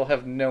still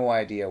have no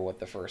idea what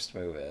the first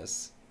move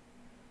is.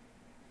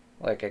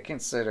 Like, I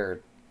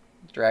considered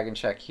dragon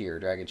check here,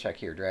 dragon check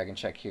here, dragon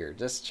check here,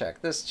 this check,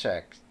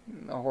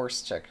 a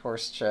horse check,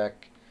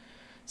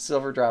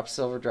 silver drop,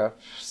 silver drop,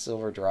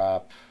 silver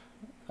drop,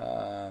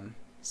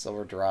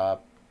 silver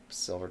drop,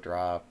 silver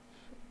drop.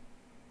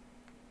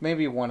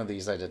 Maybe one of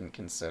these I didn't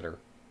consider.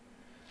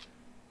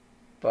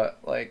 But,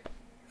 like,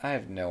 I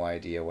have no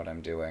idea what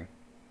I'm doing.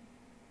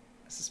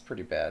 This is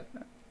pretty bad.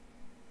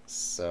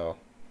 So,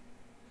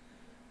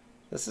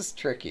 this is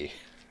tricky.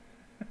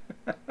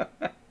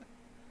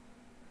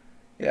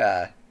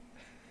 Yeah.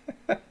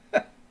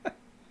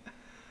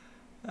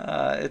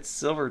 It's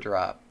silver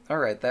drop.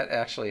 Alright, that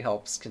actually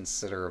helps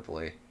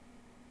considerably.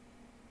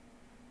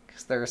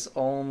 Because there's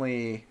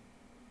only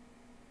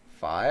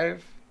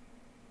 5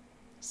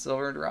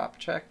 silver drop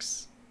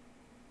checks.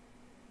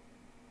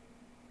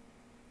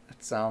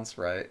 That sounds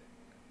right.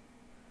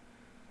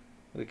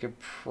 We could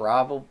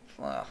probably...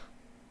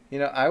 you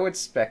know, I would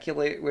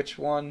speculate which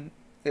one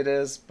it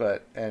is,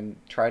 and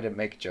try to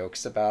make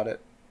jokes about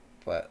it.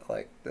 But,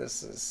 like,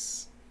 this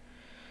is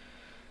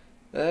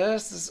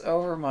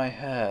over my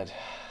head.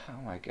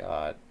 Oh my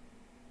god.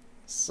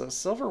 So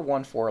silver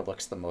 1-4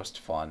 looks the most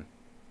fun.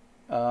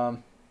 I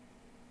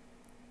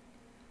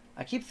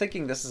keep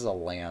thinking this is a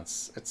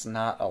lance. It's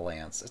not a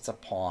lance. It's a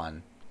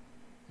pawn.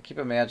 I keep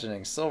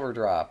imagining silver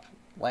drop,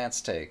 lance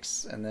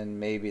takes, and then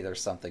maybe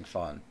there's something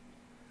fun.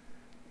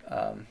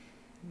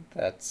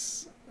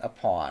 That's a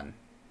pawn.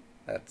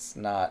 That's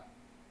not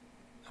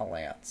a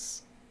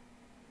lance.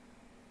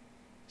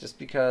 Just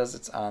because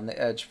it's on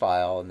the edge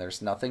file and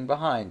there's nothing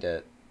behind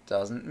it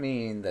doesn't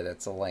mean that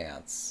it's a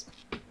lance.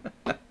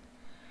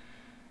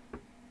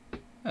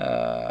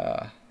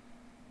 Oh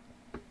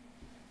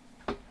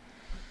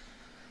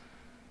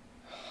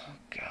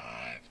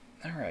God.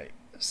 Alright.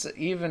 So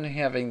even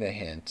having the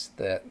hint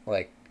that,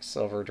 like,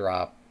 silver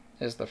drop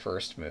is the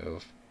first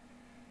move,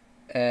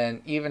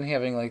 and even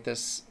having, like,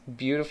 this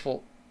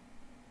beautiful...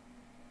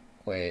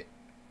 Wait.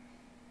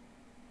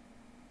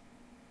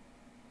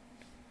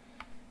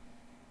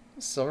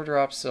 Silver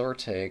drop, silver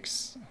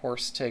takes,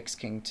 horse takes,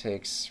 king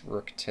takes,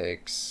 rook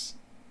takes,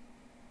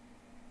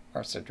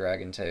 or so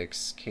dragon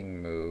takes,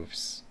 king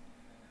moves,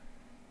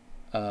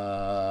 king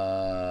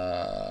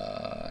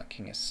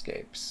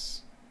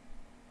escapes.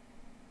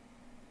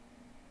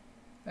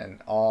 And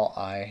all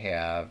I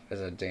have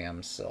is a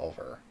damn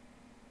silver.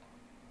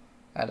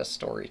 I had a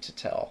story to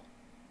tell.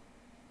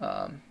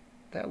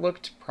 That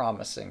looked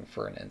promising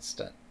for an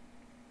instant.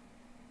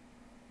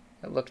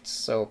 It looked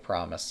so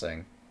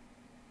promising.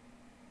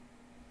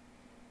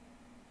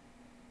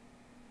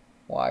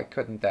 Why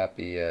couldn't that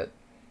be it?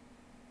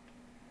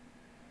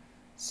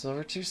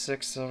 Silver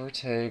 2-6, silver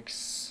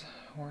takes,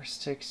 horse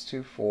takes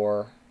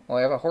 2-4. Well,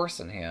 I have a horse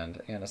in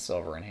hand and a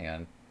silver in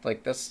hand.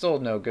 Like, that's still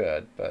no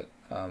good, but,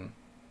 oh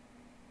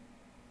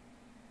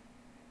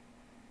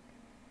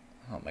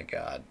my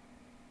god.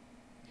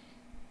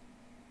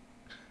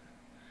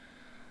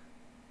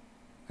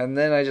 And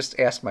then I just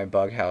asked my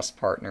bug house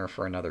partner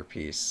for another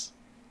piece.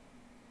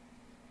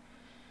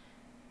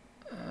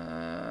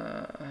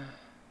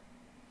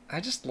 I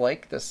just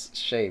like this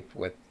shape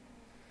with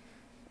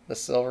the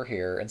silver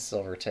here and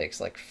silver takes,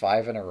 like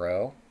 5 in a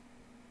row.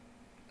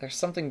 There's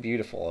something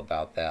beautiful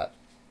about that.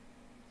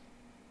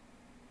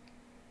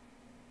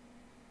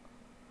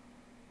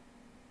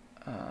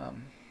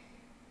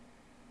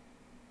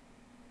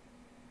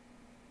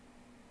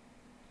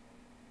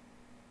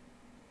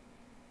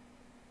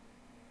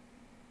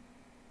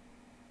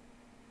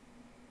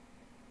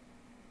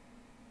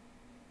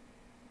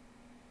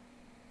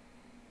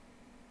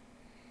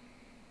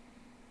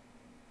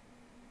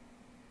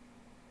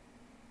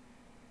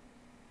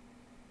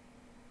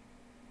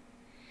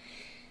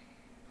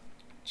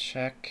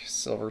 Check,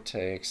 silver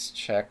takes,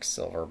 check,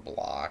 silver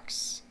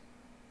blocks.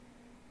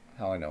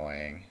 How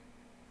annoying.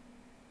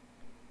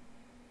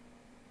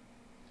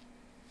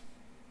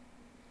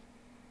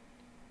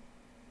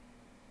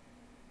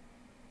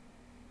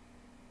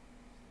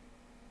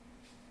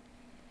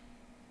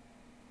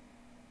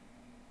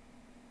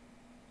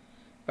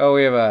 Oh,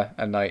 we have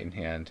a knight in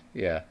hand.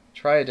 Yeah,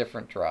 try a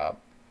different drop.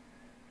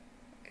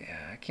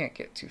 Yeah, I can't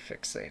get too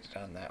fixated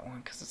on that one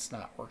because it's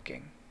not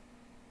working.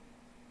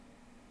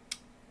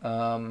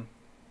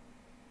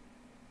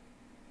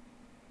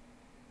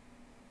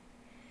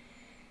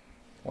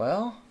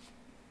 Well,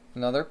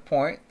 another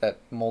point that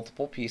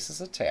multiple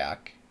pieces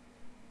attack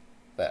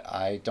that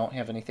I don't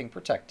have anything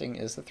protecting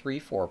is the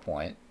 3-4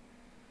 point.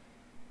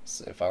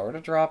 So if I were to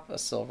drop a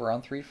silver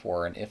on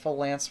 3-4, and if a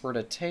lance were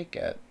to take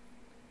it,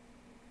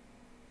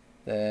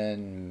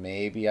 then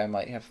maybe I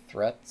might have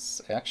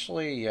threats.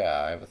 Actually,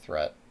 yeah, I have a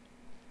threat.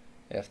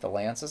 If the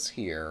lance is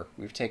here,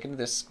 we've taken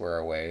this square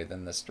away,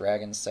 then this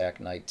dragon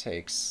sack knight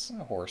takes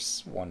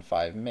horse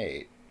 1-5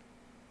 mate.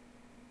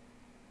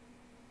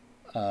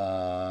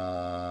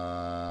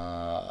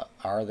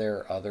 Are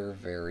there other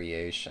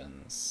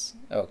variations?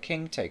 Oh,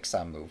 king takes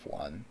on move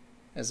 1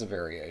 is a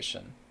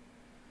variation.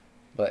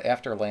 But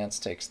after lance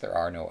takes, there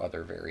are no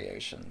other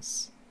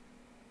variations.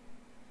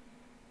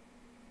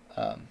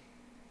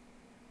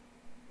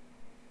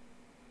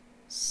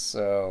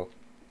 So,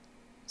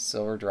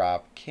 silver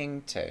drop,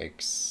 king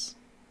takes.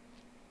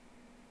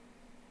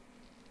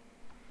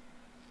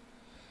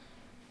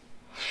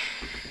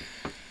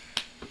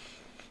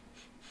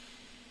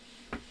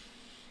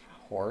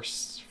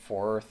 Horse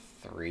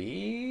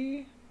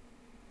 4-3?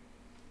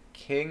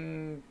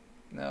 King...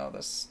 No,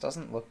 this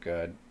doesn't look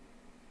good.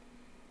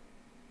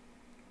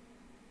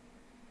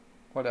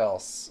 What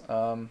else?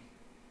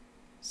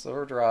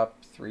 Silver drop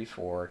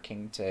 3-4,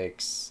 king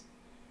takes.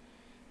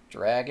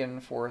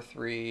 Dragon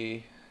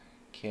 4-3,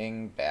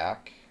 king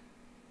back.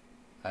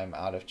 I'm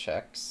out of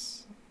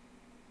checks.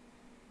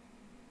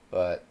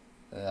 But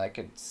then I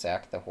could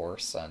sack the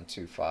horse on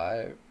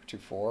 2-5,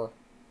 2-4.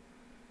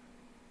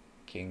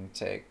 King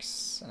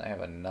takes, and I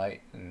have a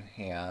knight in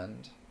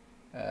hand,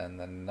 and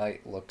the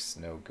knight looks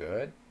no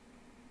good.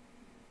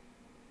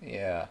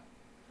 Yeah.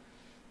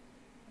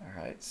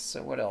 Alright,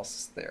 so what else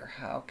is there?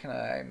 How can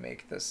I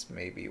make this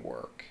maybe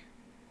work?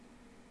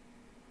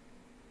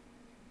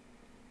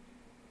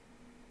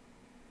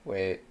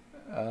 Wait,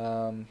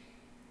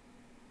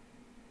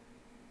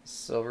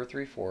 silver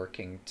 3-4,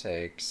 king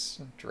takes,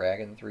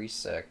 dragon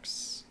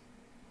 3-6,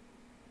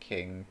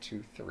 king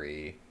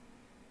 2-3.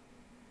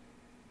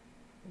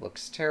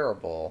 Looks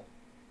terrible.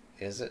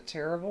 Is it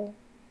terrible?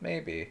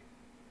 Maybe.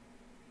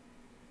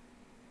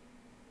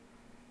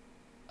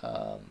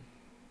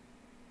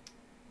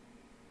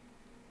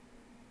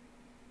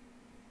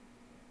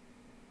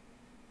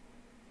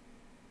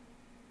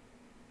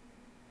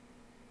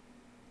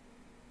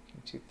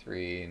 King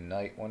 2-3,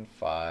 knight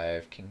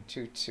 1-5, king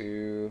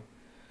 2-2,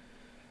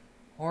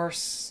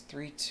 horse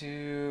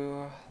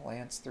 3-2,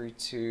 lance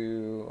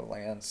 3-2,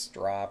 lance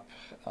drop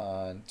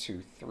on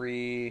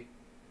 2-3,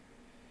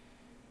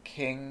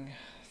 king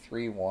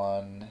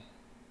 3-1,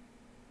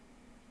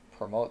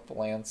 promote the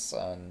lance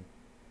on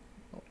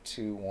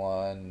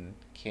 2-1,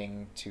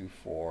 king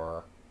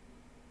 2-4.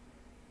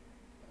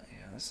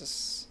 Yeah, this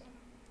is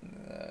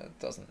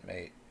doesn't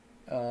mate.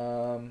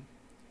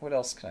 What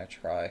else can I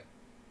try?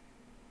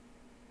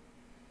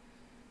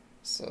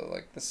 So,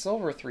 like, the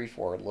silver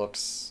 3-4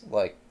 looks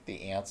like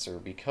the answer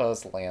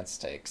because lance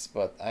takes,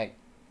 but I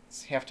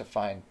have to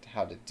find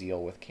how to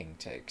deal with king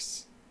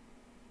takes.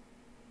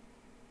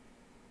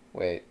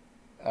 Wait.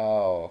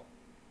 Oh.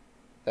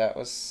 That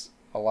was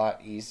a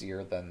lot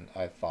easier than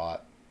I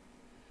thought.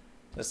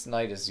 This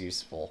knight is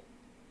useful.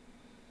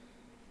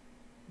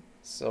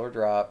 Silver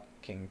drop,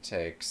 king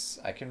takes.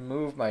 I can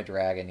move my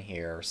dragon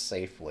here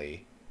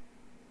safely.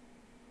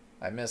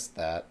 I missed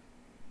that.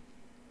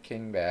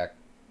 King back.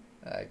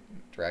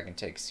 Dragon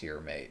takes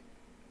here, mate.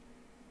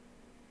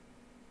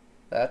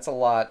 That's a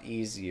lot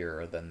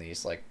easier than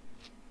these, like,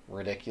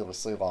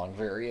 ridiculously long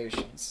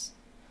variations.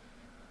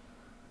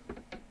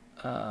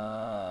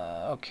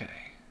 Okay.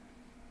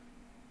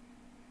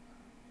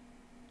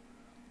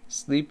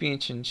 Sleepy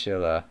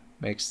chinchilla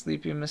makes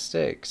sleepy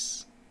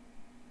mistakes,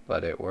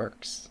 but it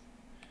works.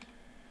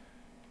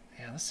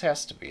 Yeah, this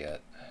has to be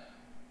it.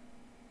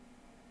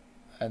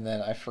 And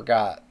then I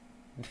forgot.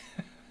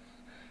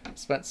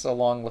 Spent so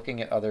long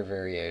looking at other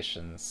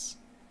variations.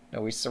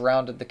 No, we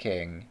surrounded the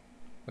king.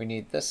 We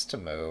need this to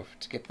move.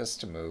 To get this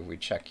to move, we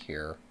check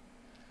here.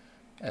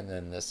 And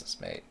then this is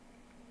mate.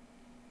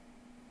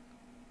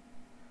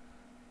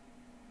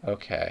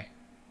 Okay.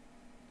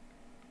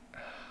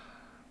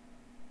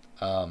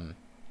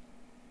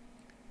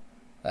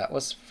 That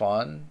was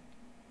fun.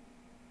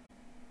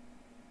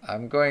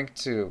 I'm going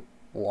to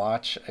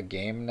watch a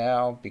game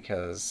now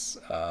because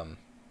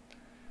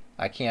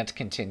I can't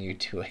continue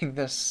doing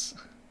this.